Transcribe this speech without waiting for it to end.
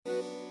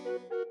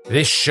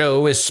This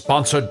show is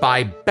sponsored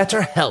by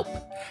BetterHelp.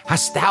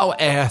 Hast thou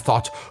e'er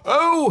thought,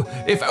 oh,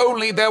 if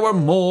only there were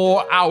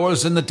more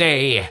hours in the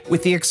day?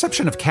 With the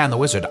exception of Can the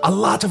Wizard, a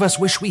lot of us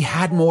wish we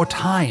had more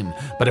time.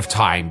 But if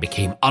time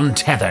became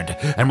untethered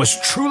and was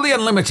truly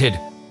unlimited,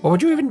 what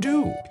would you even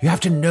do? You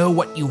have to know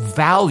what you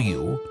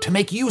value to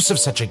make use of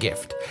such a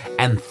gift.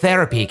 And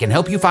therapy can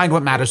help you find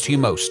what matters to you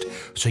most,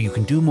 so you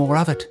can do more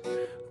of it,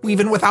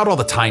 even without all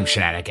the time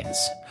shenanigans.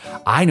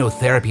 I know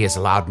therapy has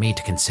allowed me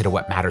to consider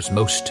what matters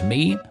most to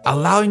me,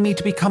 allowing me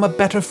to become a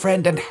better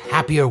friend and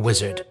happier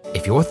wizard.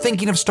 If you're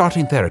thinking of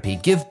starting therapy,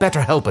 give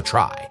BetterHelp a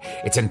try.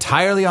 It's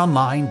entirely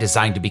online,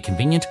 designed to be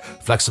convenient,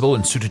 flexible,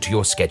 and suited to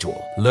your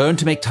schedule. Learn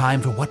to make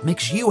time for what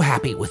makes you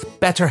happy with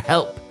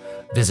BetterHelp.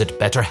 Visit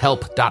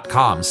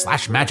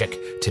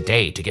betterhelp.com/magic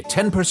today to get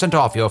 10%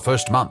 off your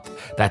first month.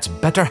 That's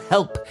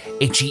BetterHelp,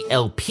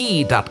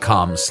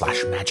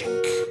 HELP.com/magic.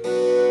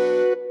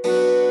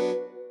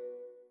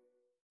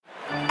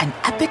 An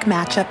epic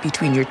matchup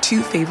between your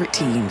two favorite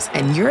teams,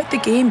 and you're at the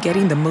game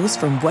getting the most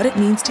from what it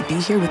means to be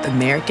here with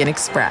American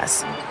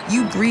Express.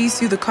 You breeze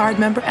through the card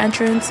member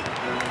entrance,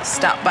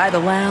 stop by the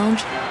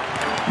lounge.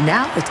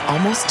 Now it's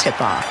almost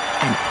tip-off,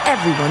 and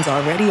everyone's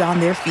already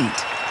on their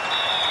feet.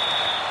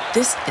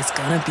 This is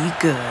gonna be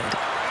good.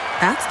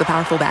 That's the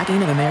powerful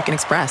backing of American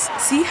Express.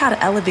 See how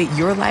to elevate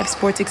your live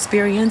sports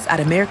experience at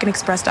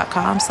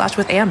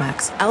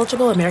americanexpress.com/withAmex.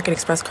 Eligible American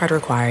Express card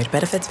required.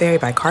 Benefits vary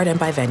by card and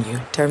by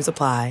venue. Terms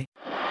apply.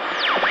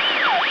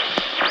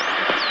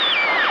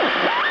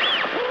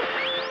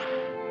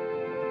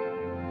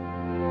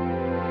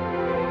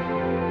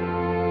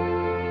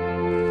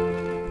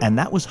 And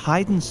that was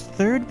Haydn's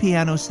third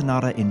piano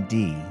sonata in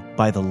D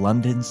by the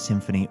London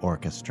Symphony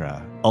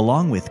Orchestra,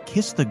 along with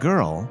Kiss the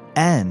Girl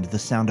and the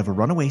sound of a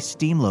runaway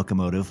steam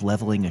locomotive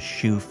leveling a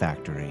shoe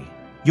factory.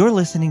 You're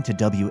listening to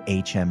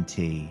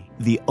WHMT,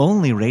 the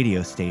only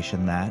radio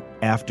station that,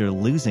 after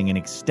losing an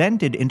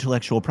extended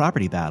intellectual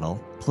property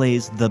battle,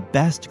 plays the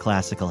best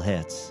classical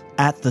hits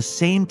at the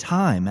same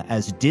time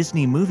as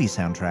Disney movie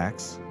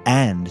soundtracks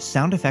and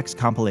sound effects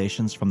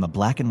compilations from the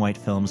black and white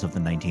films of the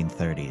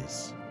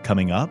 1930s.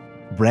 Coming up,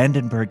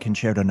 Brandenburg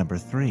Concerto No.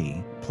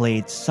 3,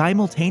 played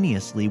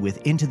simultaneously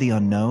with Into the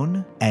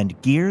Unknown and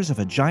Gears of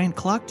a Giant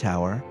Clock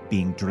Tower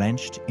being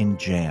drenched in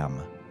jam.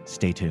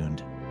 Stay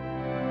tuned.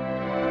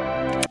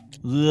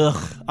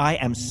 Ugh, I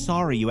am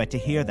sorry you had to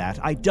hear that.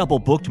 I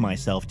double-booked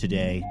myself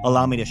today.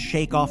 Allow me to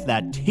shake off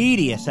that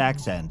tedious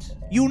accent.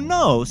 You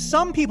know,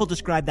 some people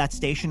describe that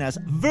station as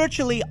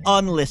virtually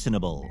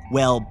unlistenable.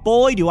 Well,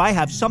 boy, do I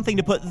have something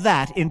to put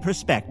that in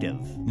perspective.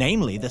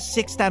 Namely, the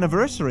 6th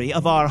anniversary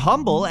of our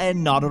humble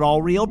and not at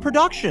all real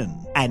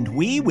production. And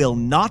we will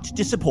not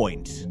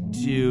disappoint.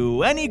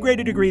 To any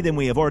greater degree than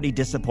we have already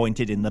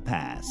disappointed in the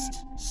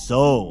past.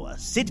 So,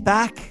 sit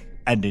back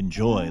and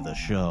enjoy the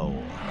show.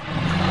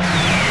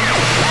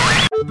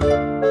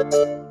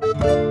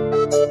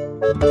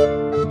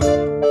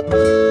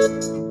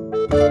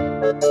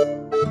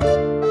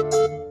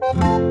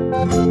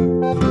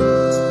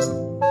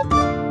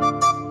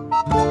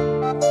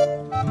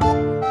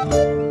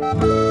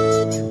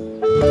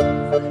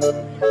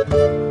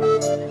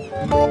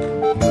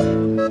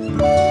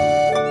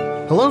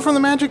 Hello from the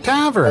Magic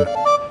Tavern,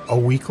 a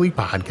weekly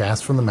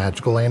podcast from the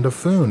magical land of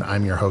Foon.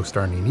 I'm your host,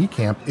 Arnie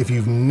Niekamp. If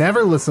you've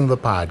never listened to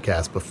the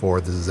podcast before,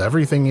 this is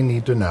everything you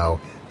need to know.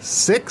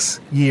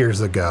 6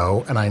 years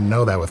ago, and I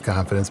know that with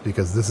confidence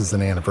because this is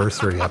an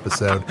anniversary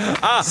episode.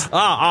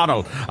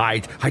 Arnold,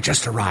 I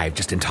just arrived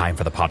just in time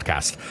for the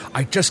podcast.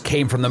 I just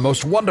came from the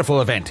most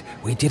wonderful event.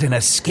 We did an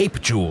escape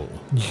duel.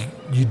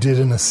 You did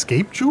an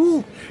escape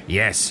duel?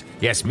 Yes,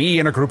 me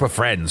and a group of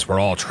friends were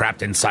all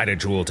trapped inside a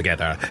duel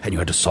together, and you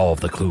had to solve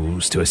the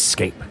clues to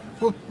escape.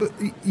 Well, but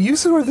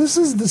Usador, this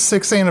is the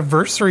 6th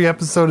anniversary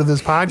episode of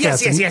this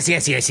podcast.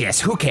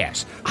 Yes. Who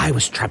cares? I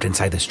was trapped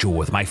inside this duel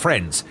with my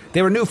friends.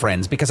 They were new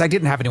friends because I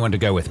didn't have anyone to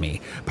go with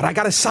me. But I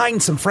got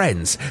assigned some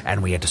friends,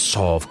 and we had to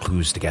solve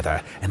clues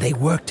together. And they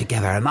worked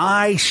together, and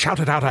I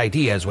shouted out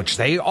ideas, which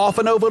they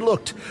often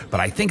overlooked. But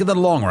I think in the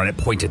long run, it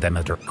pointed them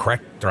in the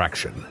correct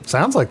direction.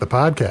 Sounds like the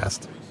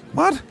podcast.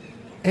 What?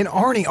 And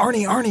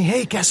Arnie,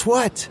 hey, guess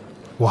what?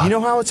 What? You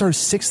know how it's our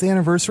 6th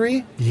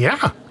anniversary?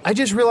 Yeah. I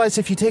just realized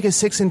if you take a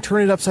 6 and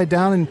turn it upside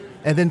down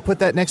and then put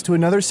that next to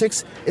another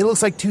 6, it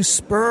looks like 2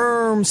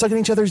 sperms sucking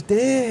each other's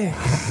dick.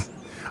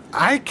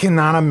 I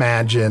cannot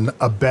imagine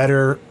a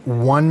better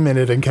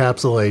 1-minute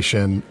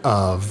encapsulation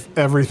of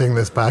everything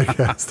this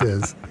podcast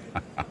is.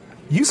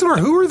 Usador,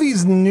 who are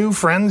these new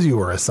friends you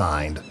were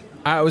assigned?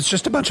 It was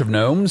just a bunch of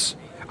gnomes.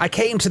 I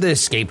came to the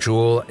escape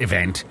duel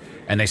event,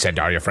 and they said,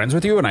 "Are your friends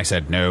with you?" And I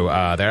said, "No,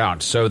 they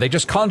aren't." So they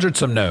just conjured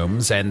some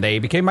gnomes, and they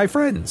became my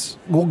friends.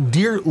 Well,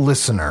 dear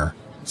listener,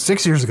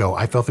 6 years ago,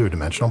 I fell through a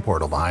dimensional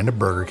portal behind a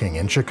Burger King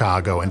in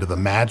Chicago into the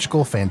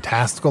magical,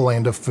 fantastical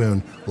land of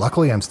Foon.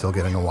 Luckily, I'm still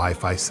getting a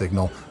Wi-Fi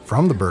signal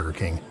from the Burger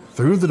King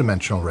through the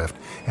dimensional rift,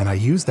 and I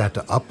used that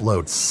to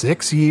upload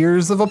 6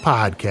 years of a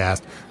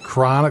podcast.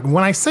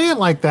 When I say it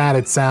like that,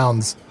 it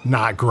sounds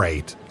not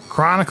great.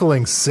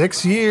 Chronicling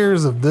 6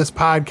 years of this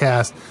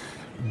podcast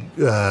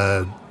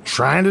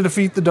trying to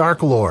defeat the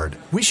Dark Lord.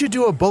 We should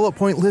do a bullet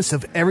point list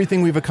of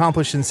everything we've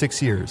accomplished in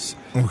 6 years.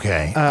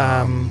 Okay.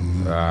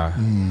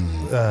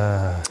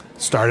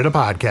 Started a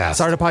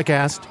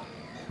podcast.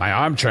 My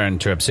arm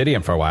turned to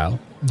obsidian for a while.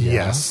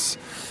 Yes.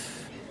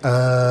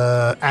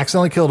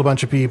 Accidentally killed a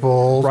bunch of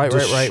people. Right.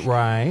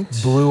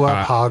 Blew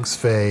up Hog's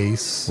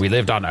face. We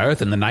lived on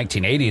Earth in the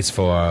 1980s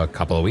for a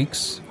couple of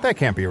weeks. That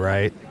can't be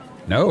right.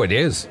 No, it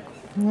is.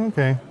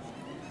 Okay.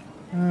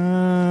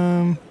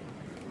 And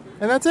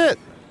that's it.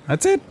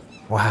 That's it.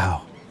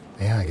 Wow.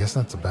 Yeah, I guess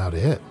that's about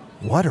it.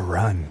 What a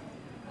run.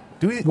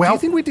 Do you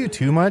think we do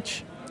too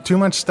much? Too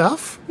much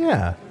stuff?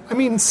 Yeah. I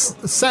mean,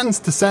 sentence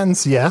to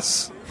sentence,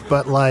 yes.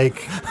 But, like,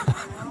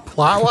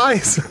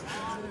 plot-wise?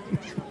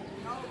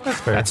 That's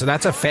fair.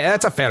 That's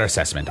a fair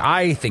assessment.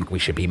 I think we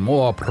should be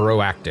more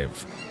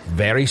proactive.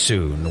 Very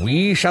soon,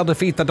 we shall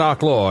defeat the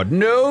Dark Lord.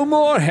 No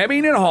more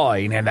hemming and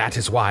hawing, and that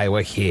is why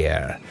we're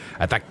here,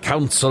 at the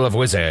Council of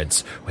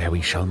Wizards, where we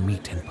shall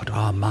meet and put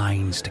our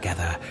minds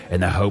together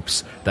in the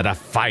hopes that a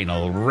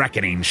final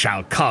reckoning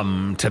shall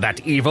come to that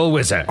evil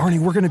wizard. Arnie,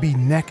 we're going to be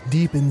neck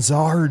deep in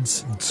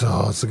Zards.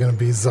 So it's going to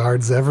be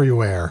Zards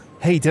everywhere.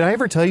 Hey, did I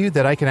ever tell you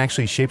that I can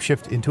actually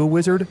shapeshift into a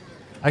wizard?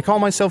 I call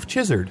myself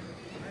Chizzard.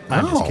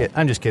 I'm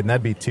just kidding.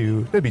 That'd be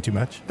too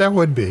much. That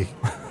would be.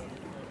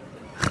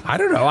 I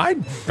don't know. I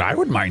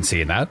wouldn't mind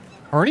seeing that.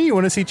 Arnie, you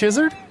want to see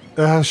Chizzard?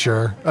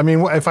 Sure. I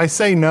mean, if I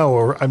say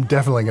no, I'm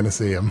definitely going to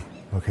see him.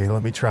 Okay,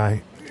 let me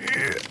try.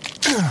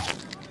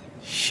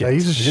 Shit.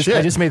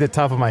 I just made the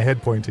top of my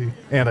head pointy.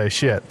 And I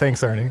shit.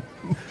 Thanks, Arnie.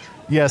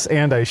 Yes,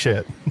 and I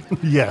shit.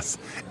 Yes,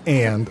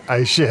 and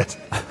I shit.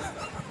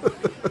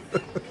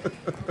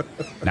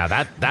 Now,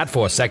 that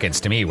 4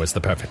 seconds to me was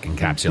the perfect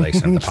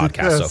encapsulation of the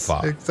podcast so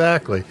far.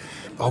 Exactly.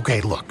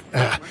 Okay, look,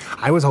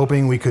 I was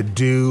hoping we could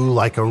do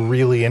like a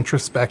really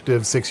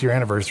introspective 6-year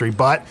anniversary,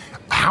 but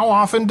how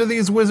often do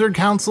these wizard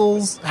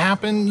councils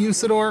happen,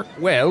 Usador?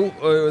 Well,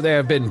 there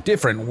have been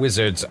different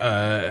wizards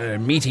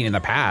meeting in the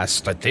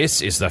past, but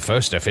this is the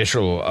first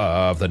official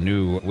of the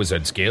new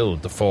Wizards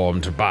Guild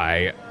formed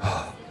by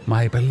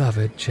my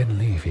beloved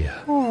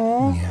Genlevia.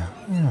 Aww.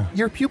 Yeah.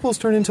 Your pupils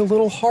turn into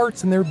little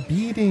hearts and they're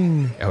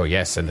beating. Oh,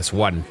 yes, and this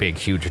one big,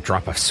 huge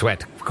drop of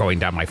sweat going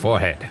down my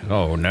forehead.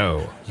 Oh,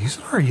 no.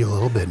 Usador, are you a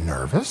little bit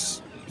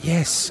nervous?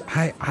 Yes,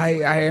 I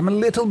am a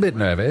little bit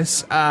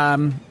nervous. I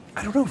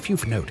don't know if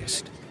you've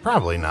noticed.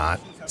 Probably not.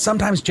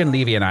 Sometimes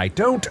Genlevia and I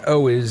don't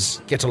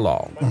always get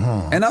along.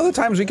 Mm-hmm. And other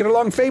times we get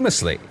along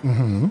famously.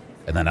 Mm-hmm.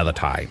 And then other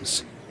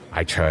times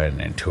I turn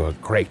into a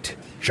great,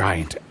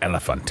 giant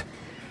elephant.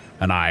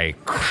 And I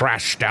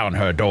crash down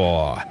her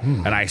door.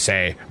 And I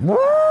say,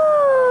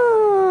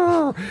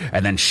 "Roar!"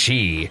 And then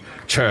she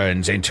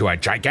turns into a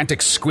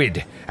gigantic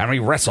squid. And we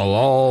wrestle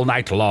all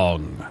night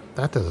long.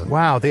 That doesn't...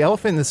 Wow, The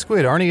Elephant and the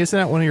Squid. Arnie, isn't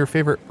that one of your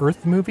favorite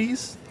Earth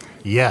movies?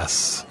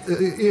 Yes.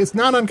 It's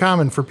not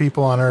uncommon for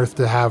people on Earth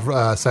to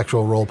have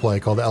sexual role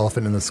play called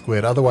Elephant and the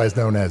Squid, otherwise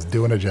known as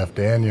doing a Jeff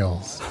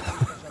Daniels.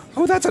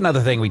 Oh, that's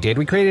another thing we did.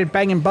 We created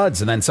Bangin' Buds,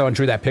 and then someone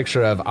drew that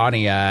picture of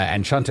Anya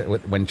and Chunt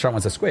when Chunt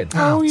was a squid.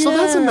 Oh, yeah. So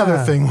that's another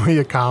thing we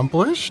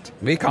accomplished.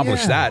 We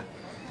accomplished that.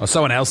 Well,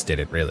 someone else did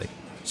it, really.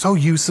 So,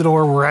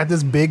 Usador, we're at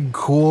this big,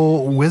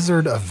 cool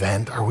wizard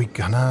event. Are we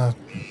gonna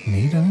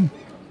meet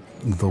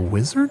the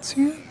wizards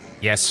here?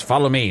 Yes,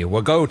 follow me.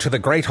 We'll go to the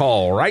Great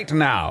Hall right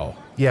now.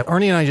 Yeah,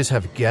 Arnie and I just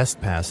have guest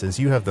passes.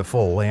 You have the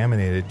full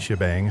laminated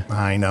shebang.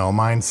 I know.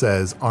 Mine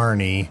says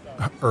Arnie,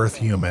 Earth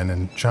Human,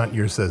 and Chunt,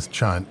 yours says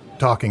Chunt,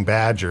 Talking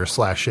Badger /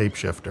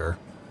 Shapeshifter,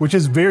 which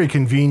is a very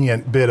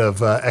convenient bit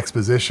of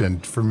exposition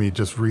for me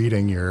just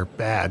reading your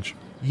badge.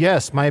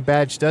 Yes, my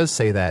badge does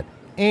say that.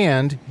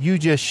 And you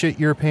just shit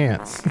your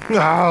pants.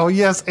 Oh,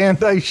 yes,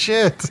 and I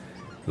shit.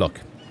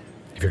 Look,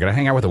 if you're going to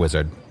hang out with a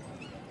wizard,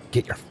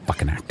 get your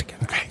fucking act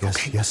together. Okay,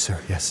 Yes, sir.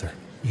 Yes, sir.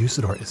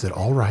 Usador, is it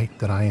all right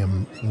that I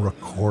am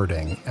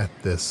recording at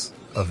this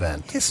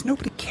event? Yes,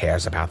 nobody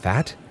cares about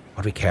that.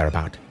 What we care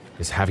about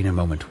is having a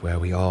moment where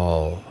we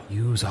all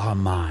use our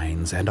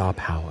minds and our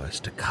powers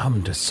to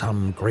come to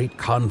some great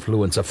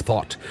confluence of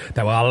thought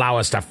that will allow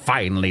us to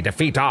finally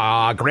defeat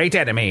our great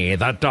enemy,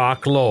 the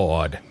Dark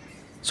Lord.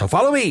 So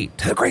follow me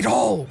to the Great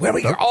Hall, where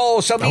we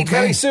all shall meet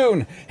very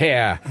soon.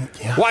 Here,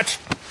 watch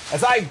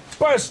as I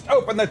burst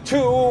open the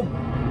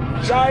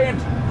 2 giant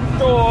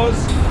doors.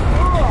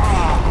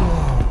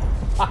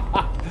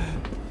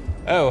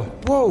 Oh.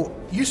 Whoa,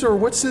 Usador,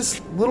 what's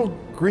this little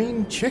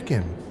green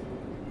chicken?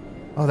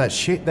 Oh, that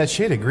shade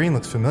of green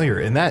looks familiar,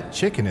 and that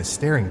chicken is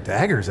staring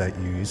daggers at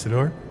you,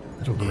 Usador.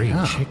 Little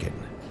green chicken.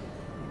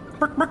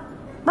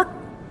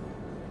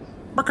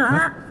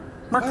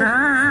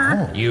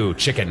 You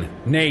chicken,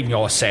 name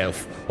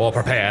yourself, or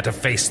prepare to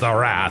face the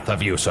wrath of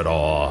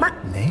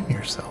Usador. Name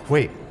yourself.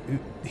 Wait,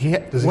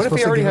 what if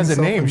he already has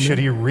a name? Should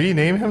he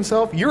rename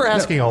himself? You're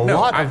asking a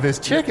lot of this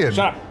chicken.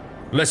 Shut up.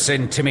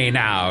 Listen to me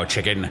now,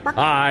 chicken.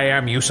 I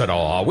am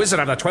Usador, wizard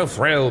of the 12th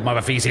realm of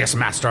Ephesius,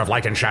 master of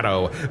light and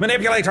shadow,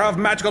 manipulator of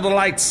magical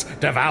delights,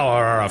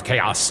 devourer of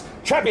chaos,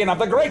 champion of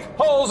the great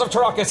halls of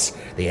Tarakas.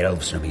 The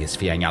elves know me as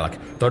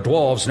Fiangyalak, the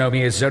dwarves know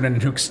me as Zonin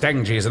and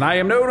Hookstanges, and I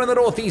am known in the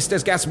northeast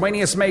as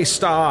Gaswanius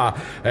Maystar.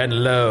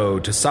 And lo,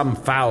 to some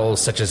fowl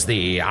such as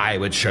thee, I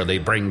would surely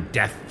bring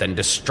death and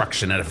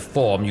destruction in a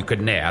form you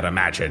could ne'er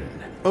imagine.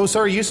 Oh,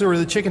 sorry, Usador,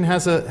 the chicken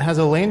has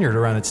a lanyard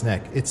around its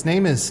neck. Its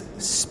name is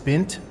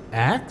Spint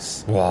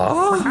Axe?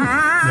 What?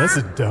 That's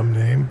a dumb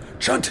name.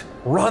 Chunt,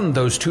 run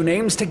those two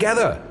names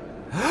together.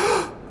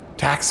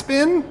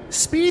 Taxspin?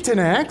 Speed and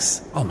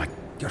Axe? Oh my,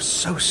 you're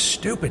so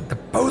stupid. The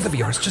both of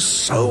you are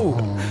just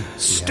so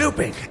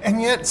stupid.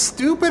 And yet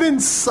stupid in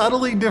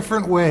subtly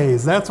different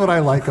ways. That's what I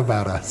like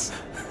about us.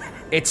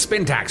 It's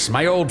Spintax,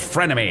 my old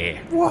frenemy.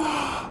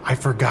 I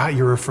forgot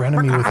you're a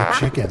frenemy with a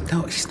chicken.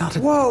 No, he's not a...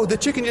 Whoa, the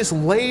chicken just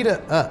laid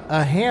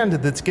a hand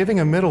that's giving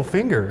a middle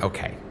finger.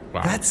 Okay,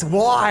 well... That's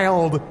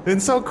wild and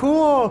so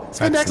cool.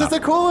 Spintax is the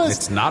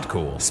coolest. It's not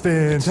cool.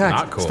 Spintax. It's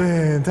not cool.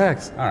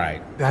 Spintax. All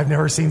right. I've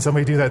never seen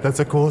somebody do that. That's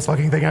the coolest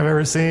fucking thing I've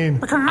ever seen.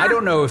 I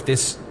don't know if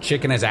this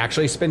chicken is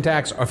actually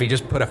Spintax or if he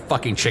just put a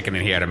fucking chicken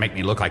in here to make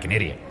me look like an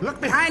idiot. Look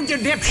behind you,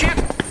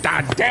 dipshit!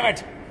 God damn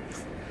it!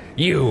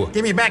 You...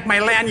 Give me back my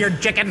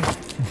lanyard, chicken.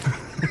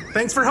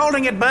 Thanks for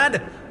holding it,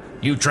 bud.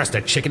 You dressed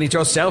a chicken at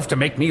yourself to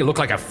make me look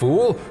like a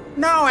fool?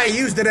 No, I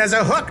used it as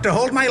a hook to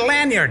hold my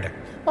lanyard.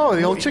 Oh,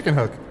 the old chicken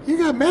hook. You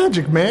got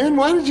magic, man.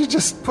 Why did you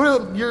just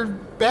put your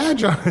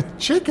badge on a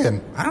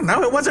chicken? I don't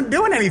know, it wasn't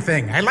doing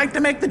anything. I like to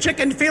make the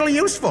chicken feel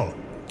useful.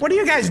 What are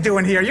you guys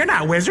doing here? You're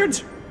not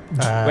wizards.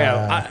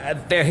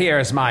 They're here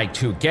as my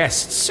two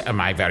guests,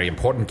 my very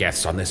important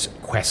guests on this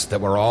quest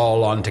that we're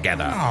all on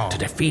together to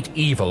defeat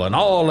evil in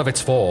all of its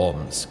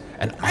forms.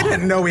 And I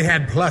didn't know we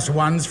had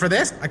 +1s for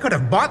this. I could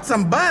have bought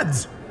some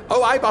buds.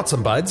 Oh, I bought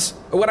some buds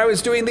when I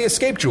was doing the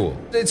escape jewel.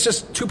 It's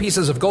just 2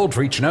 pieces of gold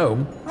for each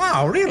gnome.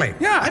 Oh, really?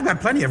 Yeah. I've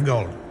got plenty of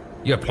gold.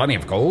 You have plenty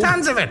of gold?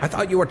 Tons of it. I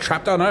thought you were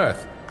trapped on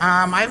Earth.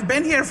 I've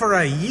been here for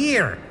a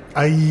year.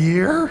 A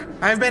year?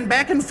 I've been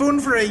back in Foon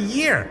for a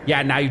year.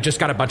 Yeah, now you just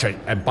got a bunch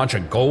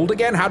of gold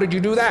again? How did you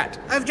do that?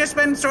 I've just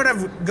been sort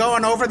of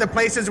going over the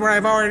places where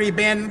I've already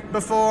been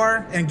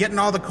before and getting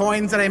all the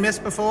coins that I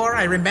missed before.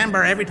 I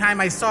remember every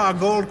time I saw a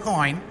gold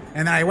coin,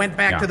 and then I went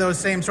back to those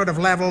same sort of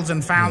levels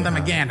and found them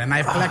again, and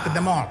I've collected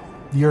them all.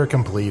 You're a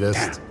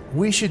completist.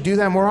 We should do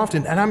that more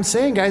often. And I'm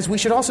saying, guys, we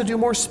should also do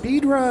more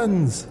speed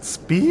runs.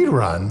 Speed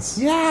runs?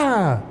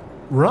 Yeah.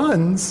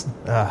 Runs?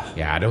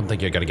 Yeah, I don't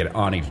think you're gonna get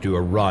Ani to do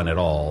a run at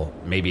all.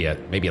 Maybe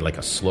like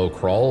a slow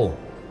crawl.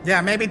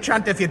 Yeah, maybe,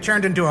 Chunt, if you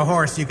turned into a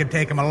horse, you could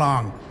take him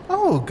along.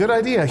 Oh, good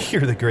idea.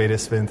 You're the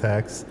greatest,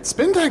 Spintax.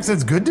 Spintax,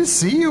 it's good to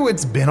see you.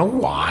 It's been a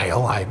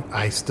while.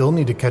 I still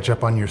need to catch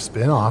up on your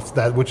spin-offs,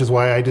 which is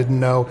why I didn't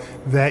know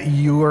that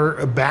you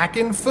were back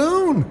in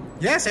Foon.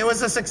 Yes, it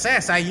was a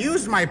success. I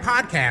used my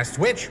podcast,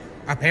 which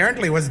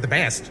apparently was the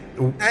best.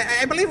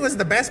 I believe it was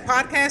the best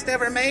podcast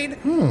ever made.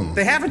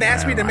 They haven't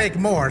asked me to make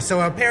more, so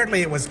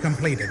apparently it was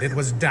completed. It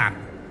was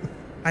done.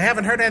 I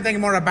haven't heard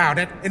anything more about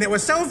it, and it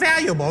was so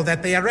valuable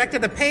that they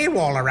erected a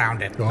paywall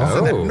around it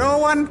so that no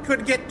one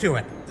could get to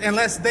it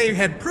unless they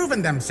had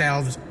proven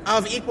themselves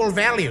of equal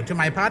value to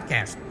my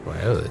podcast.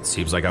 Well, it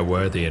seems like a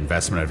worthy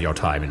investment of your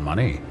time and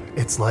money.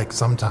 It's like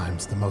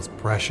sometimes the most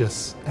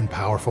precious and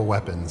powerful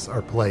weapons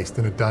are placed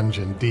in a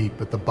dungeon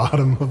deep at the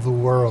bottom of the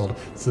world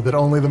so that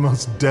only the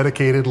most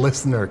dedicated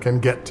listener can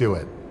get to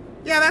it.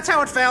 Yeah, that's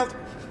how it felt.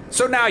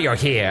 So now you're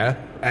here,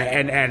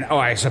 and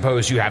I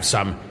suppose you have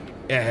some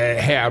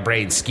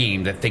harebrained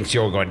scheme that thinks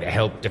you're going to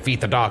help defeat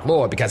the Dark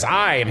Lord, because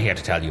I am here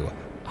to tell you,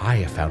 I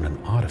have found an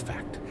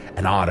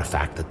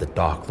artifact that the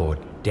Dark Lord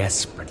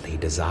desperately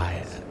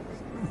desires.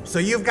 So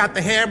you've got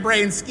the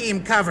harebrained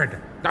scheme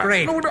covered.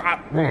 Great. No,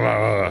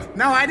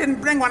 I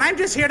didn't bring one. I'm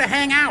just here to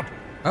hang out.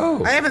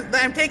 Oh.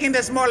 I'm taking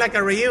this more like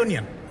a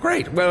reunion.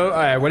 Great. Well,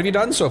 what have you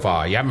done so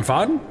far? You having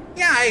fun?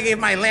 Yeah, I gave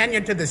my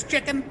lanyard to this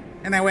chicken,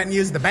 and I went and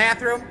used the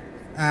bathroom.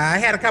 I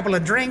had a couple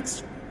of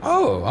drinks.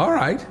 Oh, all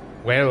right.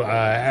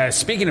 Well,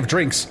 speaking of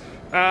drinks,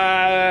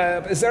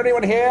 is there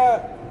anyone here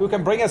who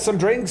can bring us some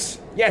drinks?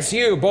 Yes,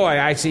 you, boy.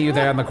 I see you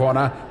there in the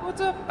corner.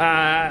 What's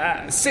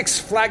up? 6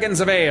 flagons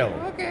of ale.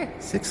 Okay.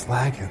 6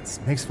 flagons.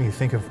 Makes me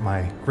think of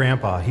my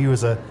grandpa. He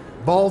was a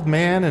bald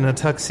man in a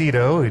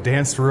tuxedo who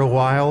danced real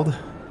wild.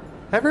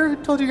 Have I ever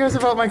told you guys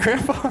about my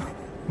grandpa?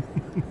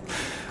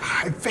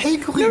 I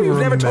vaguely No, you've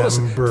never told us.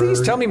 remember.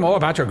 Please tell me more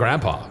about your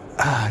grandpa.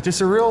 Just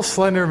a real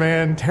slender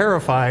man,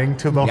 terrifying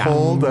to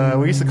behold.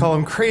 We used to call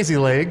him Crazy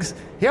Legs.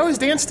 He always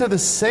danced to the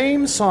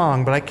same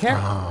song, but I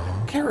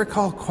can't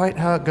recall quite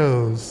how it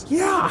goes.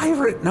 Yeah,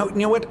 you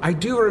know what? I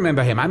do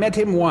remember him. I met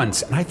him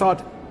once, and I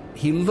thought,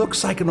 he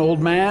looks like an old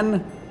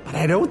man, but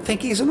I don't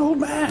think he's an old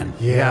man.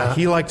 Yeah,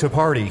 he liked to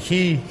party.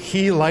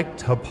 He liked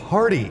to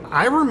party.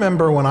 I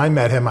remember when I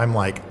met him, I'm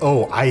like,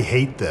 oh, I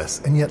hate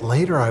this. And yet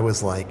later I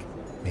was like,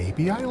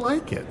 maybe I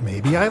like it.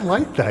 Maybe I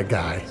like that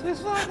guy.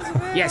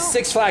 Yes,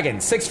 6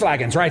 flagons. 6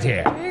 flagons right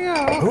here.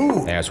 There you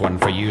go. There's one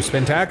for you,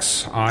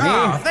 Spintax. Arnie.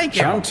 Oh, thank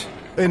you. Chunt.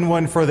 And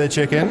one for the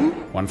chicken.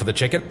 One for the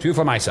chicken, 2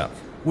 for myself.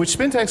 Which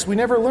Spintax we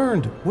never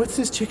learned. What's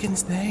his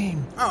chicken's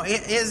name? Oh,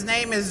 his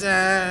name is,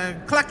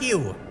 Cluck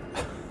You.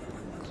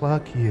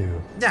 Cluck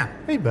You. Yeah.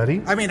 Hey,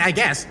 buddy. I mean, I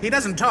guess. He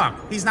doesn't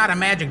talk. He's not a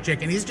magic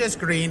chicken. He's just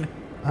green.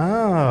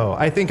 Oh,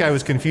 I think I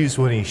was confused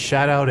when he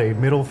shot out a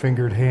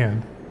middle-fingered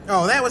hand.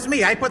 Oh, that was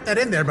me. I put that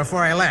in there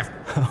before I left.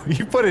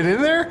 You put it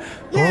in there?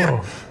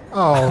 Yeah.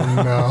 Oh,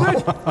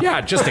 no.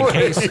 Yeah, just in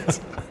case.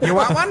 You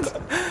want one?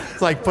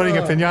 It's like putting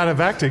a piñata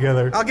back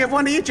together. I'll give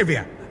one to each of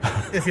you.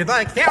 If you'd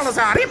like.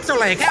 Calazar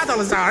Ipsole,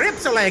 Calazar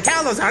Ipsole,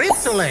 Calazar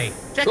Ipsole.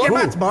 Check your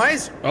butts,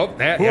 boys. Oh,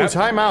 that, Ooh, yeah.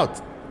 time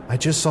out. I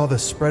just saw the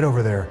spread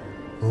over there.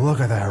 Look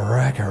at that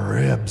rack of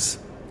ribs.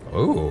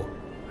 Ooh,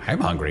 I'm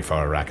hungry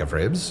for a rack of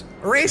ribs.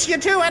 Race you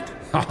to it.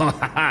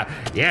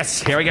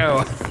 Yes, here we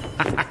go.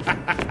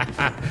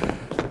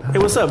 Hey,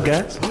 what's up,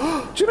 guys?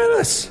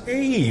 Jamilus.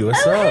 Hey,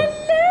 what's up?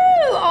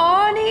 Hello,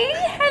 Arnie.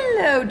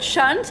 Hello,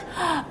 Chunt.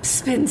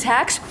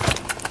 Spintax.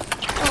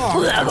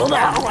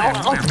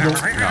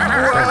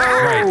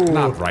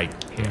 Not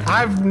right here.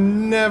 I've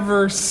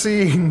never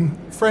seen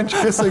French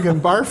kissing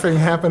and barfing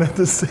happen at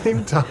the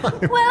same time.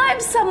 Well, I'm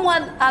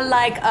somewhat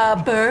like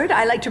a bird.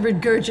 I like to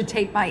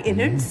regurgitate my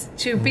innards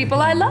to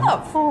people I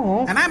love.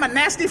 And I'm a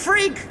nasty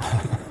freak.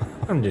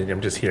 I'm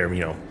just here,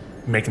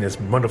 making this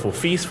wonderful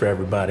feast for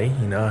everybody.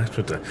 I'm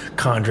supposed to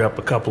conjure up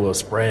a couple of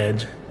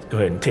spreads. Go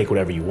ahead and take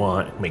whatever you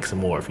want. Make some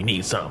more if you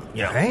need some.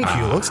 Thank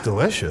you. Looks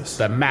delicious.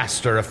 The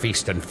master of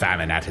feast and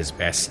famine at his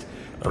best.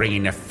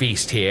 Bringing a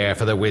feast here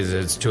for the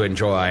wizards to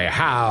enjoy.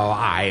 How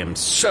I am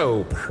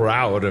so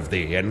proud of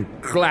thee and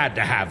glad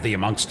to have thee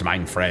amongst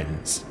mine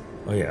friends.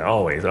 Oh yeah,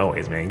 always,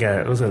 man.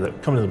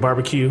 Come to the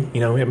barbecue.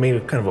 We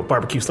made kind of a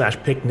barbecue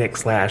 / picnic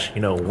 /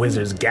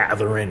 wizards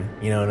gathering.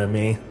 You know what I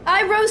mean?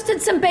 I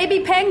roasted some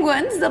baby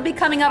penguins. They'll be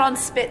coming out on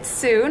spits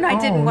soon. I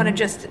didn't want to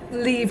just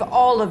leave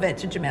all of it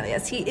to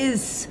Jamilius. He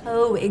is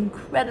so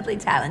incredibly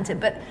talented.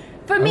 But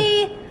for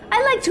me,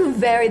 I like to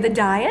vary the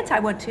diet.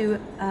 I want to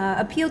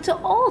appeal to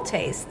all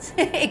tastes,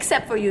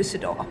 except for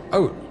Usador.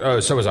 Oh,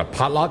 so it was a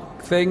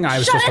potluck thing? I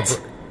was Shut just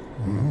it!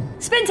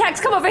 Spintax,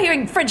 come over here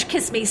and French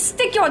kiss me.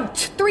 Stick your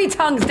 3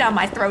 tongues down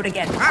my throat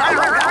again.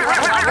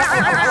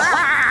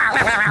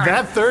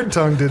 That third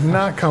tongue did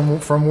not come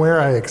from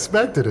where I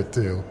expected it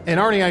to. And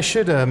Arnie, I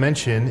should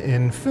mention,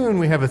 in Foon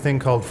we have a thing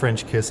called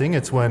French kissing.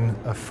 It's when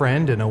a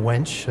friend and a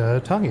wench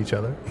tongue each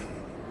other.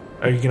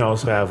 Or you can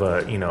also have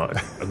a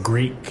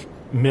Greek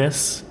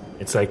miss.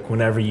 It's like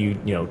whenever you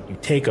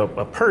take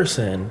a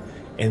person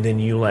and then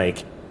you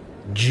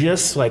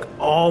just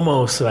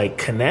almost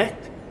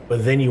connect,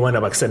 but then you end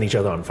up setting each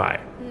other on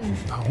fire.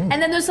 And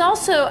then there's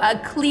also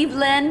a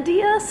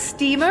Clevelandia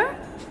steamer.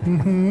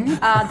 Mm-hmm.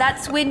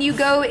 That's when you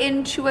go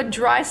into a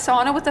dry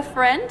sauna with a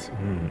friend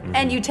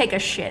and you take a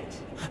shit.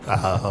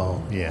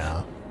 Oh,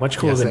 yeah. Much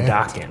cooler than and?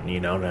 docking, you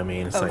know what I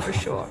mean? It's For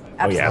sure.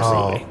 Oh, yeah,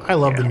 absolutely. Oh, I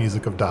love the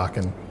music of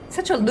Dokken.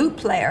 Such a lute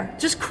player.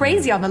 Just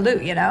crazy on the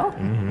lute,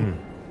 Mm-hmm.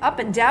 Up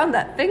and down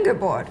that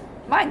fingerboard.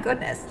 My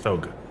goodness. So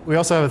good. We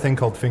also have a thing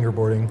called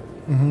fingerboarding.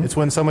 Mm-hmm. It's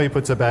when somebody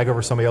puts a bag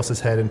over somebody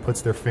else's head and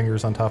puts their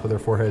fingers on top of their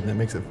forehead, and it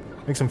makes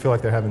them feel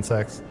like they're having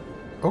sex.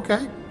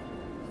 Okay.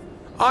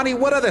 Ani,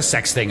 what other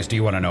sex things do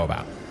you want to know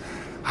about?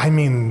 I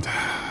mean,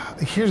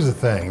 here's the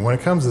thing. When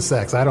it comes to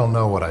sex, I don't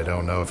know what I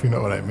don't know, if you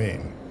know what I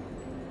mean.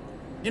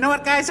 You know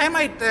what, guys? I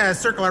might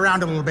circle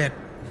around a little bit.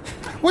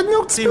 What?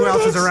 No, See who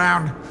else is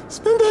around.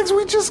 Spintax,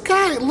 we just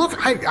got it.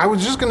 Look, I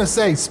was just going to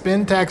say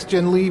Spintax,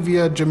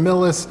 Genlevia,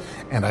 Jamilus,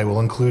 and I will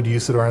include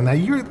Usador in that.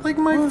 You're like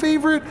my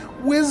favorite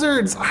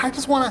wizards. I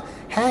just want to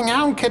hang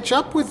out and catch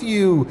up with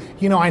you.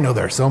 I know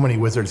there are so many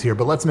wizards here,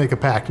 but let's make a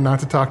pact not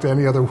to talk to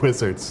any other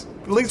wizards,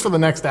 at least for the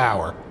next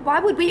hour.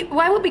 Why would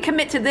we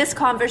commit to this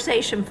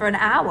conversation for an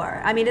hour?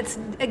 I mean,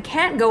 it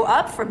can't go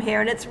up from here,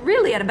 and it's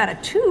really at about a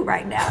 2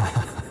 right now.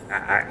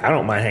 I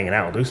don't mind hanging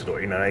out with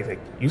Usador.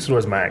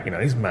 Usador's my,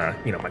 he's my,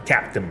 my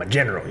captain, my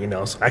general.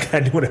 So I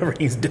gotta do whatever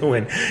he's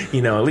doing.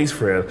 At least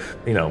for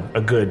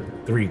a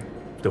good 3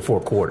 to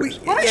 4 quarters.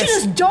 Why don't you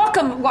just dock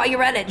him while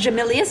you're at it,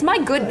 Jamilius? My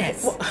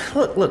goodness.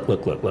 Well,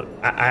 look.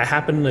 I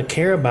happen to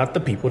care about the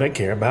people that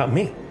care about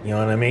me. You know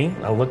what I mean?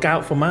 I look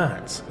out for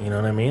mines. You know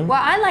what I mean?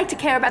 Well, I like to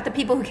care about the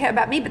people who care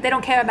about me, but they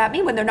don't care about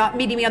me when they're not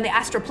meeting me on the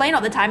astral plane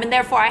all the time, and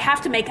therefore I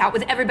have to make out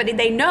with everybody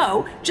they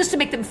know just to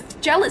make them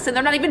jealous, and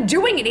they're not even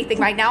doing anything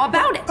right now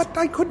about it. But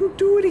I couldn't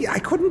do it. I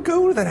couldn't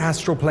go to that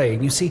astral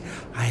plane. You see,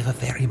 I have a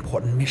very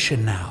important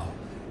mission now.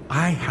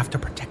 I have to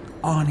protect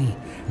Ani.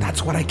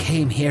 That's what I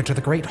came here to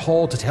the Great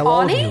Hall to tell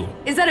all of you. Ani?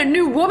 Is that a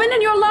new woman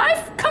in your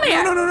life? Come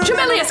here. No.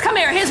 Jamilius, come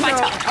here. Here's my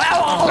tongue.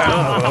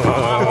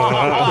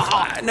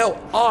 No,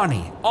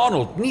 Ani.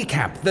 Arnold,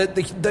 Kneecap,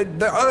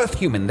 the Earth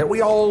human that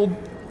we all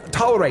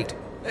tolerate.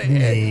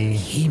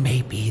 He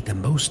may be the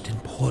most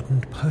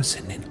important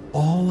person in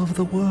all of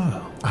the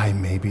world. I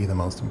may be the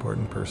most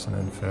important person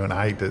in Foon.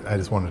 I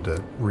just wanted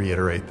to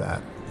reiterate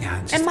that. Yeah,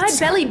 and my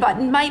belly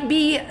button might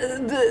be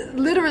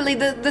literally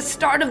the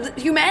start of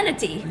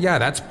humanity. Yeah,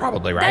 that's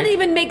probably right. That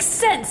even makes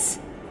sense.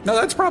 No,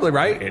 that's probably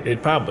right.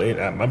 It probably,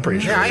 I'm pretty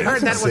sure. Yeah, I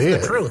heard that was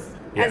the truth.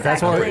 Yeah, Exactly.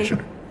 that's what I'm pretty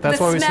sure. That's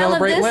the why we smell of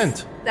celebrate this,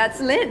 Lent.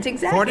 That's Lent,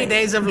 exactly. 40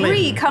 days of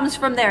Brie Lent. comes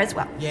from there as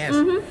well. Yes.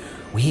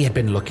 We had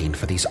been looking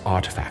for these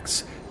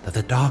artifacts that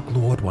the Dark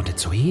Lord wanted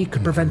so he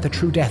could prevent the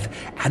true death,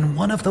 and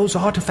one of those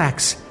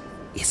artifacts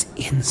is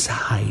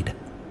inside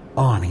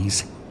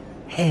Arnie's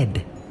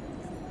head.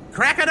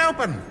 Crack it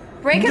open.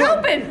 Break it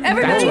open.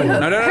 Everybody,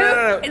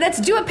 No. let's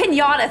do a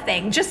pinata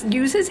thing. Just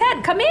use his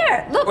head. Come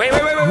here. Look. Wait.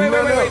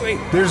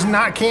 There's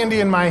not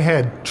candy in my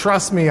head.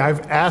 Trust me,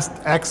 I've asked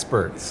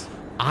experts.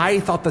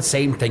 I thought the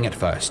same thing at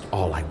first.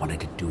 All I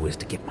wanted to do was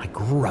to get my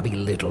grubby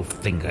little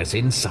fingers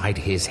inside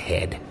his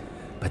head.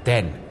 But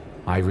then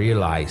I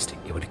realized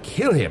it would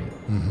kill him.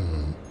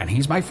 Mm-hmm. And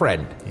he's my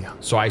friend. Yeah.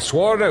 So I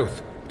swore an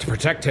oath to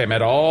protect him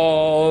at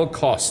all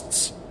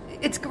costs.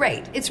 It's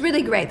great. It's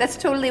really great. That's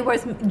totally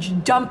worth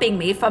dumping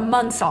me for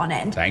months on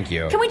end. Thank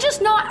you. Can we just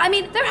not? I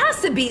mean, there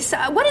has to be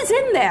what is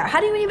in there?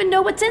 How do you even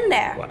know what's in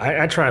there? Well,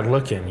 I tried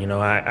looking.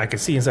 I could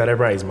see inside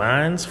everybody's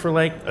minds for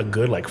like a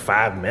good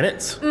 5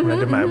 minutes when I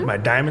did my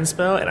diamond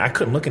spell, and I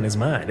couldn't look in his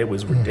mind. It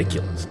was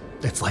ridiculous.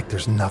 It's like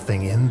there's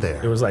nothing in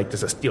there. It was like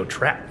just a steel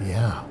trap.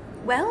 Yeah.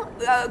 Well,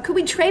 could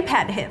we tray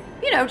pad him?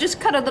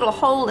 Just cut a little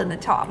hole in the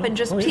top and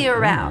just peer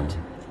around.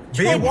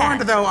 Be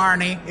warned, though,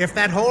 Arnie. If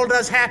that hole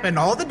does happen,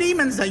 all the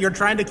demons that you're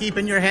trying to keep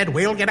in your head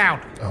will get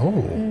out. Oh.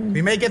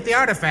 We may get the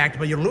artifact,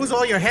 but you'll lose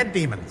all your head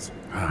demons.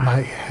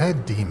 My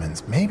head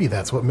demons. Maybe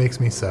that's what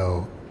makes me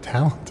so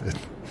talented.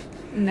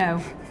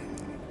 No.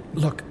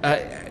 Look,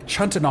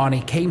 Chunt and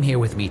Arnie came here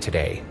with me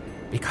today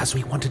because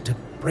we wanted to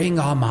bring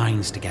our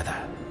minds together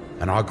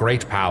and our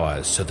great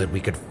powers so that we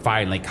could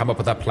finally come up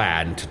with a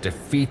plan to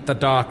defeat the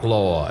Dark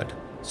Lord.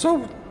 So,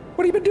 what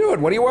have you been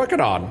doing? What are you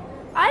working on?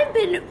 I've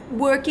been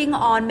working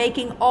on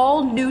making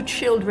all new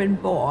children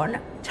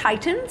born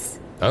Titans.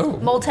 Oh.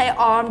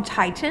 Multi-armed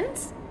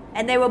Titans.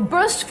 And they will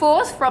burst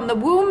forth from the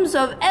wombs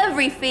of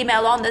every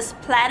female on this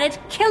planet,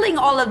 killing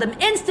all of them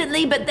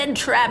instantly, but then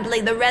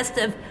trampling the rest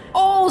of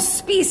all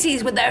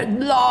species with their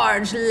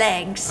large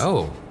legs.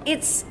 Oh.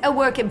 It's a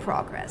work in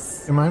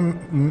progress. Am I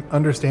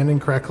understanding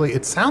correctly?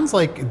 It sounds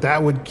like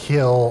that would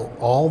kill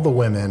all the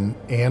women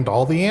and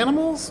all the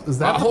animals? Is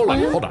that the hold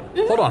plan?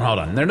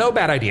 on. There are no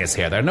bad ideas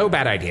here.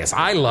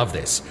 I love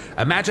this.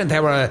 Imagine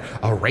there were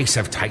a race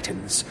of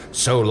titans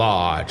so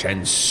large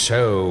and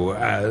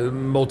so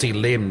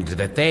multi-limbed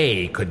that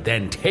they could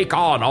then take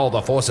on all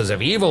the forces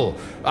of evil.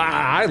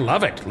 I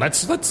love it.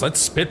 Let's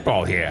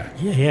spitball here.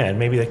 Yeah, and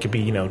maybe that could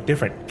be,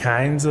 different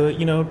kinds of,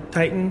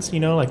 titans,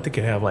 like they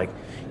could have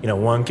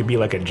one could be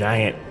like a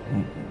giant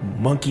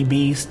monkey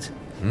beast.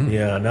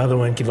 Yeah, another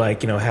one could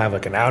have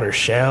an outer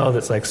shell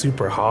that's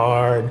super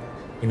hard.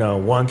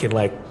 One could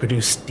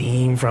produce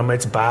steam from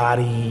its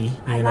body.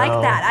 I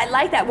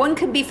like that. One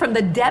could be from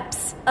the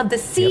depths of the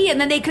sea,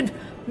 and then they could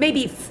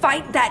maybe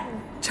fight that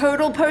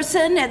turtle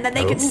person, and then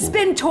they could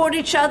spin toward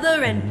each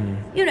other, and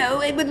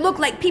it would look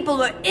like people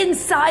were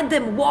inside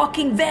them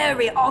walking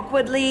very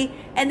awkwardly,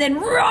 and then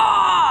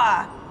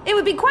roar! It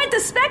would be quite the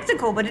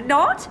spectacle, would it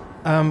not?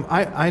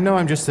 I know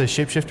I'm just a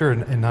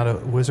shapeshifter and not a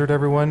wizard,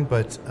 everyone,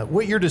 but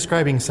what you're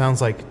describing sounds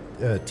like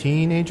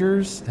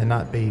teenagers and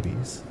not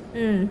babies.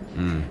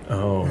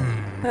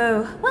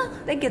 Oh, well,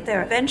 they get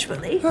there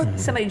eventually.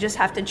 Somebody just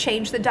have to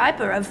change the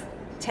diaper of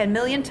 10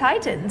 million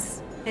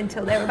Titans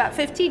until they were about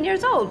 15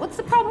 years old. What's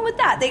the problem with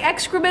that? The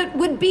excrement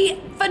would be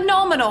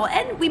phenomenal,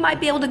 and we might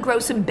be able to grow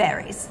some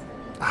berries.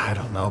 I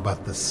don't know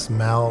about the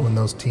smell when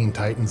those Teen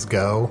Titans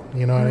go,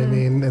 you know what I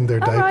mean, in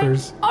their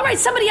diapers. All right,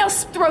 somebody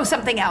else throw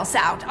something else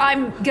out.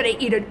 I'm gonna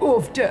eat an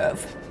hors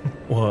d'oeuvre.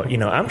 Well,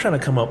 I'm trying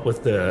to come up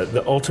with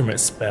the ultimate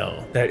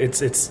spell. That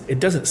it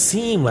doesn't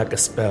seem like a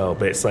spell,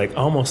 but it's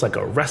almost like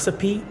a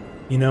recipe,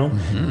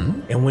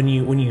 And when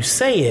you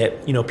say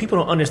it, people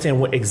don't understand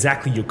what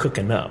exactly you're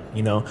cooking up,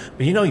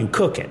 But you're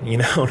cooking, you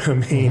know what I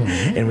mean?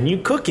 And when you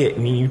cook it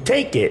and you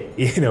take it,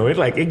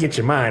 it gets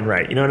your mind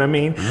right, you know what I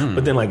mean?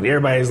 But then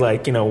everybody's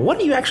what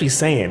are you actually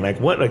saying?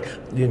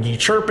 You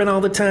chirping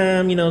all the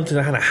time,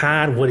 to kind of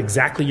hide what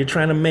exactly you're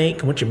trying to make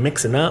and what you're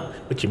mixing up,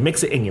 but you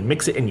mix it and you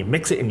mix it and you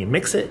mix it and you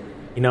mix it,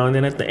 and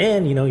then at the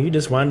end, you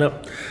just wind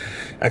up,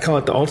 I call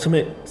it the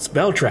ultimate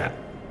spell trap.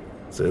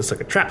 So it's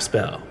like a trap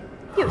spell.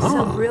 You're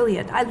so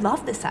brilliant. I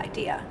love this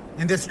idea.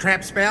 And this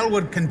trap spell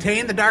would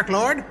contain the Dark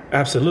Lord?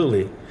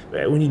 Absolutely.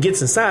 When he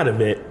gets inside of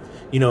it,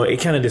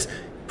 it kind of just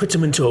puts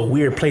him into a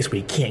weird place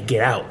where he can't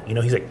get out.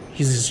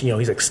 He's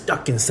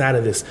stuck inside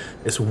of this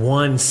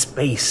one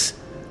space,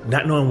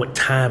 not knowing what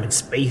time and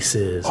space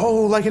is.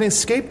 Oh, like an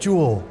escape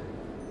jewel.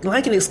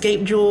 Like an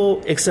escape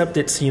jewel, except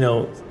it's,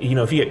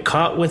 if you get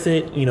caught with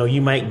it,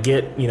 you might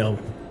get,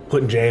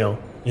 put in jail.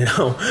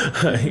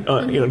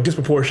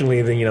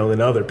 Disproportionately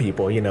than other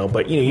people,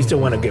 but you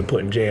still want to get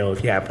put in jail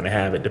if you happen to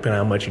have it, depending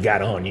on how much you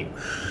got on you.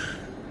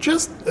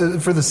 Just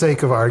for the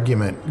sake of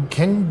argument,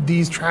 can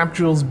these trap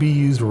jewels be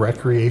used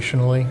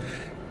recreationally?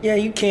 Yeah,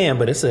 you can,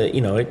 but it's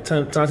it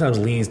sometimes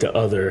leads to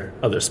other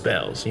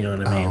spells. You know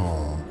what I mean?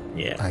 Oh,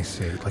 yeah. I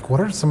see. What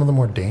are some of the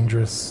more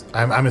dangerous?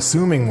 I'm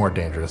assuming more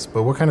dangerous,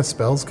 but what kind of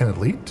spells can it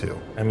lead to?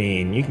 I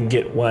mean, you can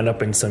wind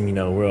up in some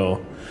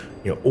real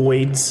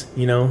oids.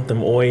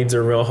 Them oids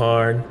are real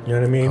hard. You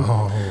know what I mean?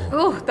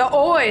 Ooh, the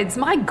oids,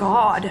 my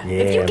God.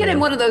 If you get in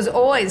one of those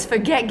oids,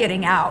 forget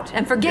getting out.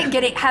 And forget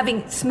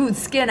having smooth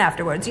skin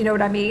afterwards, you know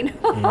what I mean?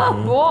 Oh,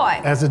 boy.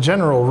 As a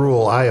general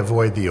rule, I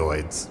avoid the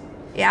oids.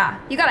 Yeah,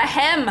 you gotta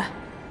hem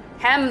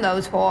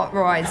those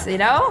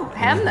roids,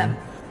 hem them.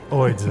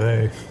 Oids,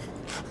 eh?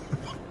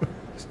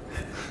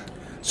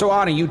 So,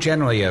 Arnie, you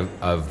generally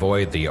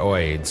avoid the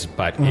oids,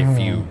 but if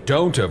you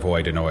don't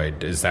avoid an oid,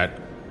 does that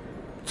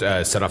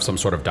set off some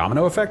sort of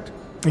domino effect?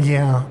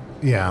 Yeah.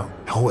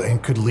 Oh,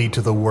 and could lead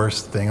to the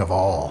worst thing of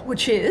all.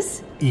 Which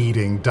is?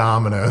 Eating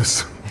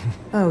Domino's.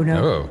 Oh,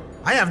 no. Oh.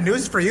 I have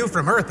news for you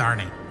from Earth,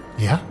 Arnie.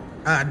 Yeah?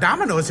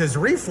 Domino's has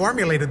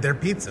reformulated their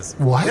pizzas.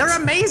 What? They're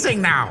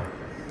amazing now.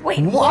 Wait,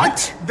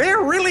 what?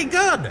 They're really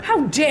good.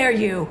 How dare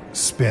you?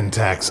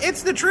 Spintax.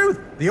 It's the truth.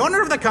 The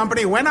owner of the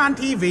company went on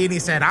TV and he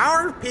said,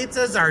 our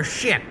pizzas are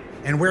shit,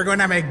 and we're going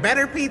to make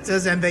better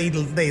pizzas, and they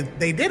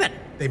did it.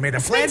 They made a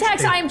pledge.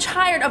 Spintax, I am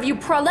tired of you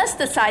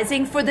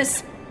proselytizing for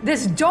this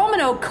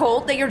Domino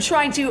cult that you're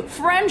trying to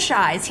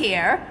franchise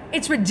here.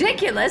 It's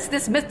ridiculous,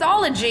 this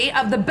mythology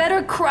of the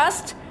better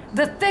crust,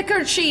 the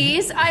thicker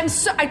cheese. I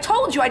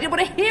told you I didn't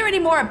want to hear any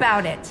more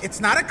about it. It's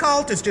not a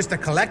cult. It's just a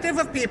collective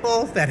of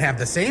people that have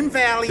the same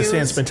values. Just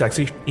saying, Spintax,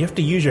 you have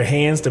to use your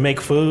hands to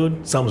make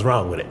food. Something's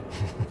wrong with it.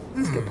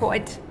 That's a good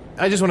point.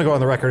 I just want to go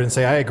on the record and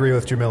say I agree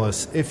with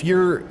Jamillis. If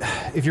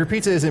your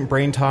pizza isn't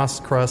brain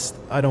tossed crust,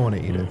 I don't want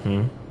to eat it.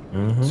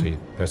 See,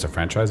 there's a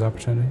franchise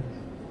opportunity?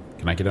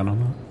 Can I get in on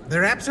that?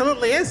 There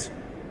absolutely is.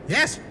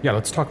 Yes. Yeah,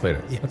 let's talk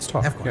later. Yeah, Let's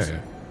talk. of course. Yeah.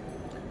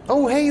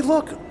 Oh, hey,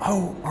 look.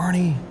 Oh,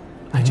 Arnie,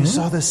 I just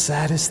saw the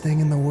saddest thing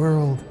in the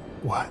world.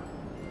 What?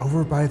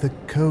 Over by the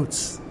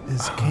Coates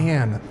is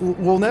Can.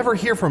 We'll never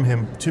hear from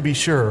him, to be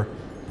sure,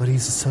 but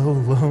he's so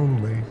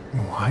lonely.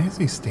 Why is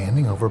he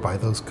standing over by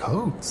those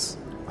coats?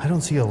 I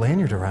don't see a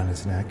lanyard around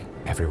his neck.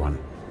 Everyone,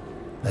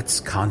 let's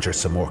conjure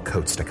some more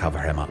coats to cover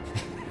him up.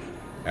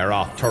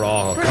 Era,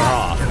 Tara,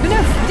 Kara.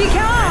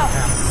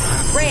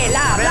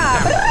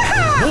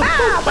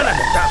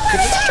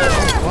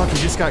 Fuck, he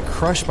just got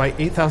crushed by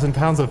 8,000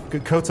 pounds of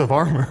coats of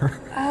armor.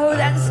 Oh,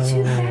 that's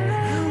too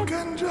bad. You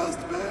can just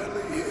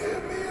barely hear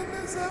me in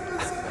this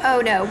episode.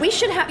 Oh, no. We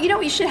should have,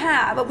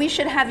 we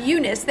should have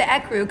Eunice, the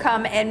Ekru,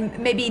 come and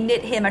maybe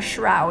knit him a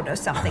shroud or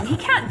something. He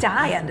can't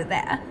die under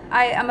there.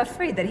 I'm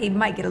afraid that he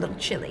might get a little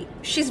chilly.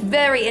 She's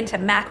very into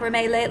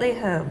macrame lately.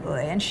 Oh,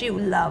 boy. And she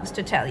loves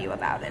to tell you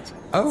about it.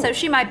 Oh. So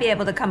she might be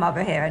able to come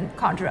over here and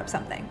conjure up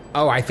something.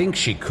 Oh, I think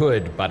she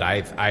could, but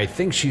I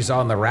think she's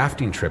on the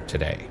rafting trip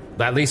today.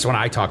 At least when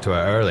I talked to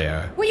her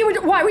earlier.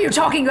 Why were you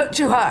talking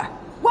to her?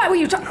 Why were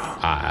you talking?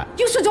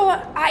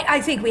 Usador,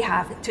 I think we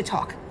have to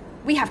talk.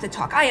 We have to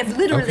talk. I have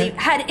literally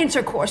had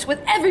intercourse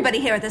with everybody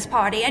here at this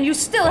party, and you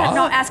still have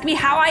not asked me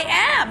how I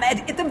am,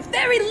 at the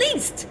very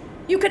least.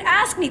 You could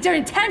ask me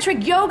during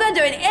tantric yoga,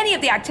 during any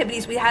of the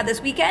activities we had this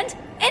weekend.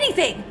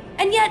 Anything.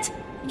 And yet,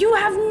 you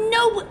have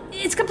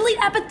it's complete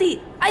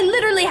apathy. I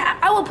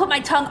will put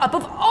my tongue up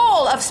of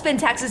all of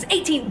Spintax's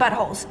 18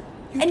 buttholes.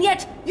 And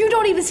yet, you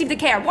don't even seem to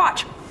care.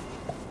 Watch.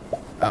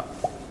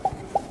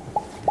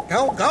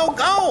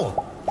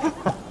 Go!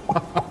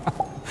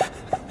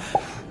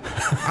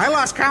 I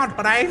lost count,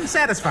 but I'm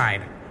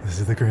satisfied. This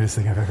is the greatest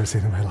thing I've ever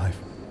seen in my life.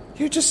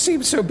 You just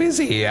seem so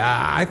busy.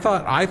 I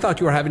thought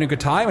you were having a good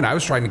time, and I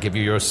was trying to give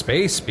you your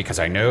space because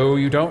I know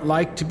you don't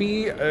like to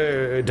be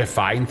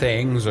define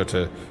things or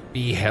to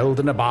be held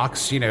in a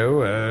box.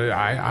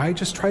 I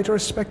just try to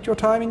respect your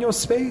time and your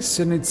space,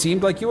 and it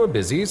seemed like you were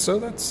busy, so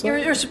that's. Your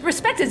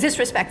respect is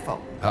disrespectful.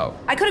 Oh.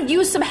 I could have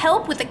used some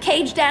help with the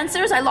cage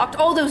dancers. I locked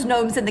all those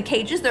gnomes in the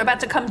cages. They're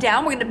about to come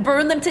down. We're going to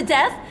burn them to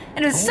death,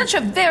 and it's such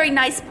a very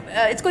nice.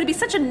 It's going to be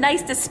such a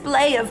nice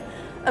display of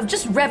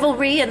just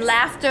revelry and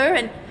laughter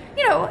and.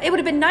 It would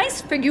have been nice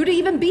for you to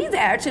even be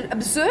there to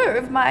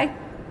observe my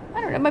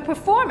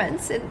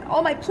performance and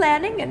all my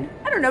planning and,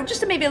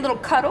 just maybe a little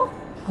cuddle.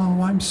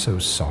 Oh, I'm so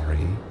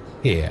sorry.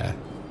 Here,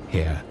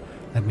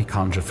 let me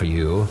conjure for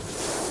you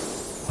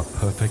a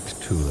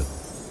perfect tulip.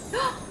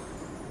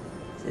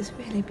 This is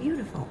really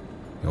beautiful.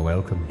 You're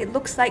welcome. It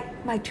looks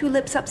like my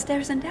tulips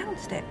upstairs and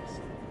downstairs.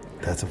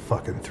 That's a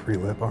fucking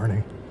 3-lip,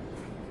 Arnie.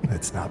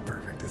 It's not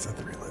perfect, it's a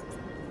 3-lip.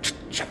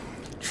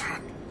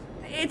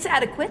 It's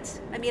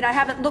adequate. I mean, I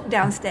haven't looked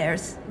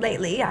downstairs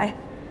lately. I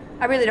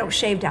really don't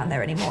shave down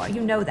there anymore.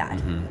 You know that.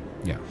 Mm-hmm.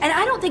 Yeah. And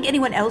I don't think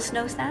anyone else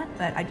knows that,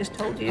 but I just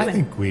told you. I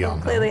think we all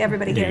know. Clearly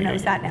everybody here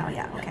knows that now.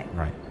 Yeah, okay.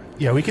 Right.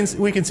 Yeah, we can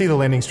see the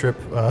landing strip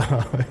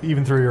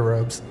even through your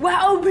robes.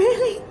 Wow,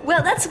 really?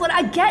 Well, that's what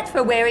I get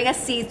for wearing a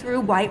see-through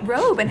white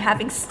robe and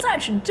having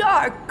such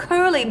dark,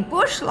 curly,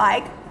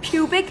 bush-like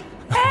pubic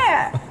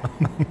hair.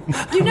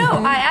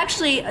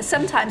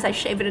 Sometimes I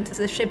shave it into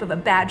the shape of a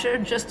badger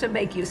just to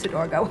make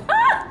Usador go,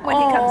 ha! When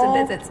he comes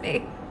and visits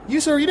me. You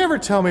never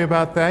tell me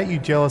about that, you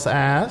jealous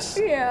ass.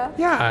 Yeah.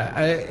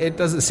 Yeah, it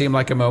doesn't seem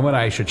like a moment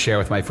I should share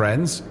with my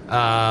friends.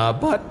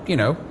 But,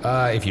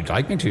 if you'd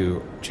like me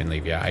to,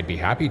 Chinlevia. I'd be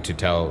happy to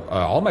tell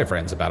all my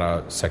friends about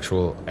our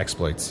sexual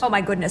exploits. Oh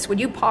my goodness, when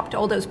you popped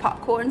all those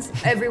popcorns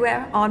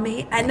everywhere on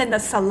me, and then the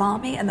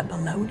salami and the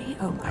bologna,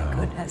 oh my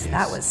goodness, yes.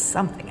 that was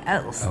something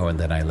else. Oh, and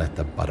then I let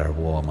the butter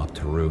warm up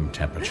to room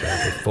temperature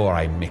before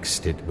I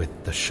mixed it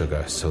with the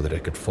sugar so that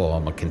it could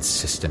form a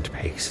consistent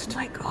paste. Oh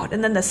my god,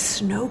 and then the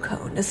snow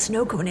cone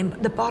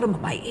in the bottom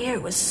of my ear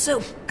was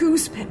so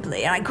goose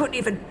pimply, and I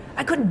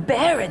couldn't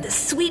bear it, the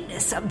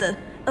sweetness of the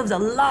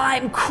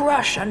lime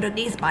crush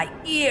underneath my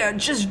ear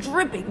just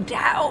dripping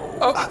down.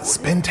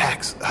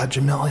 Spintax,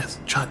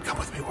 Jamilius, John, come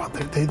with me. Well,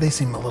 they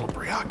seem a little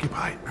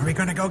preoccupied. Are we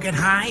gonna go get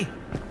high?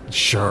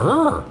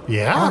 Sure.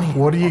 Yeah.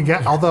 What do you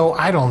got? Although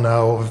I don't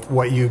know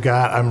what you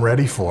got. I'm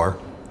ready for.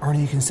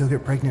 Arnie, you can still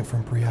get pregnant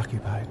from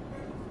preoccupied.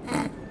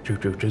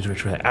 True.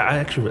 I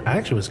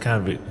actually was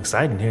kind of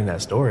excited hearing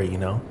that story, you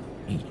know?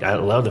 I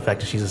love the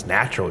fact that she's just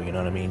natural, you know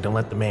what I mean? Don't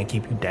let the man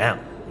keep you down,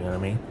 you know what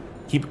I mean?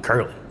 Keep it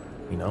curly,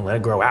 you know? Let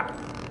it grow out.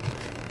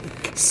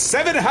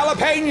 7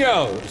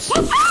 jalapenos!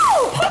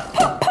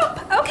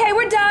 Okay,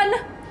 we're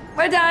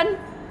done.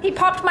 He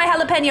popped my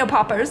jalapeno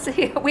poppers.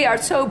 We are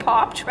so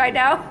popped right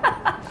now.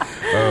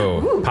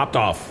 Popped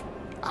off.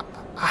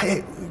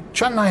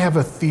 Chun and I have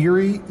a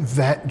theory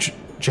that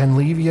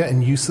Genlevia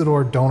and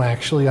Usador don't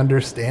actually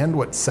understand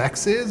what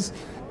sex is.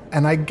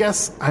 And I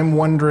guess I'm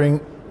wondering,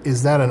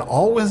 is that an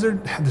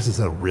all-wizard? This is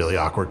a really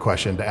awkward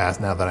question to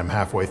ask now that I'm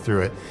halfway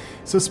through it.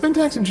 So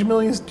Spintax and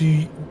Jamilius,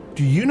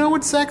 do you know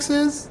what sex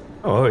is?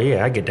 Oh,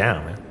 yeah, I get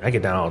down, man. I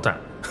get down all the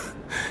time.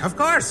 Of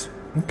course.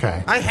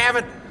 Okay. I have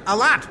it a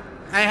lot.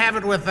 I have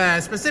it with,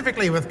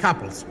 specifically with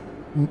couples.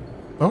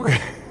 Okay.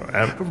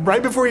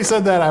 Right before you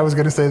said that, I was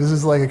going to say this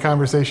is like a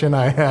conversation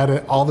I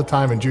had all the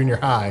time in junior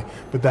high,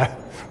 but that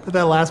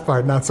last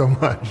part, not so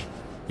much.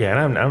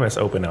 Yeah, and I'm just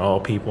open to all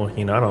people.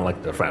 You know, I don't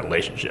like to find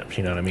relationships,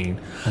 you know what I mean?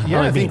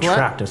 Yeah, I like being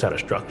trapped inside a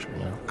structure,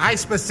 you know? I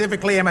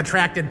specifically am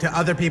attracted to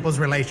other people's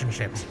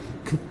relationships.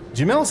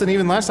 Jamilius, and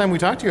even last time we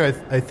talked to you,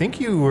 I think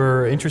you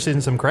were interested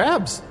in some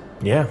crabs.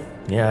 Yeah,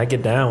 I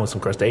get down with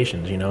some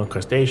crustaceans, you know?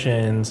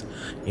 Crustaceans,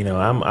 you know,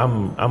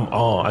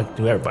 I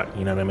do everybody,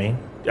 you know what I mean?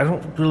 I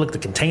don't really look at the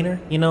container,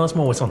 you know? It's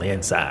more what's on the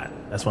inside.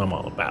 That's what I'm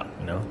all about,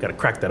 you know? Got to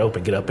crack that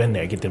open, get up in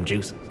there, get them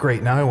juices.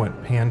 Great, now I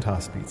want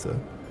pan-tossed pizza.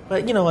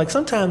 But, you know, like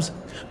sometimes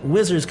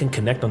wizards can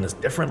connect on this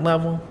different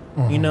level,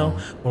 you know?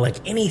 Where like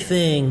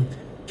anything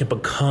can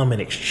become an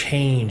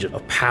exchange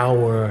of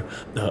power,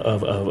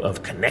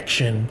 of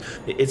connection.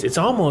 It's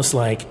almost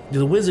like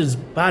the wizards'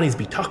 bodies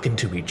be talking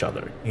to each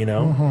other, you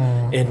know?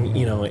 And,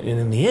 you know, and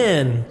in the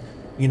end,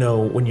 you know,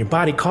 when your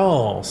body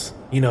calls,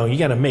 you know, you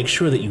got to make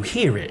sure that you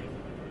hear it.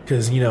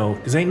 Because, you know,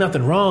 ain't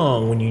nothing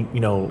wrong when you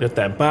know, let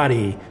that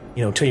body,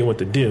 you know, tell you what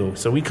to do.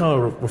 So we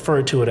kind of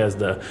refer to it as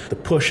the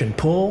push and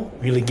pull.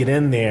 Really get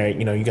in there,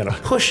 you know, you got to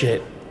push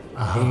it,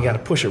 and you got to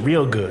push it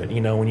real good,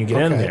 you know, when you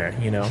get in there,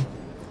 you know.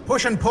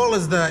 Push and pull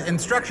is the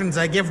instructions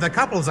I give the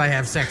couples I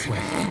have sex with.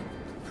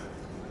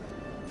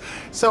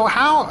 So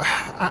how,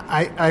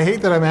 I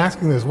hate that I'm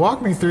asking this,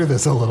 walk me through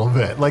this a little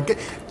bit. Like,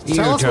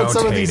 tell us what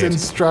some of these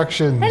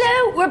instructions...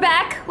 Hello, we're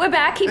back.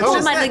 He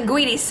pulled my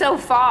linguine so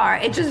far,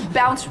 it just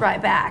bounced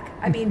right back.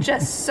 I mean,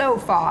 just so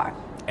far.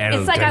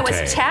 It's like I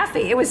was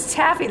taffy. It was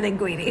taffy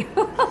linguine.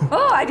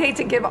 Oh, I'd hate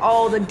to give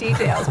all the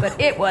details,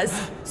 but it was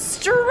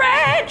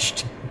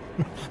stretched.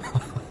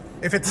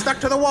 If it's stuck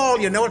to the wall,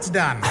 you know it's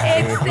done.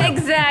 It's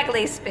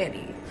exactly,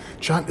 Spinny.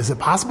 John, is it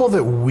possible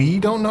that we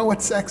don't know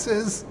what sex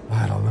is?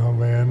 I don't know,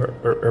 man.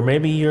 Or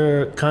maybe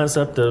your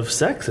concept of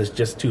sex is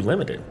just too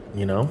limited,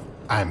 you know?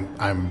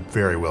 I'm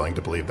very willing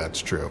to believe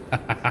that's true.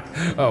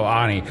 Oh,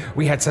 Arnie,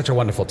 we had such a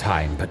wonderful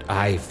time, but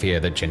I fear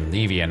that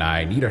Genlevia and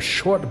I need a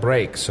short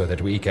break so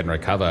that we can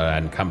recover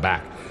and come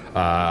back,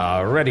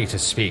 ready to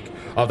speak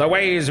of the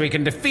ways we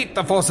can defeat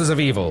the forces of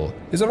evil.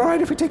 Is it all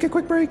right if we take a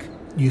quick break?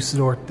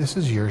 Usador, this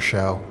is your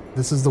show.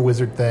 This is the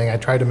wizard thing. I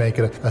tried to make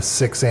it a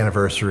 6th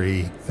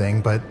anniversary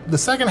thing, but the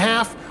second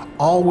half,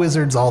 all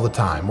wizards all the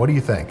time. What do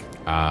you think?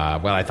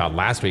 Well, I thought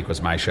last week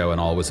was my show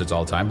and all wizards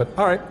all the time, but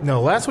all right. No,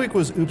 last week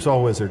was Oops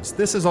All Wizards.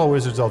 This is all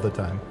wizards all the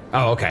time.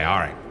 Oh, okay, all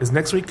right. Is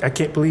next week I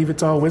Can't Believe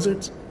It's All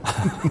Wizards?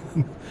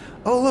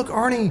 Oh, look,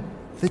 Arnie.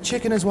 The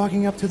chicken is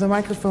walking up to the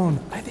microphone.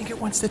 I think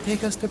it wants to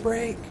take us to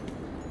break.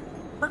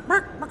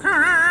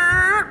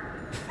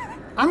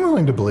 I'm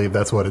willing to believe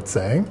that's what it's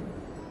saying.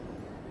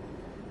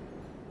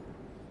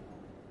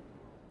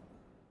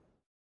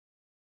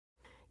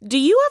 Do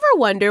you ever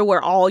wonder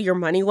where all your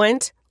money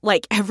went?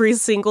 Like every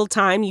single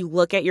time you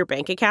look at your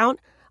bank account?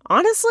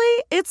 Honestly,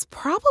 it's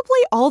probably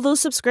all those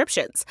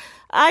subscriptions.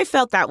 I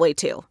felt that way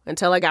too,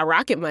 until I got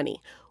Rocket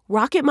Money.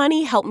 Rocket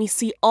Money helped me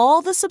see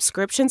all the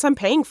subscriptions I'm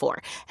paying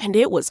for, and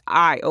it was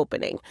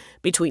eye-opening.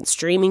 Between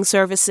streaming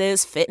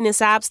services,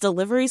 fitness apps,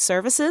 delivery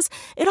services,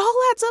 it all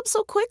adds up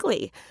so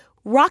quickly.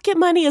 Rocket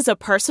Money is a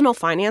personal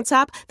finance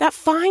app that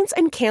finds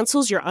and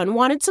cancels your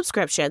unwanted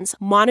subscriptions,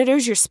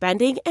 monitors your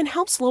spending, and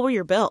helps lower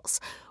your bills.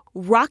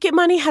 Rocket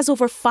Money has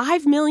over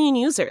 5 million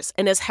users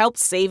and has helped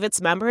save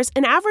its members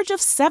an average of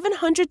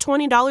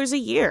 $720 a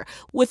year,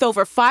 with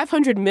over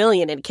 500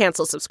 million in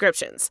canceled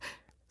subscriptions.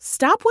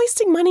 Stop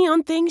wasting money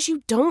on things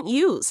you don't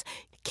use.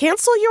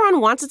 Cancel your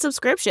unwanted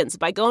subscriptions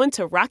by going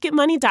to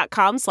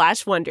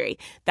rocketmoney.com/Wondery.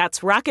 That's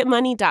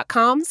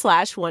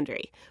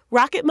rocketmoney.com/Wondery.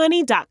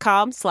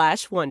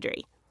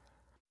 rocketmoney.com/Wondery.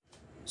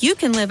 You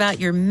can live out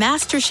your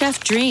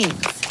MasterChef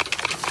dreams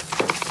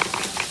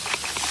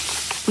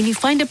when you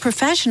find a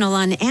professional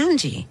on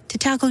Angie to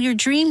tackle your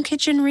dream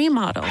kitchen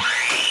remodel.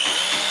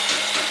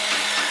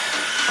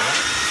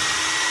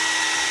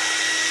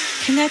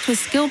 Connect with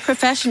skilled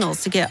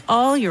professionals to get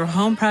all your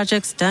home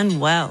projects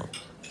done well.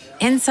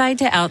 Inside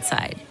to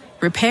outside,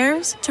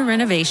 repairs to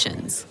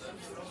renovations.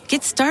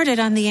 Get started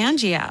on the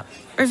Angie app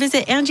or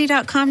visit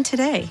Angie.com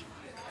today.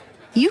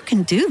 You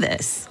can do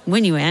this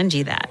when you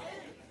Angie that.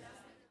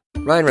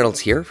 Ryan Reynolds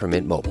here from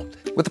Mint Mobile.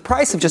 With the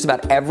price of just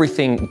about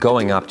everything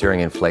going up during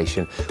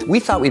inflation, we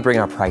thought we'd bring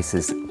our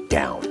prices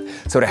down.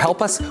 So to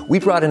help us, we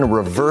brought in a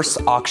reverse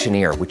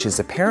auctioneer, which is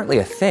apparently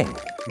a thing.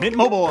 Mint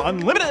Mobile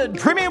Unlimited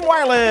Premium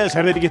Wireless.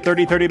 How to get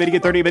 30, 30, bit to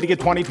get 30, bit to get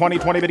 20, 20,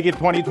 20, bit to get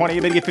 20, 20,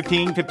 bit to get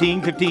 15,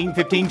 15, 15,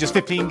 15, just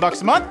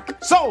 $15 a month?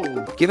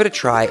 Sold! Give it a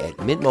try at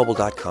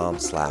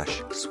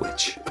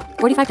mintmobile.com/switch.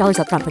 $45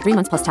 up front for 3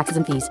 months plus taxes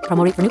and fees.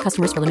 Promo rate for new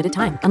customers for limited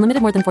time.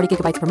 Unlimited more than 40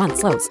 gigabytes per month.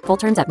 Slows full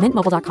terms at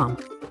mintmobile.com.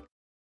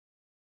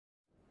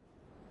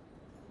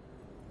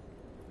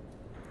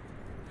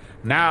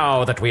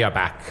 Now that we are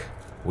back,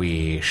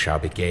 we shall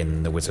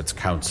begin the Wizard's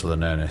Council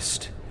in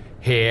earnest.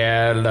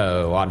 Hear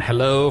lo on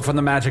Hello from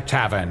the Magic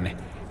Tavern.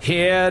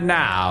 Hear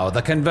now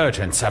the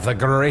convergence of the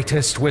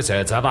greatest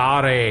wizards of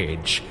our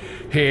age.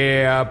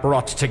 Here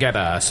brought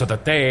together so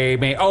that they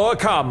may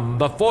overcome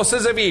the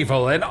forces of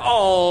evil in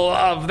all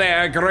of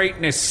their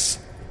greatness.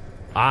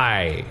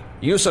 I,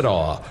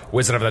 Usador,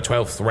 wizard of the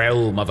 12th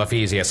realm of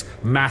Ephesius,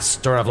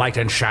 master of light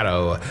and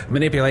shadow,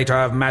 manipulator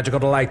of magical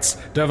delights,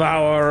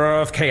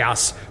 devourer of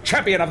chaos,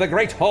 champion of the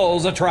great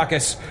halls of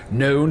Trakus,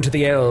 known to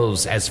the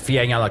elves as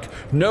Fiangalak,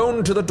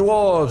 known to the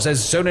dwarves as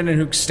Zonin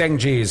and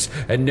Hookstengis,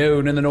 and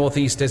known in the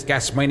northeast as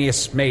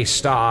Gasmanius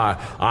Maystar,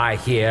 I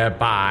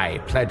hereby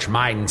pledge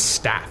mine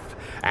staff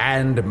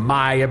and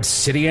my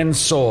obsidian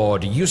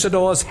sword,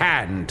 Usador's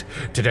hand,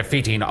 to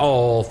defeating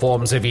all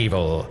forms of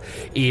evil,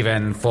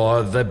 even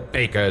for the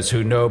bakers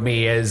who know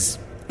me as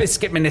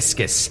Biscuit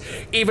Meniscus,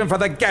 even for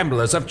the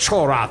gamblers of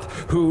Chorath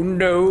who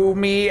know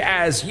me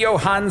as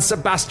Johann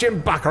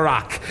Sebastian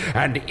Bacharach,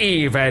 and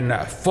even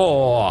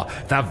for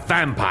the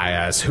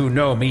vampires who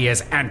know me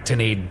as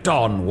Anthony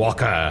Don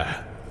Walker.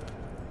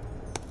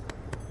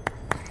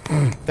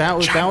 That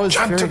was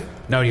very...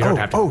 No, you don't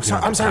have to. Oh,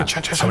 sorry, I'm sorry.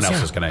 Someone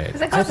else is going to...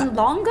 Has it gotten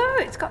longer?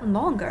 It's gotten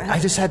longer. I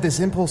just had this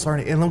impulse,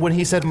 and then when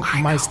he said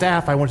my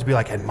staff, I wanted to be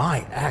like, and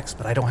my axe,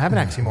 but I don't have an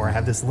axe anymore. I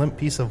have this limp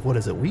piece of, what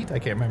is it, wheat? I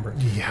can't remember.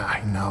 Yeah,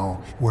 I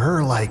know.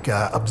 We're like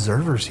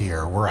observers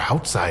here. We're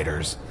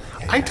outsiders.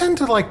 I tend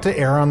to like to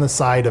err on the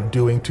side of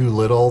doing too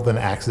little than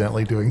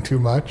accidentally doing too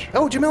much.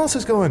 Oh, Jamilius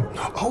is going.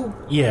 Oh.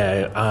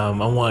 Yeah, I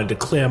want to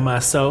declare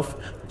myself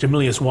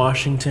Jamilius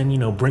Washington,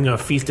 bringer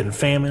of feast and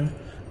famine,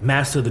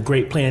 master of the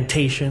great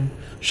plantation,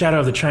 shadow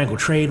of the triangle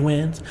trade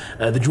winds.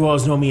 The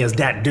dwarves know me as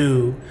that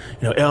dude.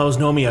 Elves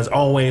know me as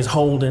always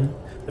Holden.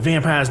 The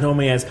vampires know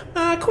me as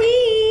my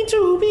queen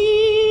to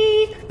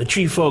be. The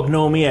tree folk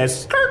know me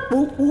as skirt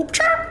whoop whoop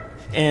chirp.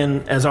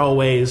 And as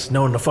always,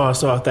 known the far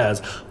south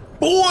as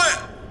boy.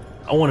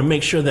 I want to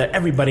make sure that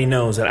everybody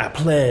knows that I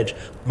pledge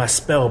my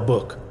spell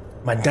book,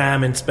 my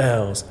diamond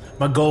spells,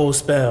 my gold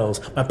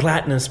spells, my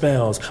platinum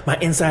spells, my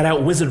inside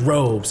out wizard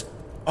robes.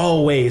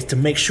 Always to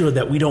make sure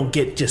that we don't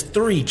get just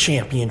 3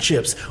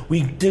 championships.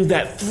 We do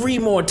that 3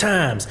 more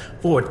times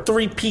for a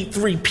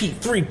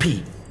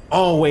 3-peat.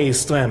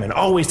 Always slamming,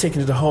 always taking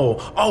it to the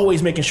hole,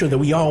 always making sure that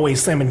we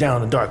always slamming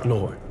down the Dark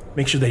Lord.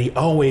 Make sure that he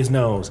always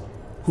knows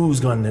whose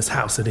gun this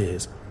house it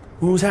is.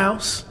 Whose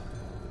house?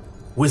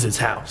 Wizard's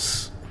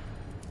house.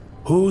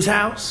 Whose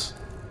house?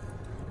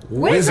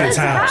 Wizard's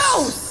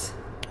house!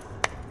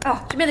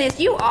 Oh, Jamilius,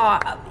 you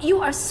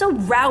are so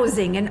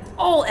rousing in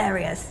all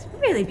areas.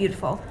 Really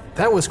beautiful.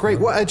 That was great.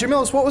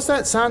 Jamilius, what was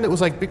that sound that was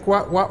like big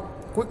what,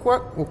 quick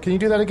what? Well, can you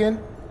do that again?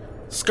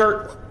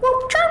 Skirt.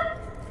 Whoop, chirp.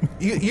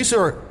 You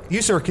sir,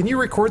 can you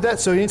record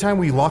that so anytime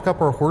we lock up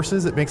our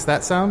horses, it makes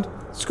that sound?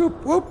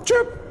 Scoop, whoop,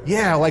 chirp.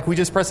 Yeah, like we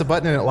just press a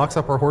button and it locks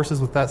up our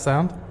horses with that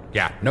sound?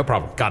 Yeah, no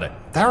problem. Got it.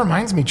 That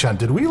reminds me, Chun,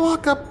 did we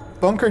lock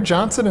up Bunker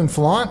Johnson and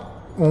Flaunt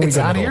when we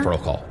got here? It's the middle of roll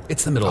call.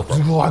 It's the middle of roll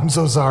call. Oh, I'm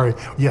so sorry.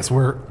 Yes,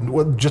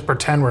 we'll just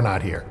pretend we're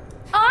not here.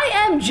 I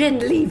am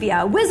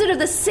Genlevia, wizard of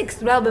the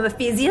 6th realm of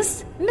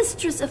Ephesius,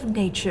 mistress of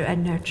nature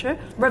and nurture,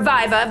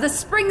 reviver of the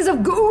springs of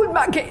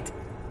Gulmaget,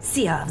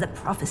 seer of the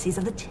prophecies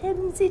of the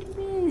Tenzid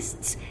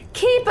mists,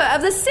 keeper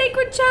of the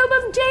sacred tome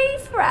of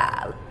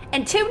Dayfral,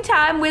 and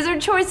 2-time Wizard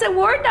Choice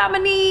Award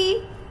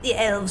nominee. The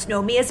elves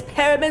know me as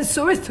Paramin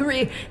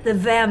Sorcery, the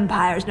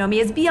vampires know me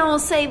as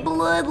Beyonce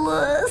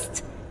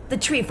Bloodlust, the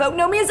tree folk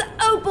know me as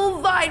Opal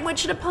Vine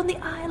Witch, and upon the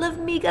Isle of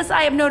Migas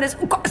I am known as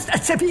Ucosta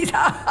Sevita.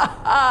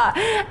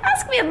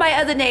 Ask me of my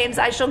other names,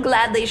 I shall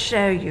gladly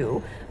share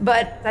you,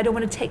 but I don't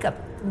want to take up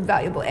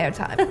valuable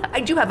airtime. I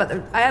have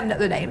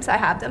other names, I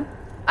have them.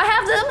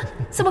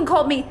 Someone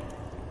called me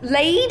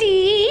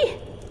lady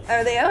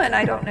earlier, and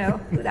I don't know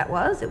who that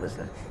was.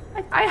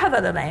 I have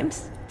other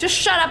names. Just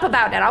shut up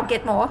about it. I'll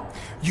get more.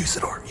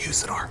 Usador.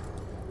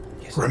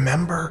 Yes.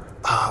 Remember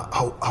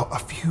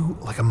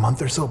a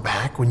month or so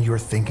back when you were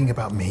thinking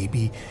about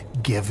maybe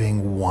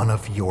giving one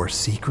of your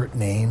secret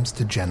names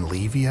to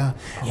Genlevia?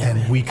 Yeah,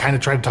 and we kind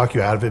of tried to talk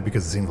you out of it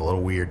because it seemed a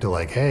little weird to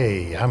like,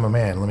 hey, I'm a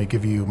man, let me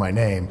give you my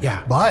name.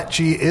 Yeah. But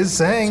she is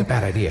saying... It's a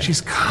bad idea.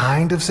 She's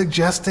kind of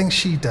suggesting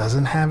she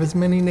doesn't have as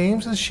many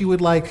names as she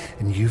would like,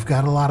 and you've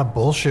got a lot of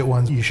bullshit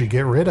ones you should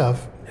get rid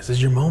of. This is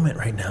your moment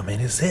right now, man.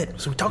 This is it.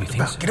 So we talked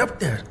about. So? Get up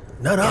there.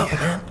 Nut up,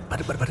 man.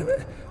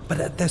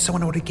 But there's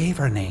someone who already gave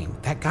her a name.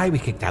 That guy we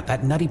kicked out,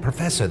 that nutty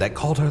professor that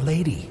called her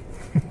lady.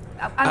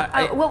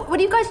 Well, what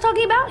are you guys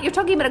talking about? You're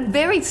talking about a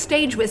very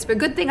stage whisper.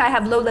 Good thing I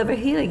have low-level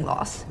hearing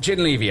loss.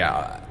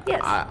 Genlevia,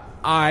 yes.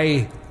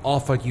 I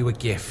offer you a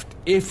gift.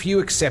 If you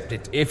accept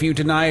it, if you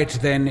deny it,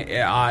 then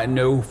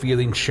no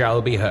feeling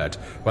shall be hurt.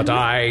 But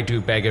I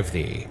do beg of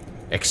thee,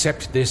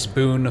 accept this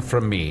boon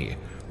from me.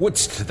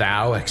 Wouldst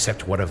thou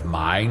accept one of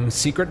mine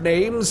secret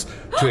names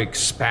to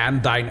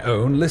expand thine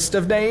own list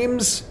of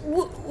names?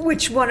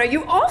 Which one are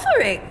you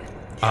offering?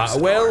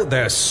 Well,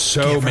 there's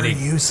so many.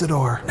 Give her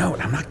Usador. No,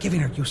 I'm not giving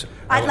her Usador.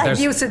 I like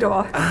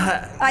Usador.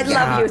 I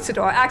love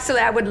Usador. Actually,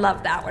 I would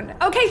love that one.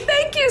 Okay,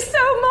 thank you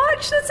so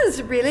much. This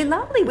is really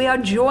lovely. We are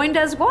joined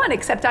as one,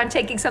 except I'm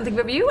taking something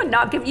from you and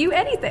not giving you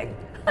anything.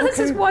 Okay. This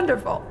is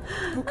wonderful.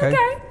 Okay.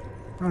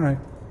 All right.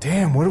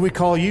 Damn, what do we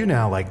call you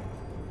now? Like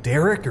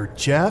Derek or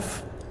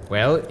Jeff?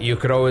 Well, you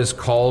could always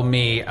call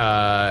me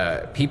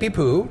Pee-Pee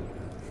Poo.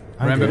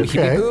 Remember Pee-Pee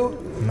Poo?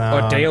 No.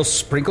 Or Dale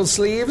Sprinkle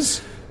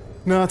Sleeves?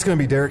 No, it's gonna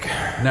be Derek.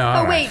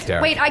 No. Wait,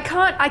 I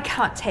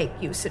can't take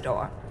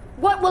Usador.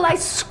 What will I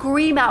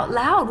scream out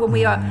loud when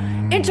we are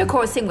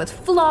intercoursing with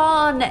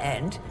flawn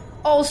and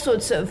all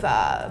sorts of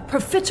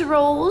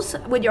profiteroles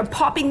when you're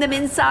popping them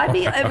inside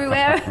me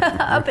everywhere,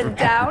 up and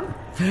down?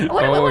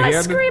 What will I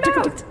scream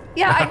out?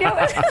 Yeah, I know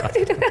it.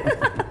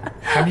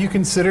 Have you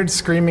considered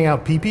screaming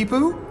out Pee-Pee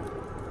Poo?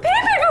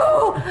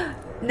 Pee-Pee-Poo!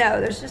 No,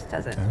 there's just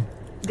doesn't.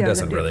 It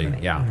doesn't really,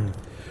 yeah.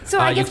 So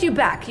I gift you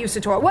back,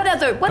 Usador. What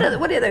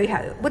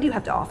do you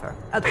have to offer?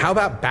 How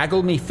about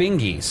Baggle Me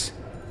Fingies?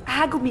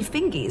 Haggle Me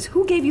Fingies?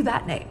 Who gave you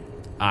that name?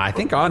 I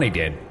think Ani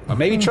did. Or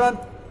maybe Chun?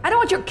 I don't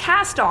want your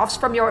cast-offs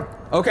from your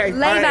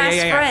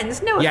lame-ass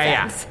friends. No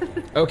offense.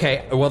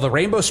 Okay, well, the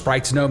Rainbow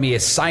Sprites know me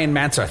as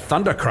Cyanmancer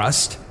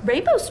Thundercrust.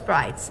 Rainbow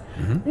Sprites?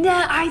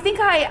 Nah, I think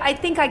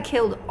I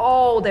killed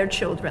all their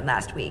children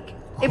last week.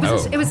 It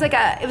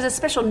was a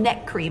special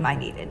neck cream I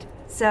needed.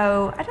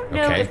 So I don't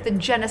know if the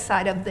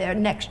genocide of their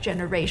next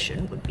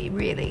generation would be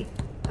really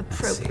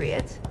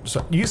appropriate.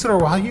 So,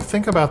 Usador, while you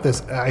think about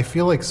this, I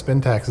feel like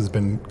Spintax has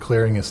been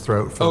clearing his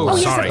throat for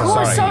sorry,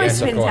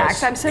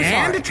 Spintax. I'm so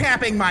sorry. And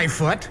tapping my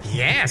foot.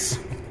 Yes.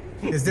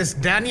 Is this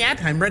done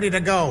yet? I'm ready to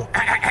go.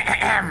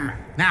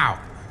 Now,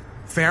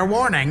 fair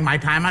warning, my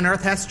time on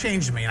Earth has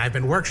changed me, and I've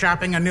been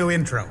workshopping a new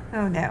intro.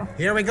 Oh, no.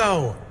 Here we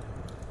go.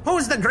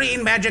 Who's the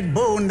green magic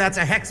boon that's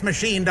a hex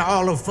machine to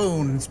all of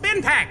Foon?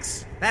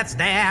 Spintax! That's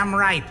damn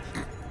right.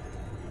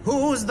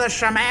 Who's the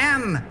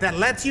shaman that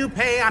lets you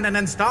pay on an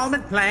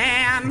installment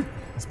plan?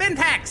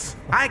 Spintax!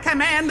 I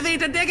command thee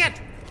to dig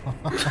it!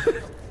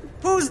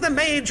 Who's the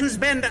mage who's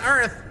been to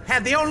Earth,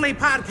 had the only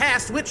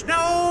podcast which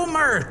no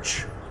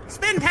merch?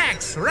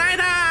 Spintax!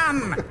 Right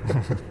on!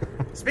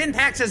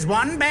 Spintax is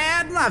one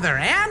bad mother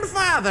and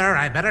father.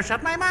 I better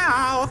shut my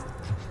mouth.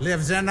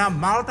 Lives in a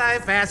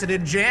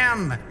multifaceted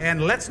gem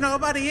and lets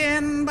nobody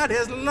in but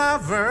his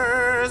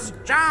lovers.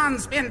 John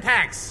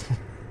Spintax.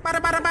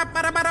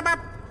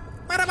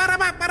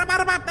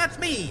 That's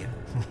me.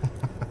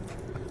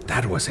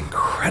 That was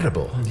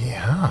incredible.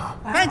 Yeah.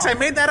 Wow. Thanks, I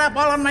made that up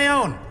all on my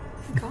own.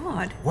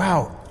 God.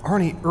 Wow,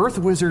 Arnie, Earth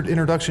Wizard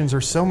introductions are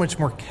so much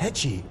more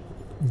catchy.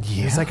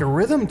 Yeah. There's like a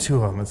rhythm to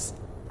them.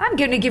 I'm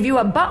going to give you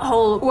a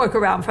butthole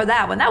workaround for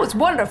that one. That was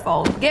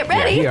wonderful. Get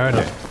ready. Yeah, he earned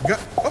it.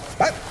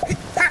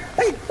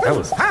 That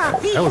was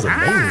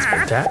amazing,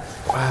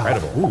 Spintax. Wow.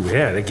 Incredible. Ooh,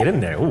 yeah, they get in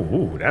there.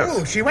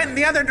 Ooh, she went in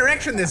the other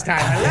direction this time.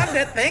 I loved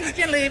it. Thanks,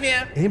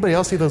 Genlevia. Anybody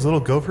else see those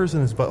little gophers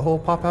in his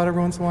butthole pop out every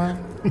once in a while?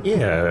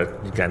 Yeah,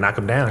 you gotta knock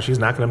them down. She's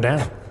knocking them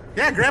down.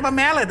 Yeah, grab a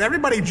mallet.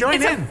 Everybody join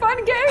in. It's a fun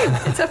game.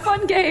 It's a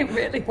fun game,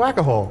 really.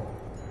 Whack-a-hole.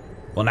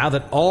 Well, now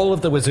that all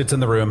of the wizards in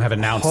the room have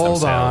announced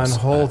themselves...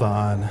 Hold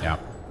on. Yeah.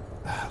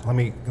 Let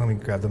me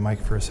grab the mic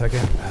for a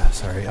second.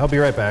 Sorry, I'll be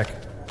right back.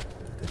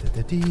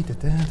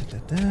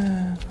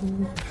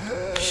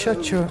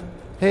 Shut your...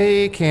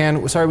 Hey,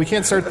 sorry, we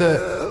can't start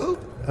the...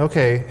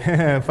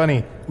 Okay,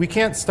 funny. We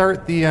can't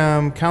start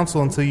the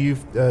council until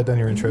you've done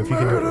your intro, if you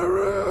can do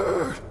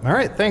it. All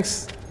right,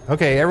 thanks.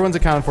 Okay, everyone's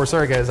accounted for.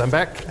 Sorry, guys, I'm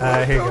back.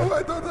 Here you go.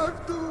 I don't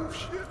have to.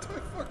 Shit, I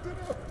fucked it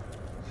up.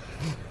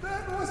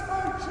 That was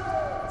my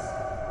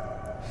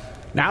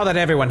chance. Now that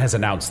everyone has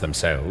announced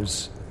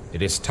themselves,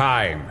 it is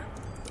time.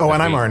 Oh,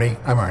 and I'm Arnie.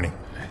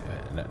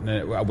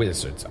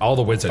 Wizards. All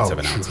the wizards have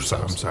announced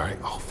themselves. I'm sorry.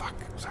 Oh, fuck.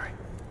 Sorry.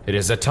 It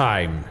is a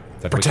time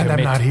that Pretend we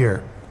commit... I'm not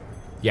here.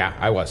 Yeah,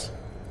 I was.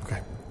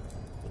 Okay.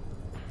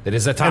 It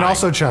is a time... And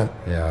also Chun.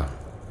 Yeah.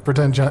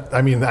 Pretend Chunt.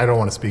 I mean, I don't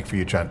want to speak for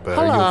you, Chunt, but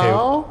are you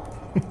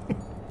okay?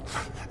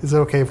 Is it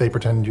okay if they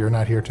pretend you're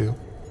not here too?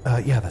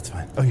 Yeah, that's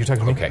fine. Oh, you're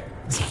talking to me? Okay.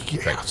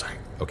 Yeah, sorry.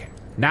 Okay.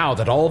 Now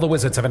that all the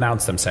wizards have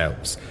announced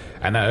themselves,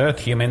 and the Earth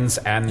humans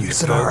and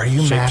Usador, are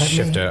you mad at me?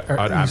 Shapeshifter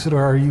Usador,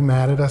 are you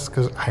mad at us?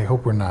 Because I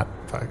hope we're not.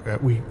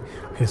 I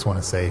just want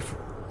to say,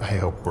 I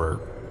hope we're.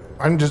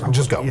 I'm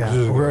just go. Yeah, I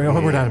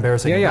hope we're not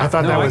embarrassing. Yeah. I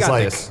thought that was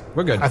like. This.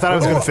 We're good. I thought I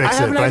was going to fix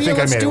it, but I think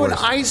I made it worse. Let's do an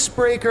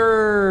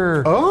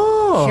icebreaker.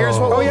 Oh. Here's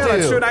what we'll do.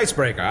 Let's do an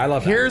icebreaker. I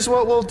love that. Here's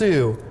what we'll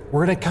do.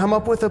 We're going to come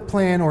up with a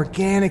plan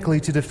organically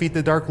to defeat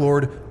the Dark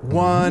Lord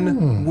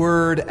one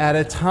word at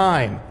a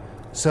time.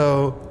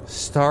 So,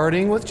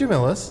 starting with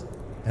Jamilus,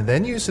 and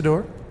then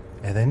Usador,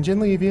 and then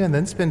Genlevia, and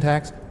then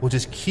Spintax, we'll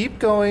just keep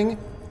going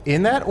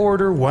in that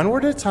order, one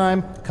word at a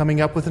time,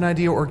 coming up with an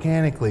idea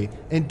organically.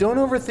 And don't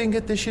overthink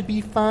it, this should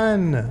be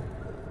fun.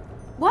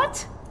 What?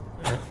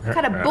 What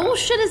kind of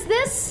bullshit is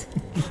this?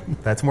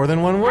 That's more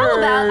than one word. How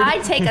about I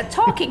take a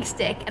talking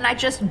stick and I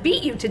just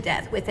beat you to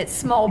death with it,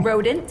 small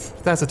rodent?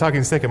 If that's a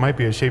talking stick, it might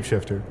be a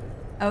shapeshifter.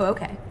 Oh,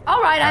 okay.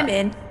 All right, I'm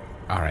in.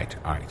 All right.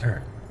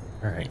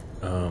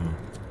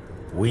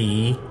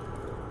 We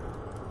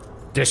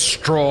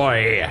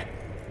destroy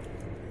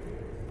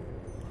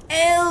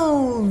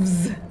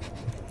elves.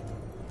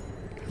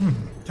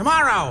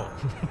 Tomorrow.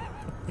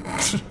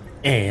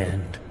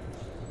 and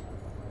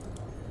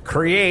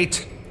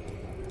create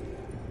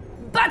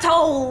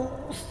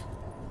buttholes.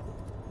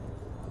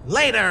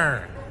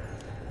 Later.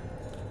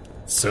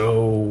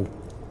 So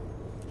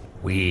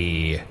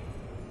we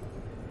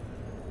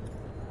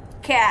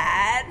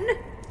can.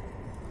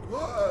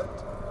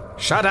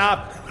 Shut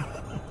up.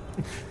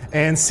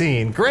 And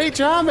scene. Great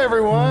job,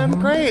 everyone.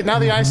 Great. Now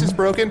the ice is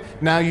broken.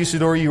 Now,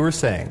 Usador, you were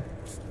saying.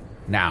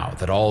 Now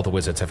that all the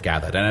wizards have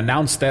gathered and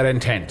announced their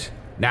intent,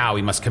 now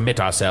we must commit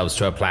ourselves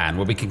to a plan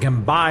where we can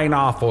combine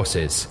our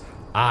forces.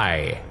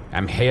 I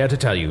am here to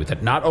tell you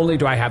that not only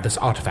do I have this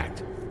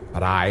artifact,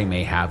 but I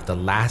may have the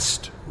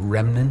last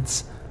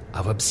remnants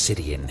of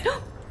obsidian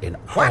in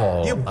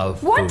all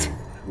of What? food.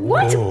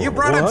 What? You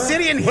brought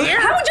obsidian here?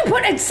 How would you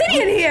put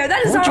obsidian here?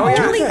 That is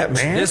our only...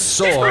 This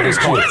sword is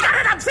called...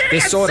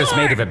 This sword is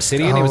made of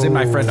obsidian. It was in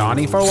my friend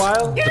Ani for a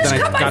while. You just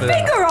cut my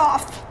finger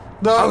off.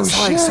 No,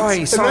 sorry.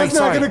 And that's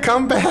not going to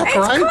come back, It's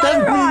right?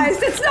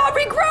 cauterized. It's not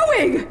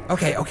regrowing.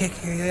 Okay.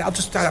 I'll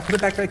just put it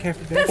back very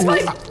carefully. That's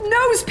my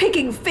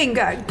nose-picking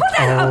finger. Put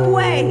that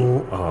away.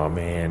 Oh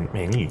man,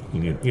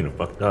 you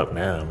fucked up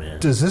now,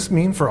 man. Does this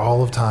mean for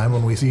all of time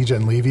when we see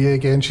Genlevia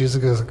again, she's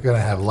going to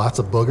have lots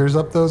of boogers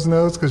up those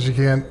nose because she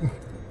can't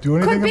do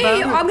anything Could be. about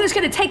it? I'm just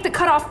going to take the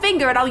cut-off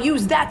finger and I'll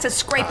use that to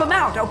scrape them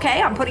out,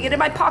 okay? I'm putting it in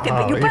my pocket,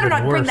 but you better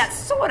not bring that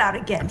sword out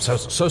again. I'm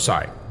so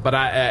sorry, but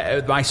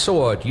my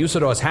sword,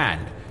 Usador's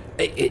hand,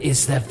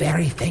 is the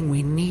very thing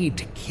we need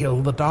to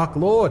kill the Dark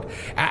Lord.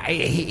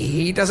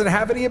 He doesn't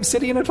have any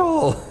obsidian at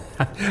all.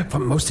 For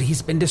mostly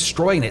he's been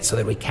destroying it so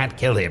that we can't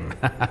kill him.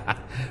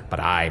 But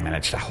I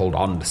managed to hold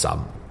on to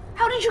some.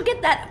 How did you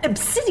get that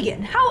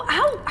obsidian? How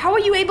are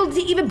you able to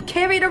even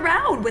carry it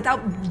around without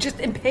just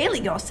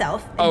impaling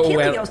yourself and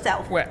killing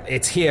yourself? Well,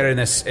 it's here in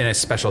a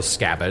special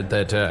scabbard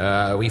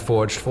that we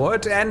forged for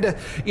it. And,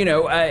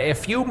 a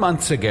few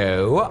months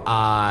ago,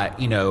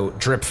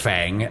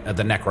 Dripfang,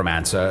 the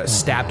necromancer,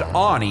 stabbed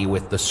Arnie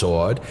with the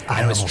sword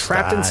and was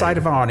trapped inside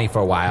of Arnie for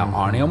a while.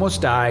 Arnie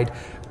almost died.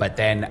 But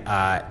then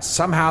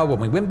somehow when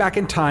we went back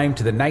in time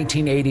to the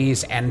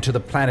 1980s and to the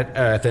planet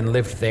Earth and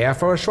lived there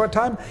for a short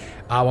time,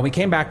 when we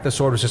came back, the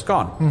sword was just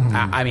gone.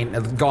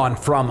 Gone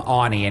from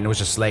Arnie, and it was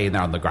just laying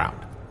there on the ground.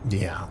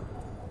 Yeah.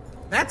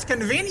 That's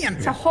convenient.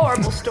 It's a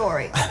horrible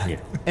story.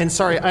 And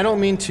sorry, I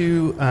don't mean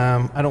to,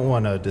 I don't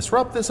want to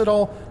disrupt this at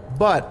all,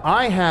 but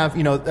I have,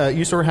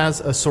 Usador has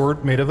a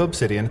sword made of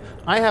obsidian.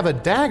 I have a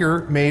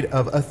dagger made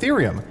of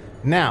Ethereum.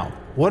 Now,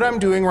 what I'm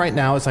doing right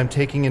now is I'm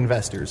taking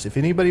investors. If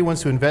anybody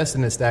wants to invest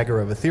in this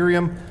dagger of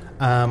Ethereum,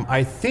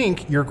 I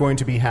think you're going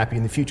to be happy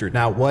in the future.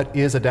 Now, what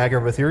is a dagger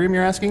of Ethereum,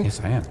 you're asking? Yes,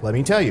 I am. Let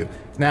me tell you.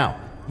 Now,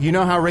 you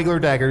know how regular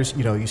daggers,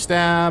 you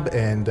stab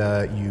and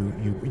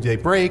they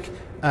break.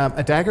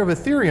 A dagger of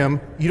Ethereum,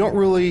 you don't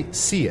really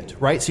see it,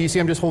 right? So you see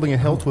I'm just holding a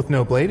hilt with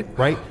no blade,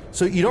 right?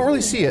 So you don't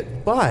really see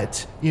it,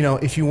 but,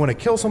 if you want to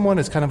kill someone,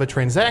 it's kind of a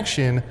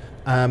transaction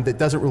that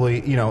doesn't really,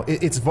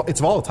 it's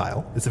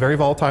volatile. It's a very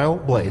volatile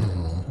blade.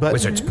 But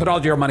Wizards, put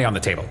all your money on the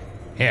table.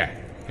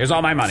 Here's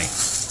all my money.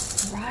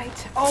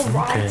 Right, all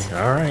right. Okay,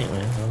 all right,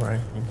 man, all right.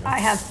 I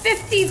have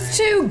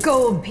 52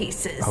 gold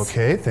pieces.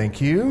 Okay, thank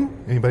you.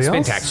 Anybody else?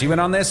 Spintax, you in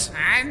on this?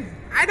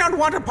 I don't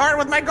want to part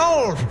with my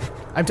gold.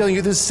 I'm telling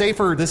you, this is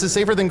safer. This is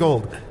safer than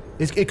gold.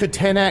 It could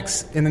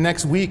 10x in the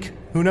next week.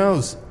 Who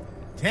knows?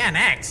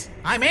 10x?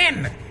 I'm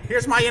in.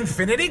 Here's my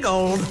infinity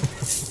gold.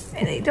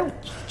 Hey, don't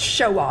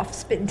show off,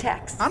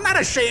 Spintax. I'm not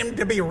ashamed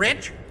to be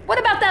rich. What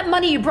about that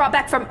money you brought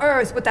back from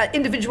Earth with that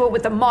individual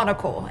with the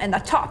monocle and the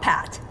top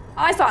hat?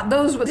 I thought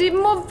those were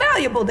even more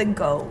valuable than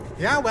gold.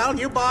 Yeah, well,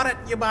 you bought it,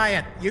 you buy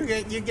it. You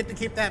get to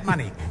keep that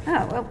money.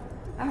 Oh, well,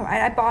 all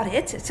right, I bought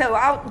it. So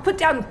I'll put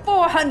down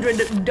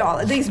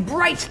 $400. These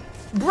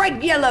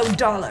bright yellow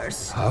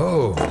dollars.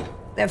 Oh,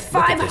 There are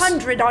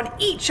 500 on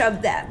each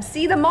of them.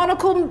 See the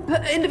monocle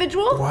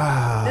individual?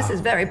 Wow. This is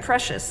very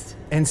precious.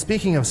 And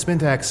speaking of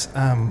Spintax,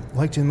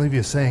 like Genlevia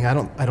is saying, I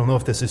don't know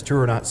if this is true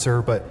or not,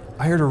 sir, but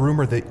I heard a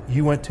rumor that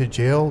you went to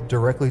jail,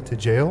 directly to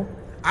jail.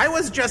 I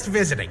was just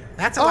visiting.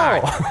 That's a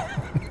lie.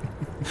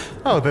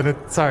 Oh, then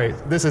sorry.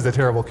 This is a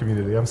terrible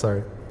community. I'm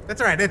sorry. That's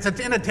all right. It's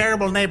in a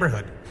terrible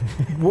neighborhood.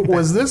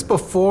 Was this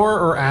before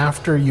or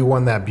after you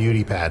won that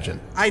beauty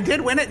pageant? I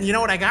did win it, and you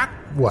know what I got?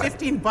 What?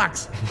 $15.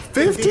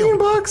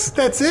 $15?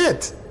 That's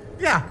it?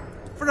 Yeah,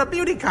 for a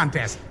beauty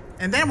contest.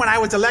 And then when I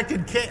was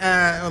elected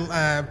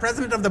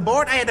president of the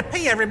board, I had to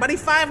pay everybody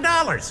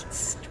 $5.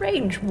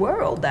 Strange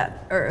world,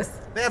 that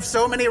Earth. They have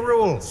so many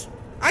rules.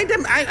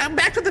 I'm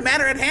back to the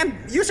matter at hand.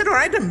 Usador,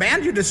 I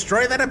demand you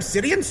destroy that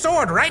obsidian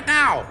sword right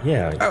now.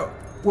 Yeah. Oh.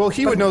 Well,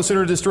 he would no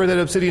sooner destroy that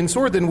obsidian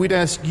sword than we'd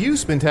ask you,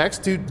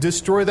 Spintax, to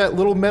destroy that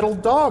little metal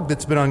dog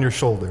that's been on your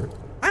shoulder.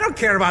 I don't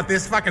care about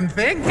this fucking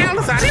thing.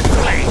 Caldesan,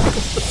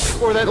 it's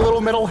play. Or that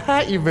little metal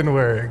hat you've been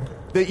wearing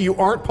that you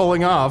aren't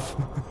pulling off.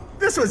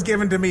 This was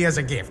given to me as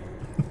a gift.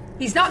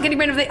 He's not getting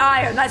rid of the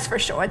iron, that's for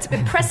sure.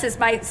 It presses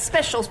my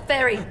special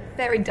fairy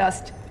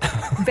dust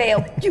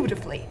veil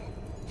beautifully.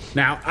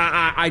 Now,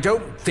 I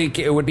don't think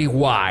it would be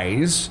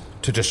wise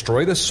to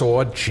destroy the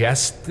sword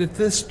just at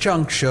this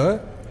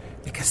juncture,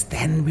 because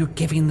then we're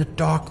giving the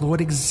Dark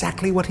Lord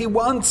exactly what he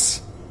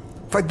wants.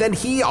 For then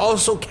he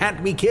also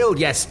can't be killed.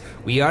 Yes,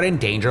 we are in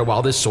danger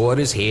while the sword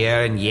is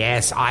here, and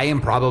yes, I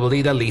am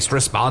probably the least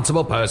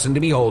responsible person to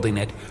be holding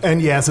it.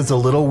 And yes, it's a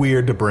little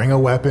weird to bring a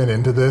weapon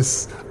into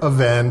this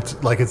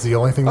event like it's the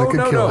only thing that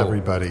could kill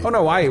everybody. Oh,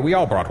 no, we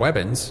all brought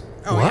weapons.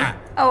 Oh, what? yeah.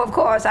 Oh, of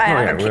course, I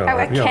have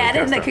a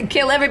cannon that could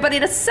kill everybody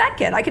in a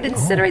second. I could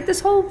incinerate this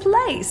whole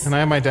place. And I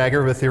have my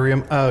dagger of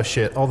Ethereum. Oh,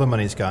 shit. All the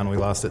money's gone. We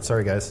lost it.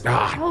 Sorry, guys.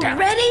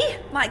 Already?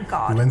 My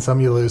God. You win some,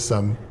 you lose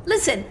some.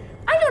 Listen,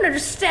 I don't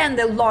understand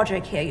the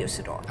logic here,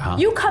 Usador.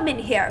 You come in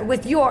here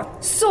with your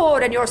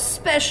sword and your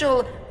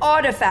special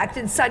artifact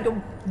inside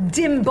your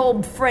dim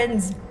bulb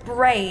friend's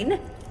brain.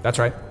 That's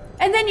right.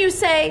 And then you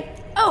say,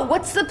 oh,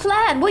 what's the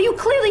plan? Well, you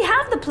clearly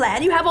have the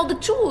plan. You have all the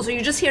tools. Are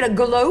you just here to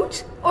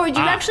gloat? Or do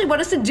you actually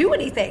want us to do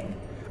anything?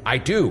 I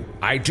do.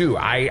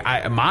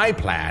 My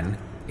plan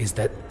is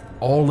that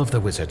all of the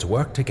wizards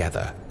work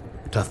together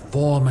to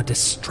form a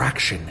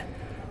distraction.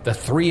 The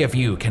three of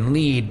you can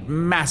lead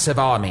massive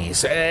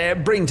armies,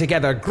 bring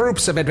together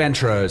groups of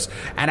adventurers,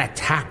 and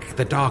attack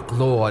the Dark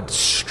Lord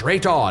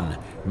straight on.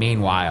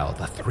 Meanwhile,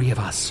 the three of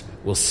us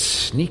will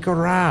sneak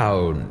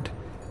around,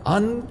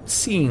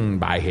 unseen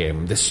by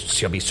him.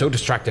 She'll be so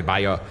distracted by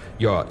your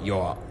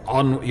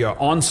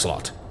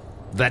onslaught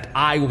that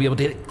I will be able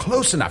to get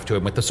close enough to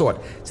him with the sword.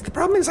 See, the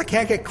problem is I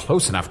can't get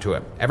close enough to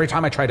him. Every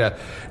time I try to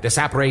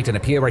disapparate and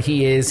appear where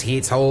he is,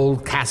 his whole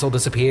castle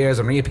disappears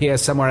and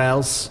reappears somewhere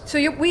else. So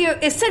we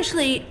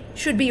essentially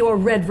should be your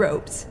red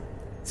robes.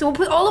 So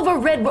we'll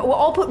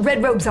all put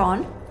red robes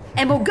on,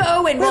 and we'll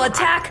go and we'll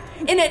attack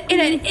in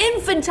an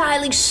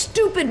infantilely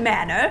stupid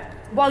manner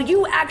while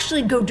you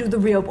actually go do the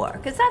real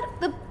work. Is that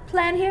the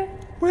plan here?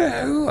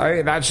 Well,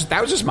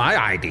 that was just my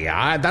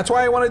idea. That's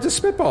why I wanted to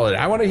spitball it.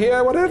 I want to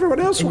hear what everyone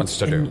else wants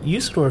to do.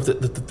 Usador,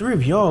 if the three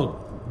of y'all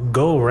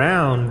go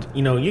around,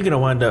 you're going to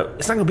wind up,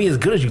 it's not going to be as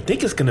good as you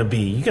think it's going to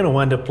be. You're going to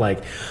wind up,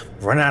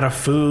 run out of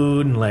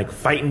food and,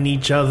 fighting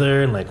each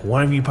other. And,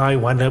 one of you probably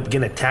wind up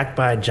getting attacked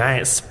by a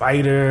giant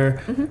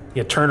spider. Mm-hmm.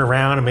 You turn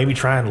around and maybe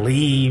try and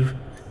leave.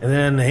 And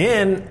then in the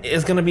end,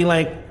 it's going to be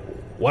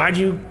why'd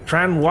you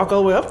try and walk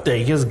all the way up there?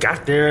 You just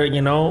got there,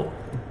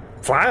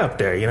 fly up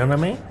there, you know what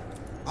I mean?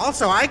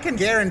 Also, I can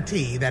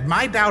guarantee that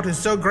my doubt is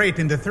so great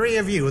in the three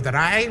of you that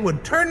I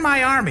would turn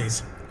my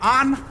armies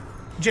on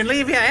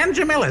Genlevia and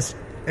Jamillis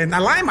and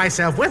ally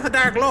myself with the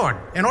Dark Lord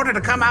in order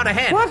to come out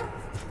ahead. What?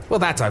 Well,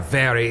 that's a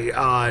very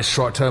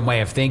short-term way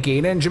of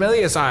thinking. And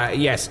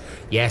Jamilius,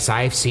 yes,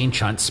 I've seen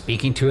Chunt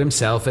speaking to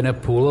himself in a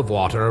pool of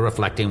water,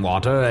 reflecting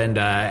water, and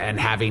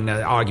having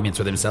arguments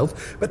with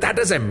himself. But that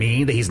doesn't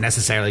mean that he's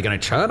necessarily going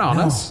to turn on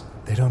us.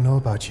 They don't know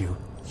about you.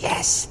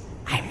 Yes,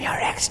 I'm your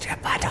extra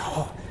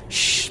butthole.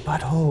 Shh,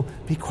 butthole,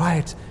 be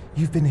quiet.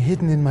 You've been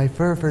hidden in my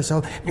fur for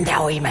so...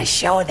 Now we must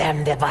show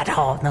them the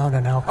butthole.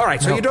 No. All right,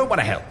 so you don't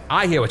want to help.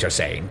 I hear what you're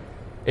saying.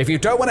 If you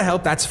don't want to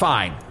help, that's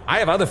fine. I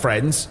have other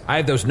friends. I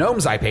have those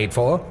gnomes I paid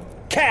for.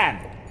 Can,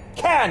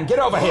 get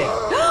over here.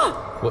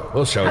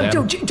 We'll show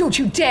them. Don't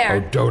you dare.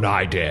 Oh, don't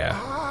I dare.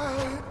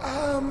 I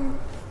am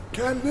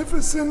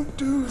Magnificent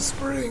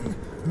Dewspring,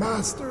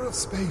 Master of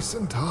Space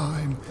and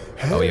Time.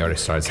 He already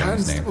started saying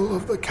his name. Constable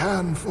of the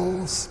Can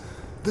Force.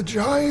 The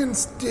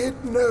Giants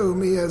did know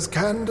me as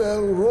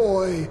Candel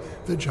Roy.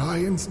 The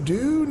Giants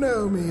do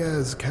know me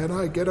as Can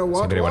I Get a What?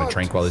 Somebody want to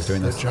drink while he's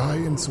doing this? The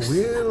Giants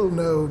will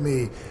know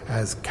me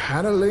as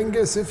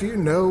Canalingus, if you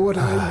know what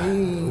I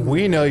mean.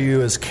 We know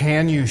you as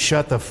Can You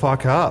Shut the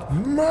Fuck Up?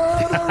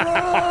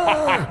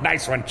 Murderer!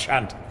 Nice one,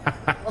 Chunt.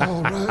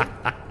 All right.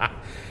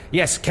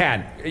 Yes,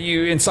 Can,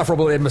 you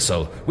insufferable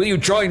imbecile. Will you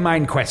join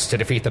mine quest to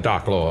defeat the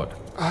Dark Lord?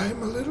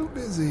 I'm a little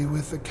busy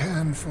with the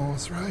can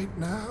force right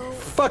now.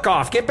 Fuck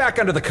off. Get back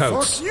under the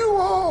coats. Fuck you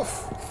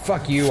off.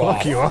 Fuck you off.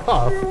 Fuck you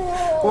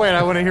off. Wait,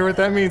 I want to hear what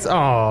that means.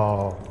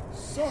 Oh.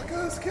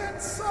 Suckers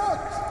get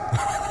sucked.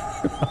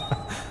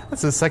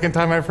 That's the second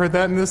time I've heard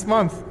that in this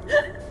month.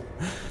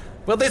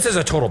 Well, this is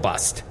a total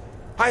bust.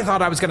 I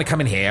thought I was going to come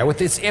in here with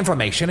this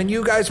information and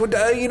you guys would,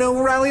 rally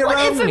around me.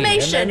 What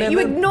information? And you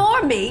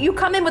ignore me. You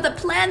come in with a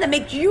plan that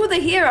makes you the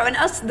hero and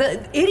us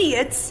the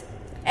idiots.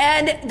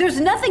 And there's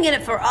nothing in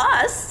it for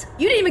us.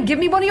 You didn't even give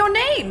me one of your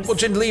names. Well,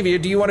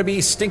 Ginlevia, do you want to be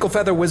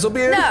Stinklefelder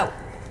Whistlebeard? No.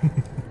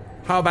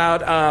 How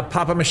about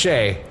Papa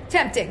Mache?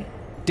 Tempting.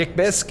 Dick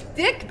Bisque?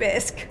 Dick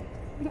Bisque?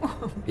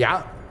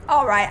 Yeah?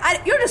 All right.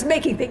 You're just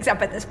making things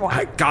up at this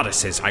point.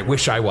 Goddesses, I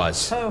wish I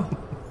was. Oh.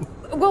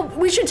 Well,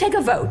 we should take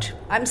a vote.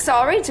 I'm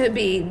sorry to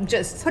be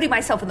just putting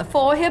myself in the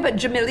fore here, but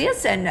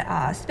Jamilius and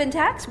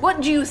Spintax,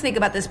 what do you think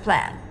about this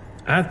plan?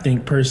 I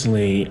think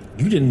personally,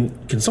 you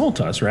didn't consult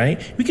us, right?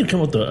 We could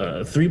come up with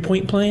a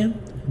 3-point plan,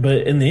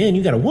 but in the end,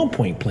 you got a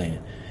 1-point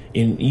plan,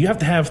 and you have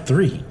to have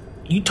 3.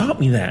 You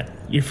taught me that.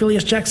 You're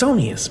Phileas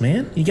Jacksonius,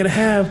 man. You got to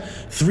have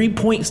 3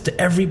 points to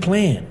every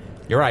plan.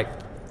 You're right.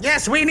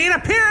 Yes, we need a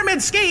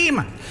pyramid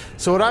scheme.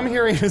 So what I'm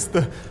hearing is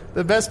the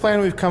best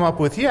plan we've come up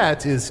with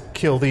yet is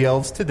kill the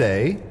elves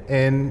today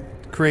and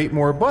create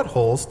more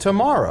buttholes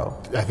tomorrow.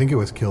 I think it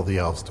was kill the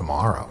elves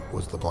tomorrow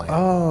was the plan.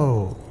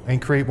 Oh, and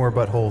create more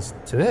buttholes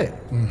today.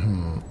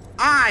 Mm-hmm.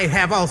 I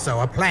have also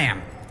a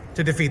plan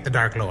to defeat the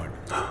Dark Lord.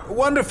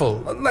 Wonderful.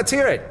 Let's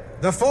hear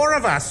it. The 4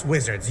 of us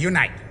wizards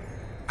unite.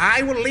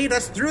 I will lead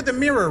us through the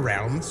Mirror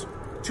Realms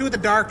to the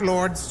Dark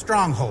Lord's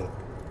stronghold,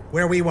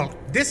 where we will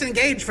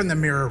disengage from the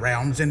Mirror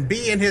Realms and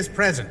be in his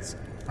presence,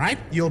 right?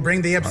 You'll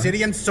bring the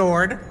obsidian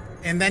sword,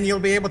 and then you'll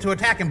be able to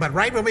attack him. But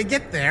right when we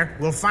get there,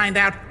 we'll find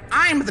out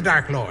I'm the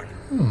Dark Lord.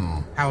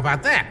 How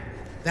about that?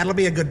 That'll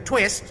be a good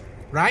twist,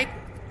 right?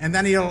 And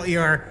then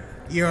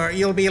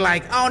you'll be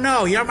like, oh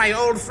no, you're my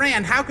old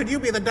friend. How could you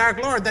be the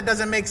Dark Lord? That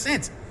doesn't make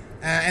sense.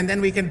 And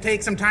then we can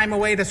take some time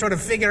away to sort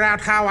of figure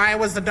out how I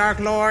was the Dark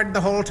Lord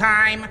the whole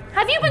time.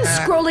 Have you been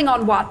scrolling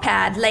on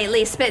Wattpad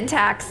lately,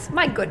 Spintax?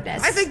 My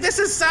goodness. I think this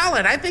is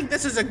solid. I think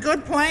this is a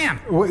good plan.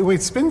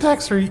 Wait,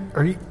 Spintax,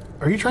 are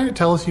you trying to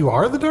tell us you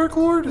are the Dark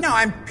Lord? No,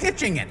 I'm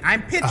pitching it.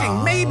 I'm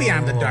pitching maybe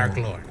I'm the Dark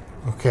Lord.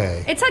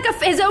 Okay. It's like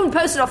his own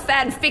personal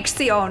fan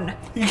fiction.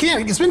 You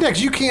can't,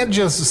 Spintax, you can't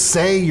just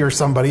say you're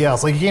somebody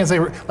else. Like, you can't say,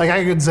 like,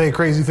 I could say a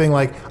crazy thing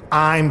like,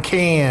 I'm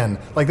Can.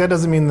 Like, that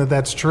doesn't mean that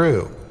that's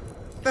true.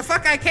 The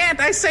fuck I can't.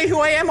 I say who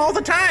I am all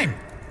the time.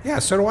 Yeah,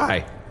 so do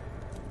I.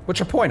 What's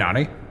your point,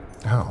 Ani?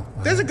 Oh.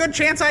 There's a good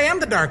chance I am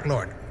the Dark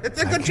Lord. It's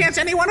a good chance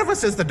any one of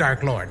us is the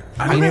Dark Lord.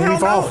 I mean,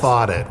 we've all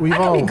thought it. I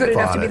can be good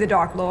enough to be the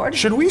Dark Lord.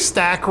 Should we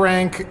stack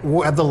rank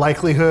the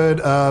likelihood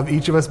of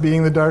each of us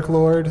being the Dark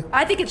Lord?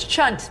 I think it's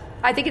Chunt.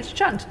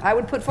 I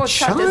would put forth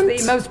Chunt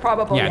as the most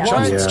probable. Yeah,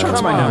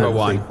 Chunt's my number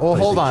one. Well,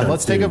 hold on.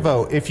 Let's take a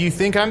vote. If you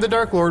think I'm the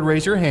Dark Lord,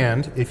 raise your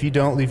hand. If you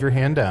don't, leave your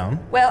hand down.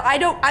 Well,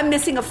 I'm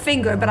missing a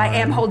finger, but I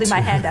am holding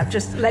my hand up.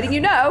 Just letting you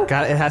know. It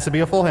has to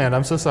be a full hand.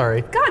 I'm so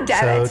sorry. God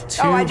damn it.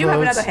 Oh, I do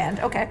have another hand.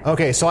 Okay.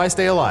 Okay, so I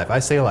stay alive.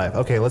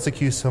 Okay, let's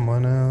accuse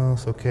someone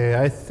else.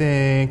 Okay, I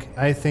think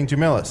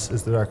Jamilus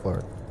is the Dark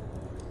Lord.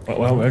 Well,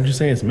 why would you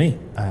say it's me?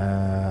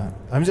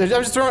 I'm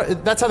just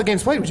throwing. That's how the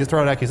game's played. We just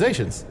throw out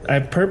accusations. I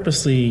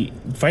purposely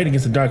fight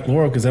against the Dark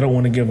Lord because I don't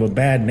want to give a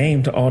bad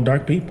name to all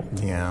dark people.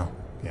 Yeah.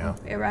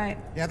 You're right.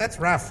 Yeah, that's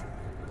rough.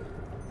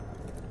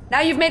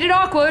 Now you've made it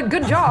awkward.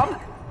 Good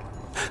job.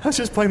 I was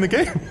just playing the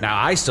game.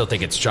 Now, I still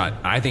think it's Chunt.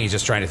 I think he's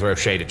just trying to throw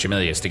shade at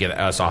Jamilius to get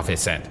us off his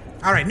scent.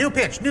 All right, new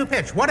pitch.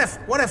 What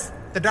if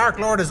the Dark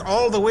Lord is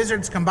all the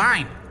wizards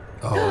combined?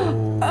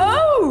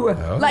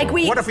 Like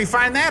What if we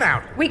find that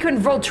out? We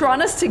can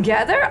Voltron us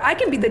together? I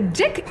can be the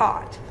dick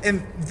part.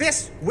 And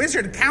this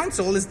wizard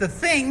council is the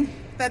thing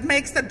that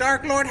makes the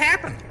Dark Lord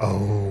happen.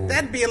 Oh.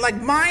 That'd be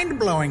like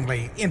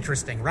mind-blowingly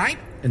interesting, right?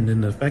 And then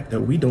the fact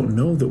that we don't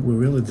know that we're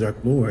really the Dark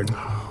Lord,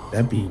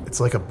 that'd be... It's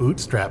like a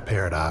bootstrap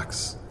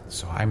paradox.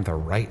 So I'm the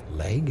right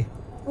leg?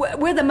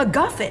 We're the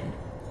MacGuffin.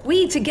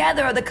 We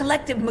together are the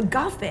collective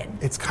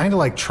MacGuffin. It's kind of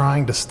like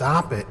trying to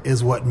stop it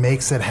is what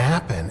makes it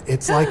happen.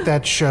 It's like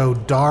that show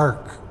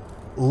Dark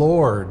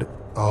Lord.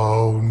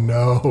 Oh,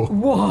 no.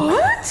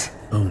 What?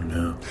 Oh,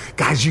 no.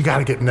 Guys, you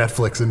gotta get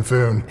Netflix and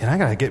Foon. And I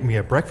gotta get me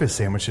a breakfast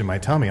sandwich in my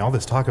tummy. All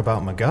this talk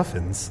about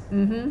MacGuffins.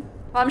 Mm-hmm.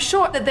 I'm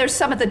sure that there's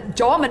some at the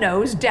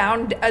Domino's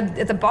down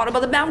at the bottom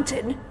of the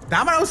mountain.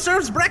 Domino's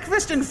serves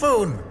breakfast in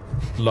Foon.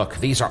 Look,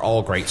 these are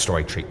all great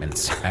story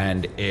treatments.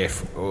 And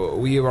if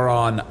we were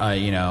on,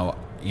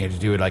 to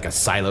do like a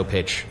silo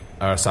pitch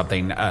or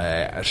something,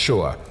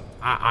 sure.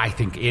 I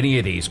think any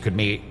of these could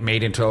be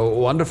made into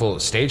wonderful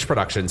stage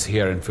productions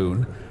here in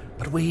Foon.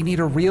 But we need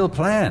a real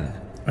plan.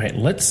 All right,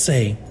 let's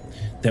say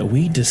that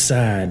we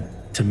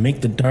decide to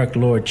make the Dark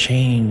Lord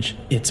change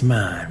its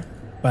mind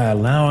by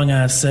allowing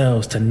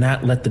ourselves to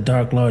not let the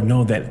Dark Lord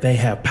know that they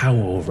have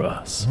power over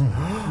us.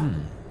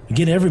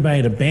 Get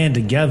everybody to band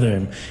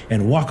together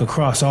and walk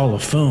across all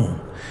of Foon.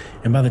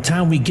 And by the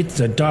time we get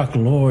to the Dark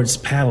Lord's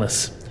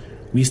palace,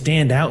 We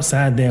stand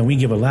outside there and we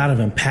give a lot of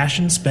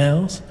impassioned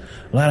spells,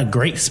 a lot of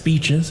great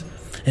speeches,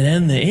 and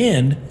in the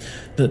end,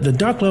 the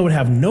Dark Lord would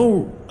have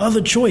no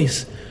other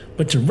choice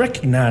but to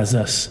recognize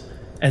us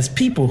as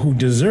people who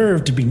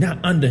deserve to be not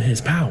under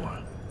his power.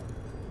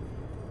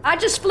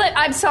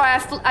 I'm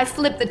sorry, I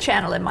flipped the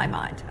channel in my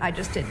mind. I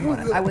just didn't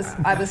want to. I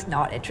was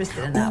not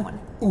interested in that one.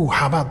 Ooh,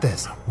 how about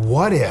this?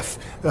 What if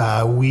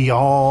we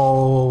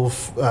all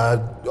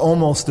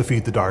almost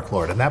defeat the Dark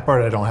Lord? And that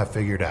part I don't have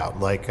figured out.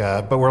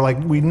 But we're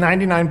we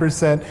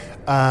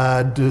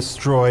 99%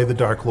 destroy the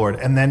Dark Lord,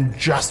 and then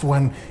just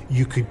when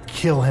you could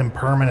kill him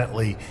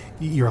permanently,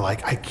 you're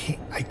like, I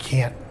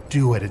can't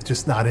do it. It's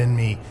just not in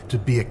me to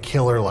be a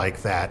killer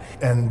like that.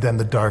 And then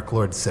the Dark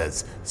Lord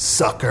says,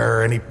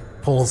 "Sucker," and he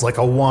pulls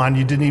a wand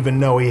you didn't even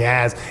know he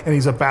has, and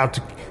he's about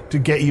to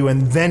get you,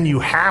 and then you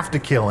have to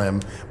kill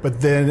him.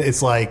 But then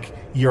it's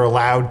you're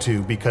allowed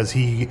to because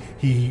he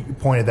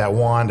pointed that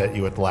wand at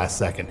you at the last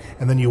second,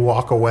 and then you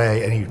walk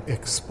away and he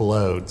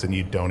explodes and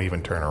you don't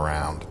even turn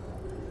around.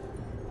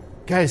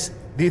 Guys,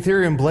 the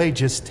Ethereum Blade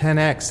just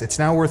 10x. It's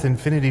now worth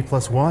infinity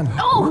plus 1.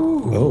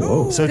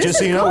 Oh. So just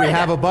so you know, we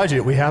have a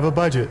budget.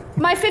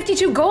 My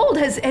 52 gold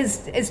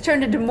has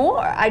turned into more.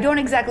 I don't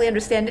exactly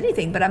understand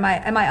anything, but am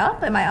I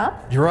up? Am I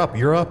up? You're up.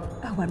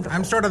 Oh, wonderful.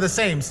 I'm sort of the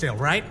same still,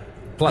 right?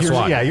 Plus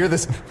 1. Yeah, you're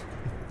this.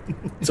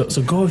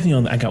 So go with me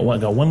on. I got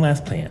one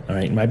last plan. All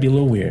right, it might be a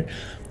little weird.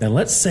 Now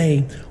let's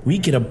say we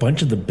get a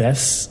bunch of the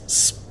best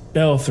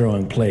spell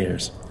throwing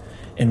players,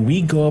 and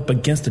we go up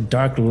against the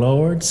Dark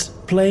Lord's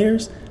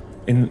players.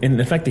 And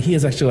the fact that he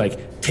has actually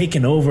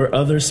taken over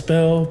other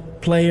spell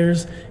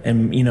players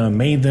and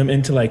made them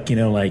into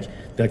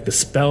the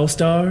spell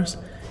stars,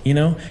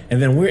 and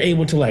then we're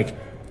able to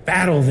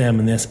battle them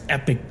in this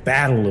epic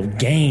battle of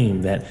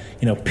game that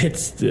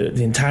pits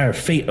the entire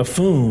fate of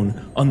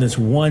Foon on this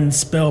one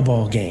spell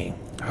ball game.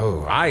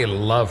 Oh, I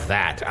love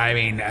that. I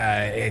mean,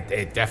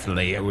 it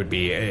definitely would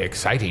be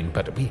exciting,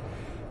 but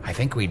I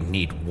think we'd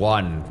need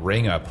one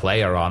ringer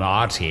player on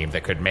our team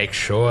that could make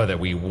sure that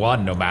we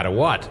won no matter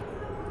what.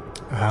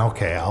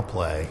 Okay, I'll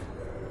play.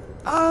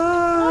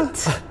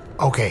 What?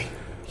 Okay,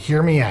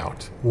 hear me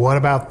out. What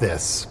about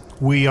this?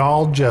 We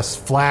all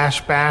just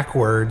flash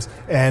backwards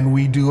and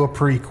we do a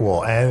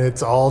prequel, and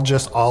it's all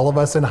just all of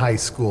us in high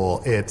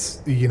school.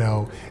 It's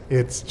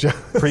just...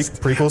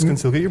 Prequels can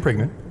still get you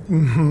pregnant.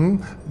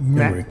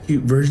 Mm-hmm.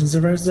 Cute versions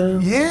of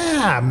ourselves?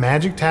 Yeah,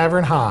 Magic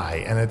Tavern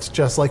High. And it's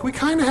just we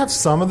kind of have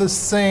some of the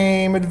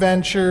same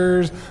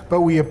adventures,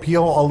 but we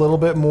appeal a little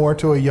bit more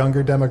to a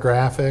younger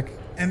demographic.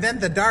 And then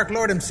the Dark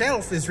Lord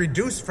himself is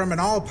reduced from an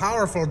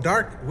all-powerful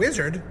dark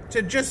wizard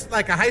to just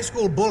a high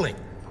school bully.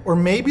 Or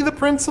maybe the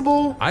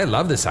principal? I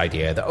love this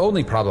idea. The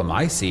only problem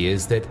I see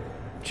is that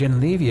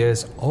Genlevia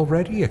is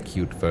already a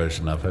cute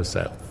version of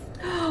herself.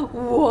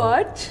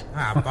 What?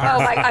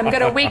 I'm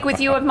going to wink with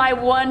you of my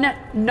one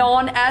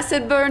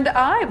non-acid burned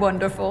eye.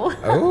 Wonderful.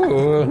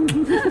 Oh.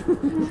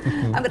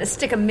 I'm going to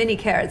stick a mini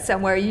carrot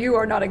somewhere you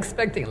are not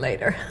expecting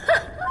later.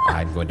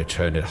 I'm going to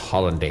turn it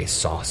hollandaise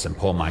sauce and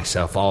pour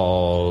myself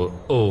all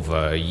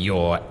over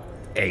your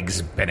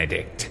eggs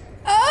Benedict.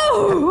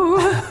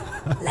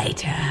 Oh!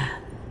 Later.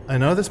 I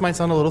know this might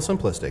sound a little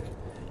simplistic.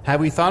 Have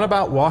we thought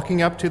about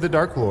walking up to the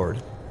Dark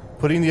Lord,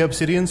 putting the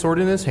obsidian sword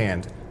in his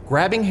hand,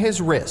 grabbing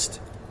his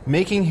wrist,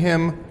 making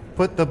him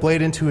put the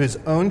blade into his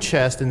own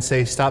chest and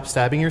say, "Stop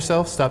stabbing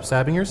yourself, stop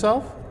stabbing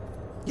yourself"?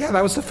 Yeah,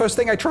 that was the first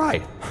thing I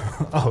tried.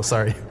 Oh,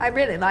 sorry. I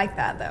really like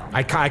that, though.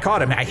 I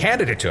caught him. I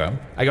handed it to him.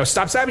 I go,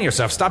 "Stop stabbing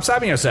yourself. Stop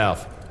stabbing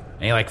yourself."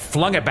 And he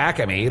flung it back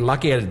at me.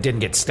 Lucky it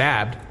didn't get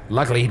stabbed.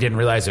 Luckily, he didn't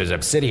realize it was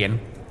obsidian.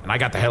 And I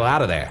got the hell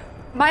out of there.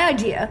 My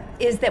idea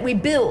is that we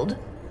build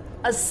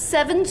a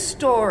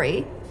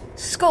 7-story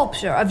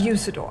sculpture of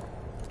Usador.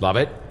 Love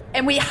it.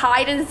 And we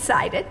hide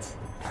inside it.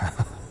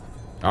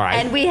 All right.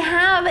 And we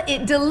have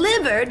it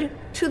delivered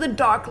to the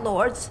Dark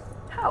Lord's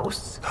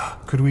house.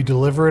 Could we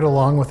deliver it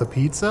along with a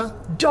pizza?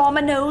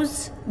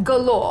 Dominoes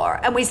galore.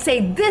 And we say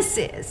this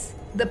is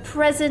the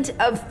present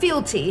of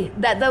fealty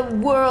that the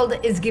world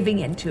is giving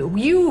into.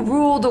 You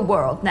rule the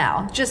world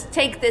now. Just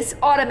take this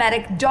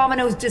automatic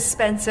Dominoes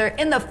dispenser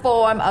in the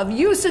form of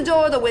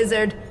Usador the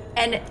Wizard,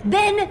 and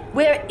then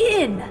we're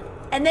in.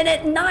 And then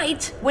at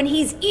night, when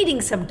he's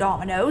eating some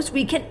Dominoes,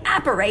 we can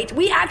apparate.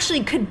 We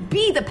actually could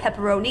be the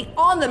pepperoni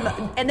on the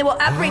and then we'll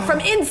apparate from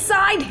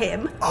inside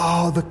him.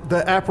 Oh,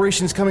 the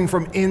apparition's coming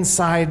from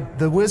inside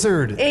the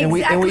wizard.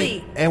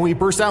 Exactly. And we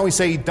burst out and we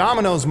say,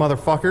 "Dominoes,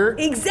 motherfucker."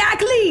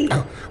 Exactly.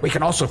 We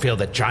can also fill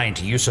the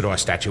giant Usador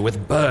statue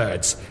with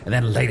birds, and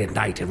then late at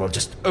night it will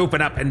just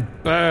open up and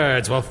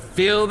birds will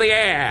fill the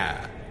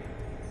air.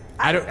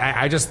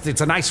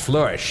 It's a nice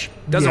flourish.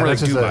 Doesn't really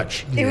do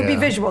much. It would be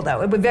visual,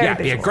 though. It would be very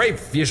visual. Yeah, a great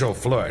visual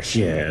flourish.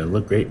 Yeah, it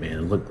looked great, man.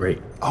 It looked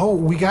great. Oh,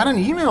 we got an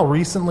email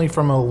recently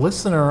from a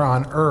listener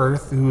on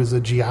Earth who is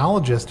a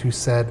geologist who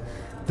said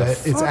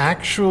that it's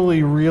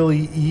actually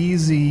really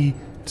easy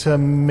to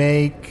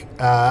make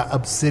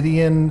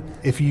obsidian.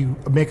 If you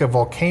make a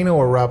volcano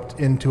erupt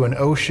into an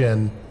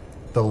ocean,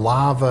 the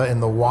lava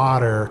in the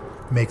water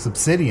makes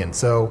obsidian.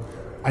 So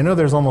I know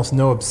there's almost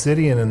no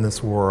obsidian in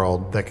this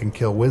world that can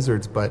kill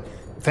wizards, but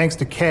thanks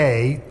to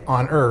Kay,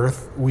 on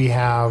Earth, we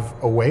have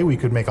a way we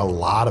could make a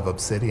lot of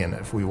obsidian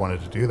if we wanted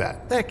to do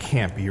that. That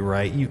can't be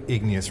right, you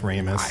igneous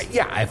Ramus.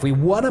 Yeah, if we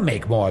want to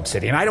make more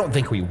obsidian. I don't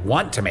think we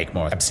want to make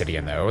more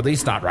obsidian, though. At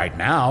least not right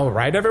now.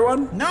 Right,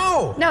 everyone?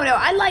 No! No,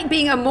 I like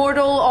being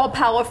immortal,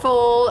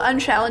 all-powerful,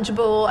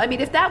 unchallengeable. I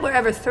mean, if that were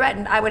ever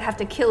threatened, I would have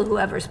to kill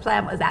whoever's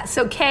plan was that.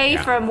 So Kay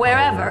from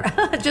wherever,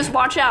 just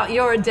watch out,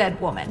 you're a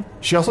dead woman.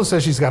 She also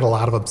says she's got a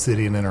lot of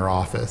obsidian in her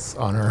office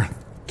on Earth.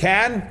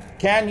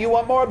 Can you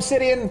want more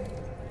obsidian?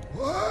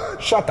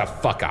 What? Shut the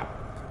fuck up.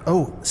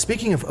 Oh,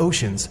 speaking of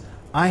oceans,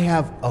 I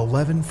have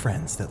 11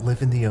 friends that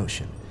live in the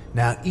ocean.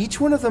 Now, each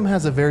one of them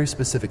has a very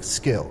specific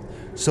skill.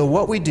 So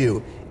what we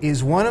do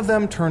is one of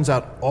them turns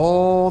out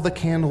all the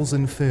candles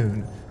in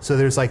Foon. So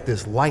there's like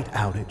this light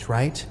outage,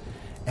 right?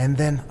 And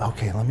then,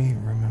 okay, let me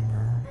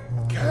remember.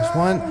 There's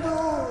one.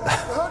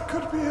 That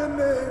could be a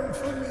name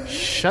for me.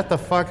 Shut the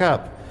fuck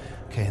up.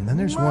 Okay, and then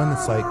there's one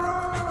that's like...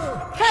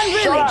 Ken,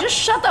 really, just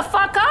shut the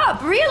fuck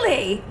up,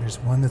 really. There's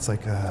one that's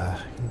like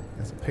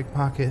has a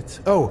pickpocket.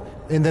 Oh,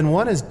 and then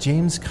one is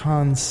James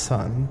Caan's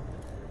son.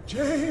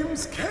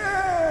 James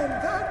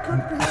Caan. That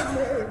could be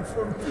a name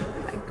for me.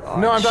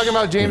 No, I'm talking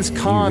about James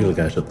Caan. You really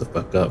gotta shut the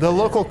fuck up. The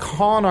local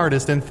con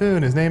artist in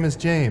Foon. His name is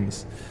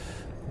James.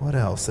 What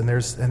else? And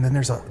there's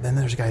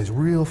a guy who's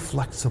real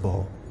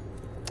flexible.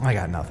 I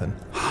got nothing.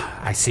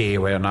 I see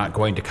we're not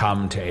going to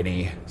come to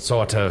any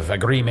sort of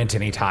agreement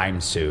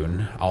anytime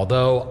soon.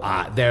 Although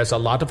there's a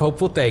lot of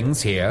hopeful things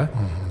here.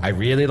 I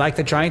really like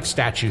the giant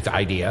statue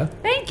idea.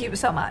 Thank you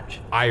so much.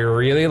 I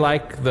really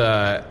like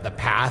the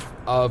path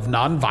of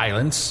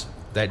nonviolence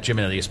that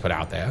Jamilius put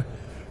out there.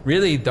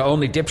 Really, the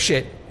only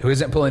dipshit who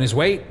isn't pulling his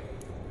weight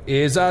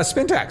is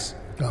Spintax.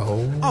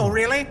 Oh,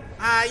 really?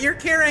 You're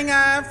carrying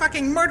a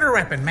fucking murder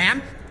weapon,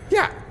 man.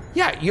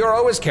 Yeah, you're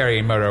always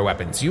carrying murder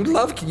weapons. You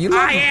love.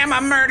 I am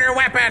a murder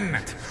weapon.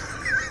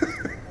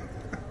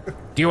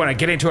 Do you want to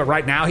get into it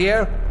right now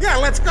here? Yeah,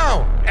 let's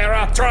go.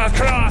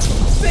 Eratracra!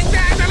 Sing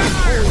that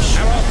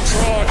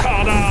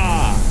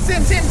Eratracada!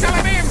 Sim,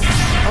 Salamim!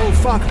 Oh,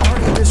 fuck.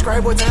 Arnie,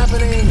 describe what's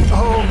happening.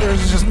 Oh,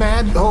 there's just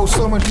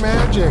so much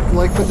magic.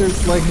 But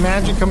there's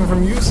magic coming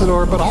from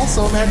Usador, but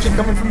also magic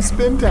coming from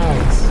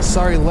Spintax.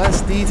 Sorry,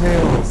 less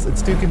details.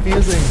 It's too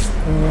confusing.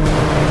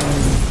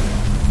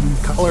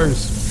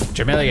 Colors.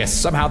 Jamilius,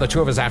 somehow the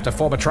two of us have to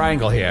form a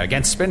triangle here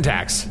against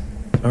Spintax.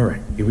 All right,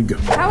 here we go.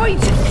 How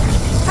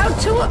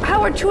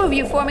are two of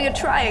you forming a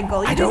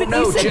triangle? I don't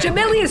know. You said,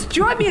 Jamilius,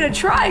 join me in a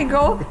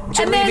triangle.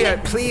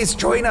 Jamilius, please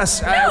join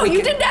us. No,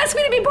 you didn't ask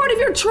me to be part of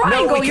your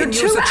triangle. No, we can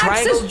use the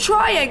triangle. Two-axis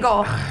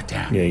triangle.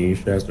 Damn. Yeah, you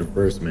should ask her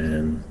first,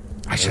 man.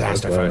 I should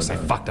ask her first. I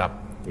fucked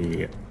up.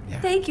 Yeah.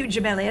 Thank you,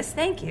 Jamilius.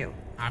 Thank you.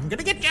 I'm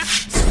gonna get you.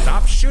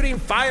 Stop shooting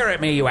fire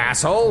at me, you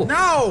asshole.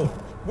 No,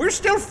 we're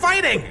still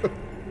fighting.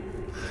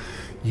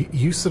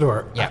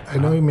 Usador, I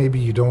know maybe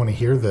you don't want to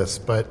hear this,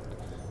 but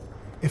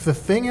if the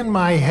thing in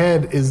my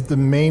head is the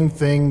main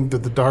thing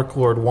that the Dark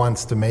Lord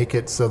wants to make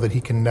it so that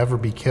he can never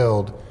be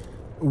killed,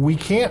 we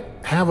can't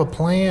have a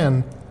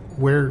plan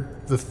where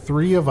the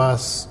three of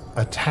us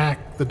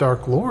attack the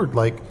Dark Lord.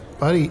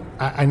 Buddy,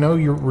 I know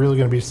you're really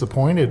going to be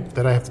disappointed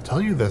that I have to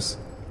tell you this.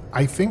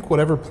 I think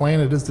whatever plan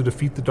it is to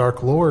defeat the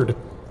Dark Lord,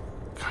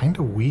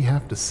 we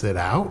have to sit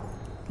out.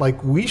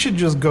 We should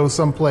just go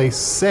someplace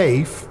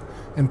safe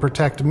and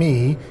protect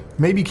me,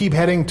 maybe keep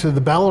heading to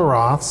the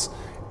Belleroths,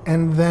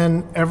 and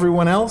then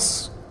everyone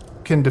else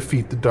can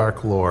defeat the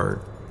Dark Lord.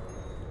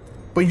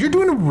 But you're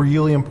doing a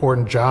really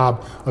important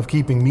job of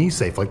keeping me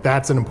safe.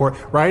 That's an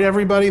important... Right,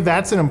 everybody?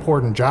 That's an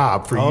important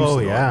job for you. Oh,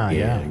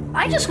 yeah.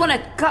 I just want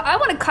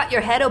to cut your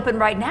head open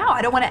right now.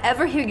 I don't want to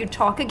ever hear you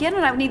talk again,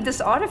 and I need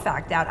this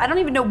artifact out. I don't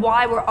even know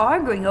why we're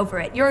arguing over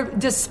it. You're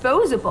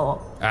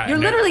disposable. You're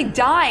literally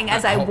dying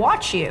as I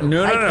watch you.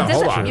 No,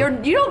 hold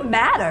on. You don't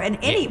matter in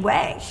any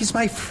way. He's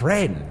my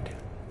friend.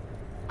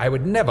 I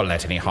would never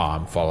let any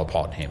harm fall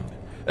upon him.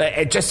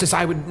 Just as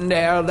I would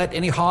never let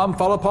any harm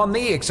fall upon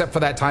thee, except for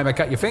that time I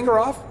cut your finger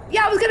off.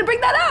 Yeah, I was going to bring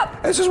that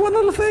up. It's just one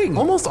little thing.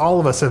 Almost all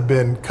of us have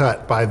been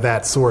cut by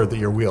that sword that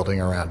you're wielding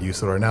around,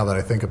 Usador, now that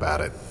I think about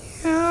it.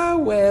 Yeah,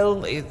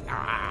 well,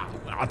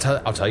 I'll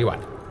tell you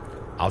what.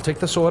 I'll take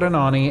the sword and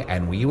Arnie,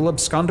 and we will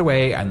abscond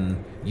away,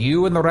 and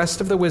you and the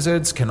rest of the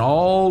wizards can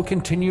all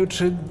continue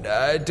to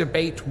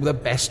debate the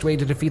best way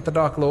to defeat the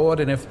Dark Lord,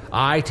 and if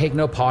I take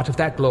no part of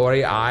that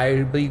glory,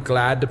 I'll be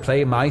glad to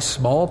play my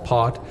small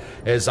part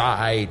as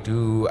I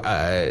do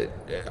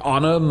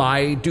honor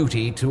my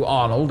duty to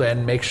Arnold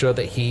and make sure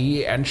that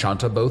he and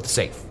Shanta are both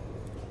safe.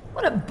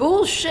 What a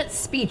bullshit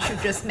speech you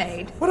just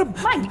made. My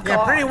God.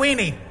 Yeah,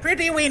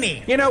 pretty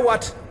weenie. You know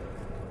what?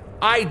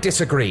 I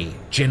disagree,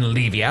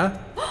 Genlevia.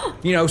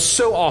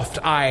 So oft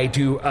I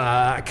do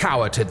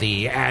cower to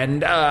thee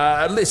and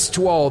list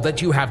to all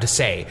that you have to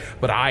say,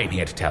 but I'm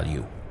here to tell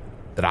you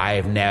that I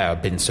have never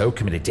been so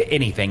committed to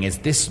anything as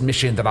this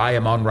mission that I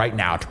am on right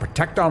now, to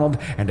protect Arnold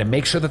and to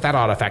make sure that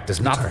artifact does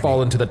not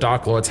fall into the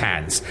Dark Lord's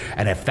hands.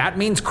 And if that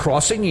means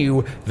crossing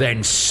you,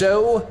 then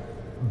so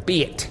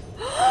be it.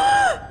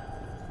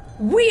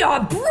 We are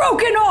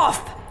broken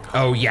off!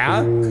 Oh, yeah?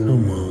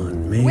 Come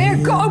on, man. We're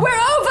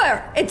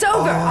over! It's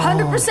over.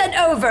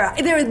 100% over.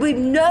 There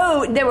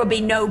will be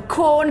no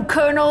corn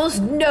kernels,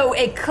 no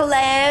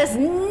eclairs,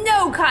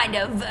 no kind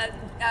of,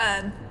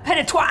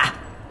 penitoire.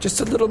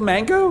 Just a little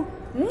mango?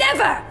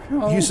 Never!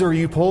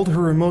 You pulled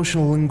her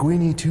emotional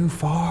linguini too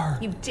far.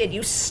 You did.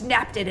 You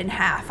snapped it in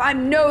half.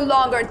 I'm no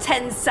longer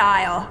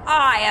tensile.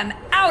 I am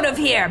out of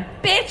here,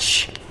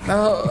 bitch!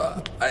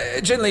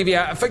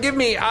 Genlevia, forgive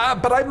me,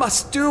 but I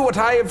must do what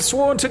I have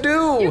sworn to do.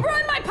 You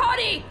ruined my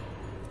party!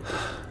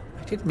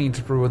 I didn't mean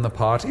to ruin the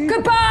party.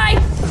 Goodbye!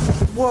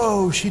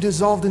 Whoa, she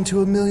dissolved into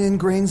 1,000,000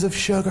 grains of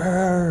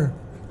sugar.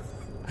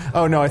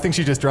 Oh no, I think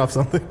she just dropped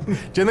something.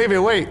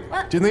 Genlevia, wait.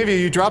 What? Genlevia,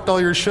 you dropped all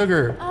your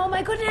sugar. Oh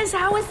my goodness,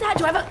 how is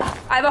that?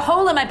 I have a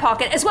hole in my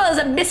pocket, as well as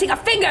I'm missing a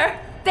finger.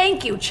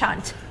 Thank you,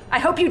 Chunt. I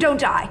hope you don't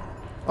die.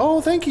 Oh,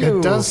 thank you.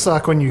 It does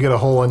suck when you get a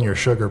hole in your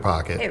sugar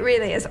pocket. It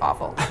really is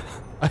awful.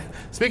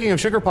 Speaking of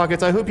sugar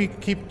pockets, I hope you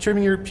keep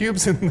trimming your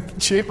pubes in the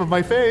shape of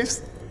my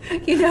face.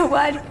 You know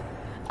what?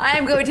 I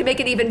am going to make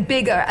it even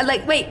bigger.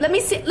 Wait, let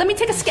me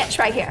take a sketch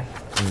right here.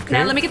 Okay.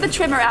 Now let me get the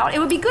trimmer out. It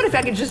would be good if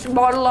I could just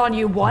model on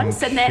you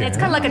once, and then it's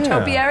kind of like a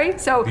topiary.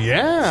 So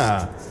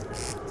yeah.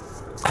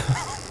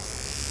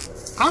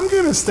 I'm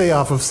going to stay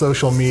off of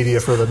social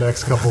media for the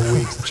next couple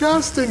weeks,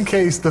 just in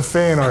case the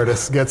fan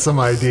artists get some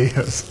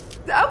ideas.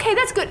 Okay,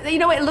 that's good. You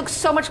know what? It looks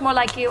so much more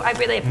like you. I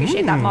really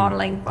appreciate that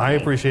modeling. I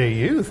appreciate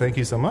you. Thank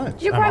you so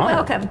much. You're quite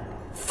welcome.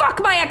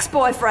 Fuck my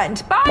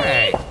ex-boyfriend. Bye!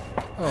 Hey.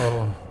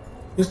 Oh.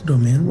 Isidore,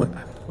 man,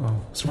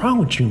 what's wrong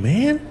with you,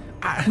 man?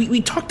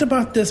 We talked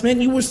about this, man.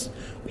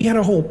 We had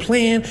a whole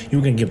plan. You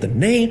were going to give the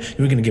name.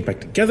 You were going to get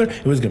back together.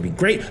 It was going to be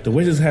great. The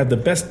Wizards had the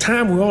best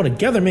time. We were all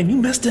together, man. You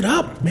messed it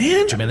up,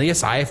 man.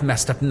 Jamilius, I have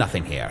messed up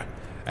nothing here.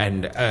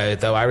 And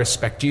though I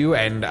respect you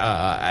and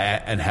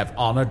have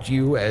honored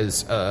you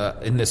as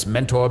in this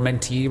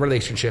mentor-mentee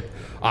relationship,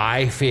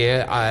 I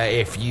fear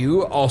if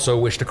you also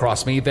wish to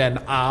cross me, then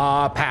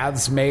our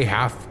paths may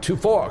have to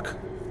fork.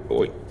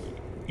 Wait,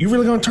 you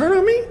really gonna turn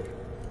on me?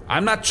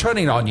 I'm not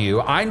turning on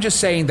you. I'm just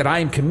saying that I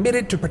am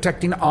committed to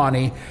protecting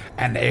Arnie,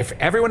 and if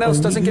everyone else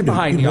doesn't get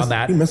behind me on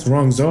that... You must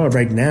wrong Zard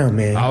right now,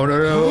 man. Oh,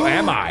 no,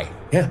 am I?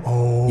 Yeah.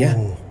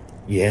 Oh.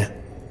 Yeah.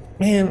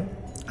 Man,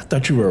 I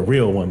thought you were a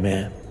real one,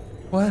 man.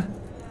 What?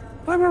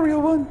 I'm a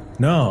real one?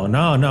 No.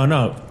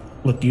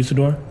 Look,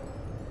 Usador,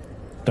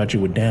 thought you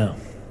were down.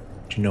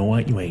 But you know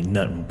what? You ain't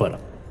nothing but a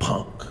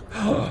punk.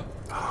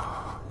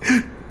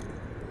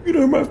 You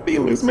know my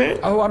feelings, man.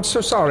 Oh, I'm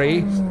so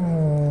sorry.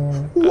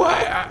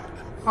 Why?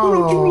 Why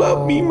don't you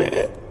love me,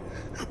 man?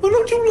 Why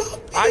don't you love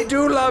me? I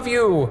do love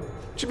you.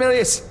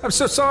 Jamilius, I'm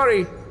so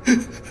sorry.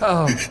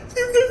 Oh.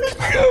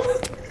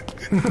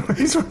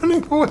 He's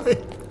running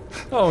away.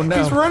 Oh,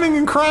 no. He's running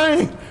and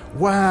crying.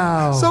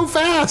 Wow. So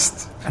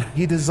fast.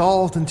 He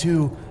dissolved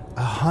into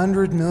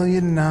 100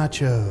 million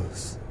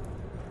nachos.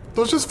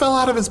 Those just fell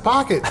out of his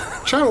pocket.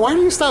 Sean, why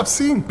do you stop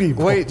seeing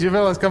people? Wait,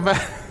 Javelis, come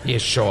back. He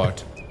is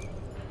short.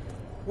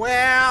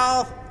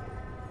 Well,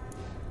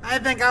 I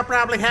think I'll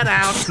probably head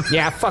out.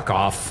 Yeah, fuck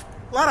off.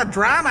 A lot of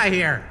drama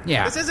here.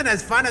 Yeah. This isn't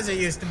as fun as it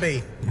used to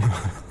be.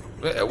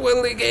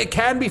 Well, it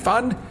can be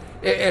fun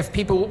if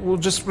people will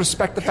just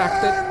respect the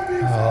fact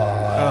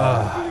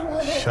that...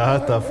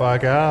 Shut the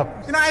fuck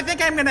up. You know, I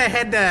think I'm gonna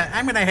head to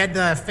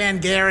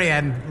Fangaria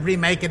and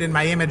remake it in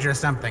my image or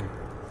something.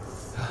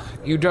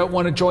 You don't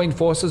want to join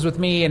forces with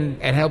me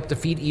and help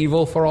defeat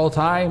evil for all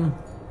time?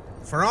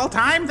 For all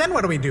time? Then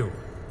what do we do?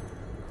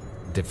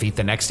 Defeat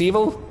the next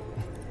evil?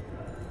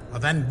 Well,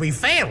 then we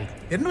failed,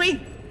 didn't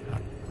we?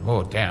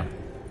 Oh, damn.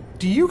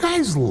 Do you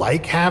guys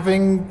like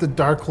having the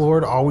Dark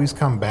Lord always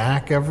come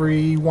back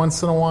every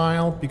once in a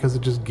while because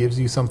it just gives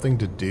you something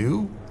to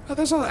do?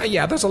 There's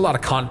a lot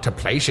of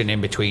contemplation in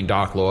between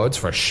Dark Lords,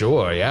 for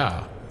sure,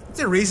 yeah. It's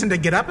a reason to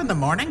get up in the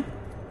morning.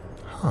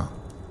 Huh.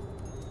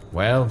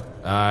 Well,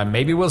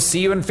 maybe we'll see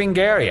you in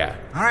Fangaria.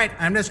 All right,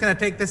 I'm just going to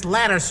take this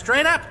ladder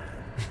straight up.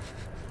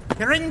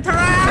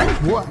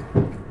 Taring-tarang! What?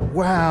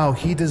 Wow,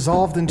 he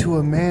dissolved into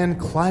a man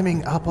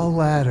climbing up a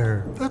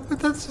ladder.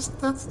 That's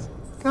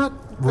not...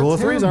 Rule of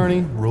him. threes,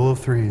 Arnie. Rule of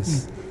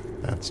threes.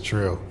 That's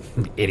true.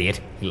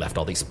 Idiot. He left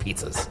all these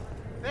pizzas.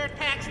 They're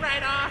tax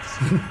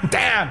write-offs.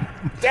 Damn!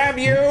 Damn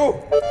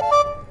you!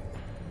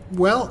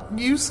 Well,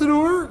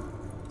 Usador,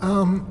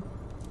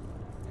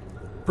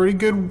 pretty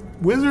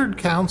good wizard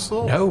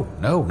council.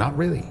 No, not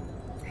really.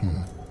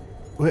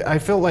 I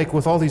feel like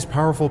with all these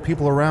powerful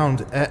people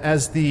around,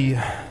 as the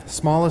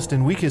smallest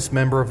and weakest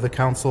member of the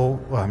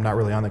council, well, I'm not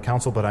really on the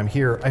council, but I'm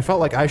here, I felt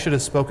like I should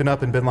have spoken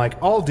up and been like,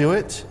 I'll do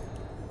it.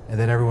 And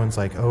then everyone's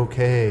like,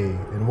 okay,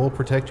 and we'll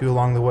protect you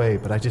along the way.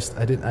 But I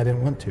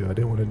didn't want to. I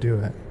didn't want to do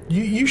it.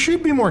 You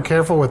should be more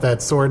careful with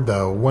that sword,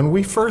 though. When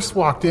we first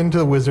walked into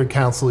the Wizard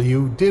Council,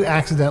 you did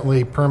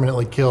accidentally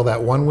permanently kill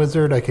that one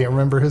wizard. I can't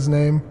remember his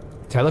name.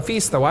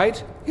 Telephis the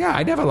White? Yeah,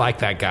 I never liked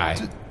that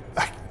guy.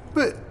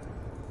 But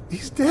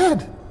he's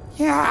dead.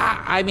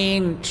 Yeah, I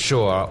mean,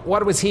 sure.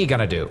 What was he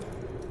gonna do?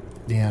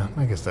 Yeah,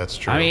 I guess that's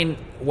true. I mean,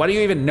 what do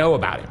you even know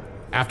about him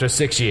after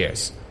 6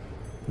 years?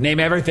 Name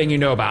everything you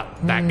know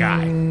about that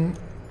guy.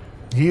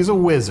 He's a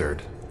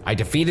wizard. I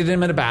defeated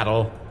him in a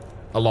battle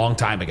a long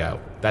time ago.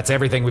 That's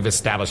everything we've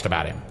established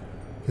about him.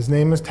 His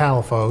name is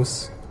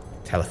Talaphos.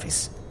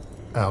 Telephis.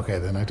 Oh, okay,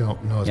 then I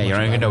don't know as much you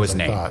don't about even know him his as I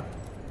name. thought.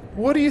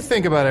 What do you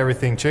think about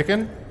everything,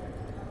 chicken?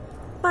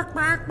 Me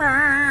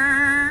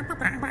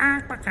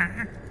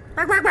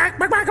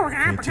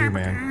too,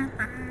 man.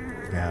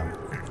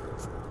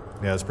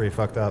 Yeah, it's pretty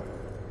fucked up.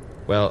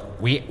 Well,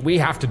 we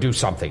have to do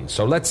something,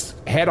 so let's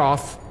head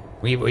off.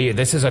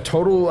 This is a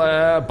total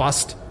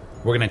bust.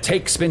 We're gonna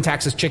take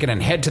Spintax's chicken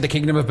and head to the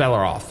Kingdom of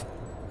Belleroth.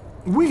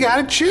 We got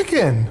a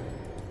chicken!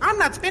 I'm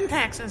not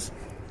Spintaxes.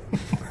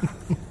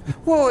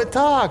 Whoa, it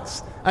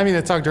talks! I mean,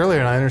 it talked earlier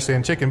and I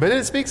understand chicken, but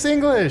it speaks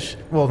English.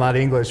 Well, not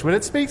English, but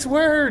it speaks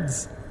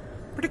words.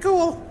 Pretty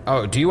cool.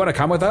 Oh, do you want to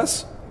come with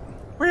us?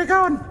 Where you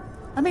going?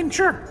 I mean,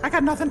 sure, I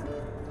got nothing.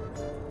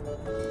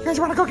 You guys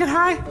want to go get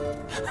high?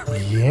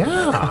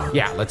 Yeah.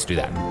 Yeah, let's do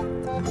that.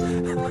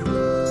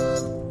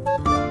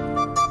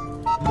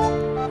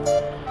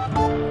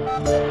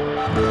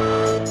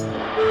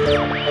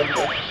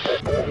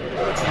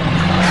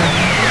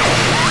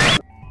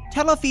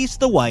 Telephis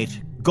the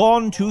White,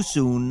 gone too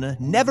soon,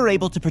 never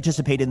able to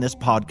participate in this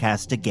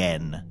podcast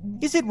again.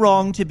 Is it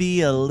wrong to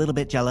be a little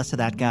bit jealous of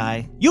that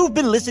guy? You've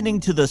been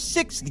listening to the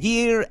 6th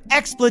year,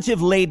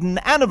 expletive-laden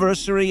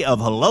anniversary of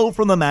Hello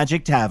from the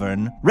Magic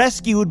Tavern,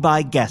 rescued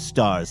by Guest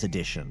Stars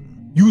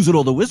edition.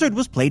 Yuzuru the Wizard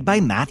was played by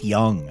Matt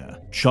Young.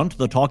 Chunt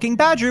the Talking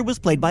Badger was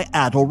played by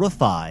Adol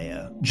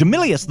Rafai.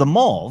 Jamilius the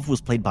Mauve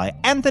was played by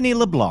Anthony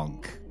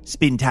LeBlanc.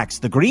 Spintax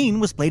the Green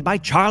was played by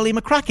Charlie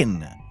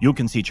McCracken. You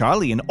can see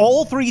Charlie in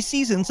all 3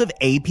 seasons of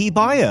AP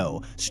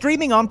Bio,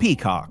 streaming on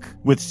Peacock,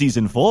 with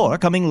Season 4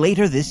 coming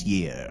later this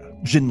year.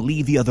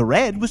 Genlevia the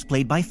Red was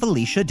played by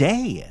Felicia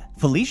Day.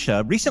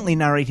 Felicia recently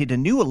narrated a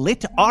new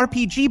lit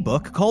RPG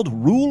book called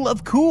Rule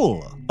of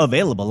Cool,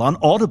 available on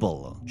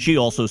Audible. She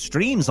also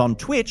streams on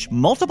Twitch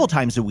multiple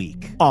times a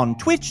week, on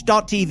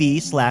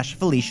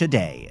twitch.tv/Felicia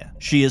Day.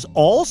 She is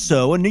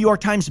also a New York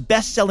Times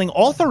best-selling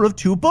author of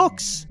 2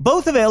 books,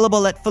 both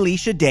available at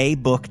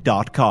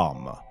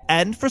FeliciaDayBook.com.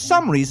 And for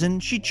some reason,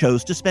 she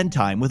chose to spend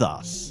time with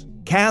us.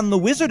 Can the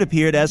Wizard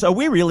appeared as, are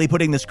we really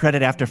putting this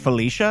credit after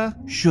Felicia?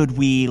 Should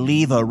we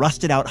leave a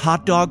rusted-out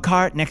hot dog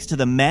cart next to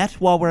the Met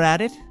while we're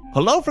at it?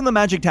 Hello from the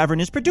Magic Tavern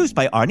is produced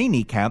by Arnie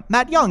Niekamp,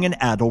 Matt Young, and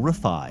Adol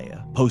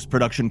Rafai.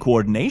 Post-production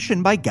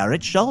coordination by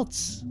Garrett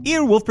Schultz.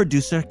 Earwolf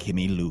producer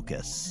Kimmy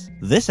Lucas.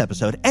 This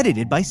episode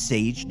edited by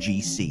Sage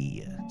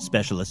GC.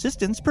 Special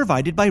assistance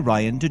provided by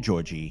Ryan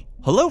DeGiorgi.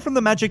 Hello from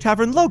the Magic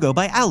Tavern logo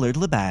by Allard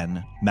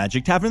Leban.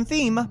 Magic Tavern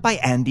theme by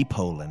Andy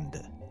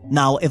Poland.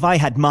 Now, if I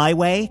had my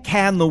way,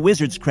 Can the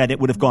Wizard's credit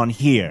would have gone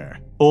here.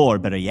 Or,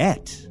 better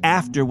yet,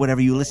 after whatever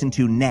you listen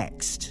to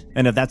next.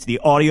 And if that's the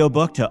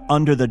audiobook to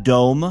Under the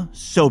Dome,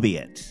 so be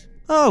it.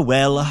 Oh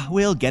well,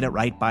 we'll get it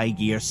right by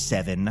year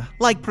 7,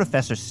 like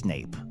Professor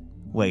Snape.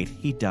 Wait,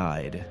 he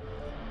died.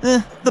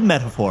 The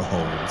metaphor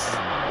holds.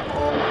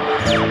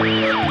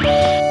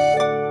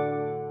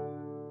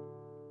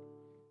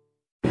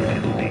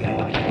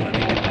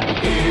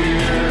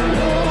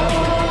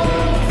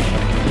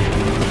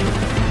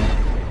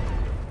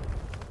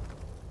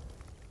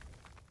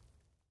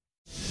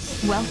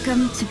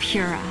 Welcome to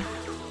Pura,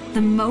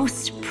 the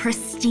most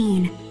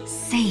pristine,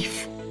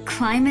 safe,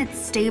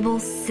 climate-stable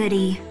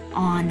city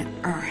on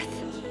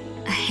Earth.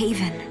 A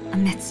haven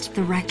amidst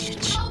the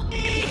wreckage.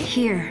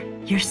 Here,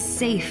 you're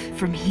safe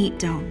from heat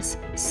domes,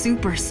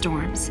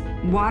 superstorms,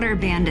 water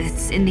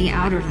bandits in the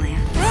outer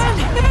lands.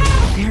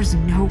 There's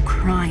no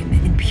crime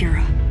in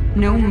Pura.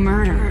 No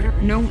murder,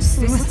 no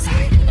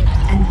suicide.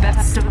 And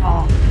best of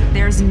all,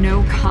 there's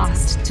no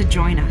cost to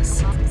join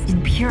us.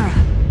 In Pura,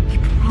 we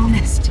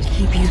promise to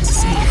keep you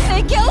safe.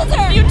 They killed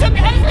her! You took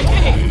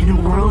everything! In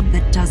a world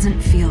that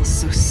doesn't feel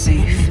so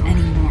safe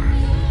anymore,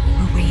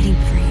 we're waiting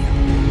for you.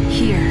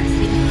 Here,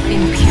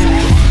 in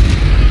Pura.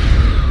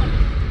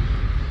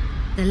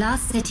 The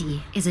Last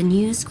City is a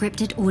new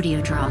scripted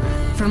audio drama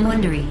from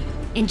Wondery.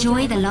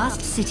 Enjoy The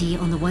Last City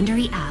on the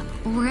Wondery app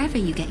or wherever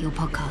you get your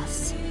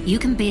podcasts. You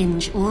can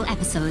binge all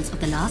episodes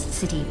of The Last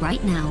City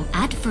right now,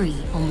 ad-free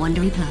on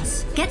Wondery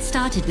Plus. Get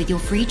started with your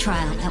free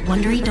trial at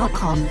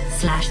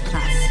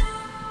Wondery.com/plus.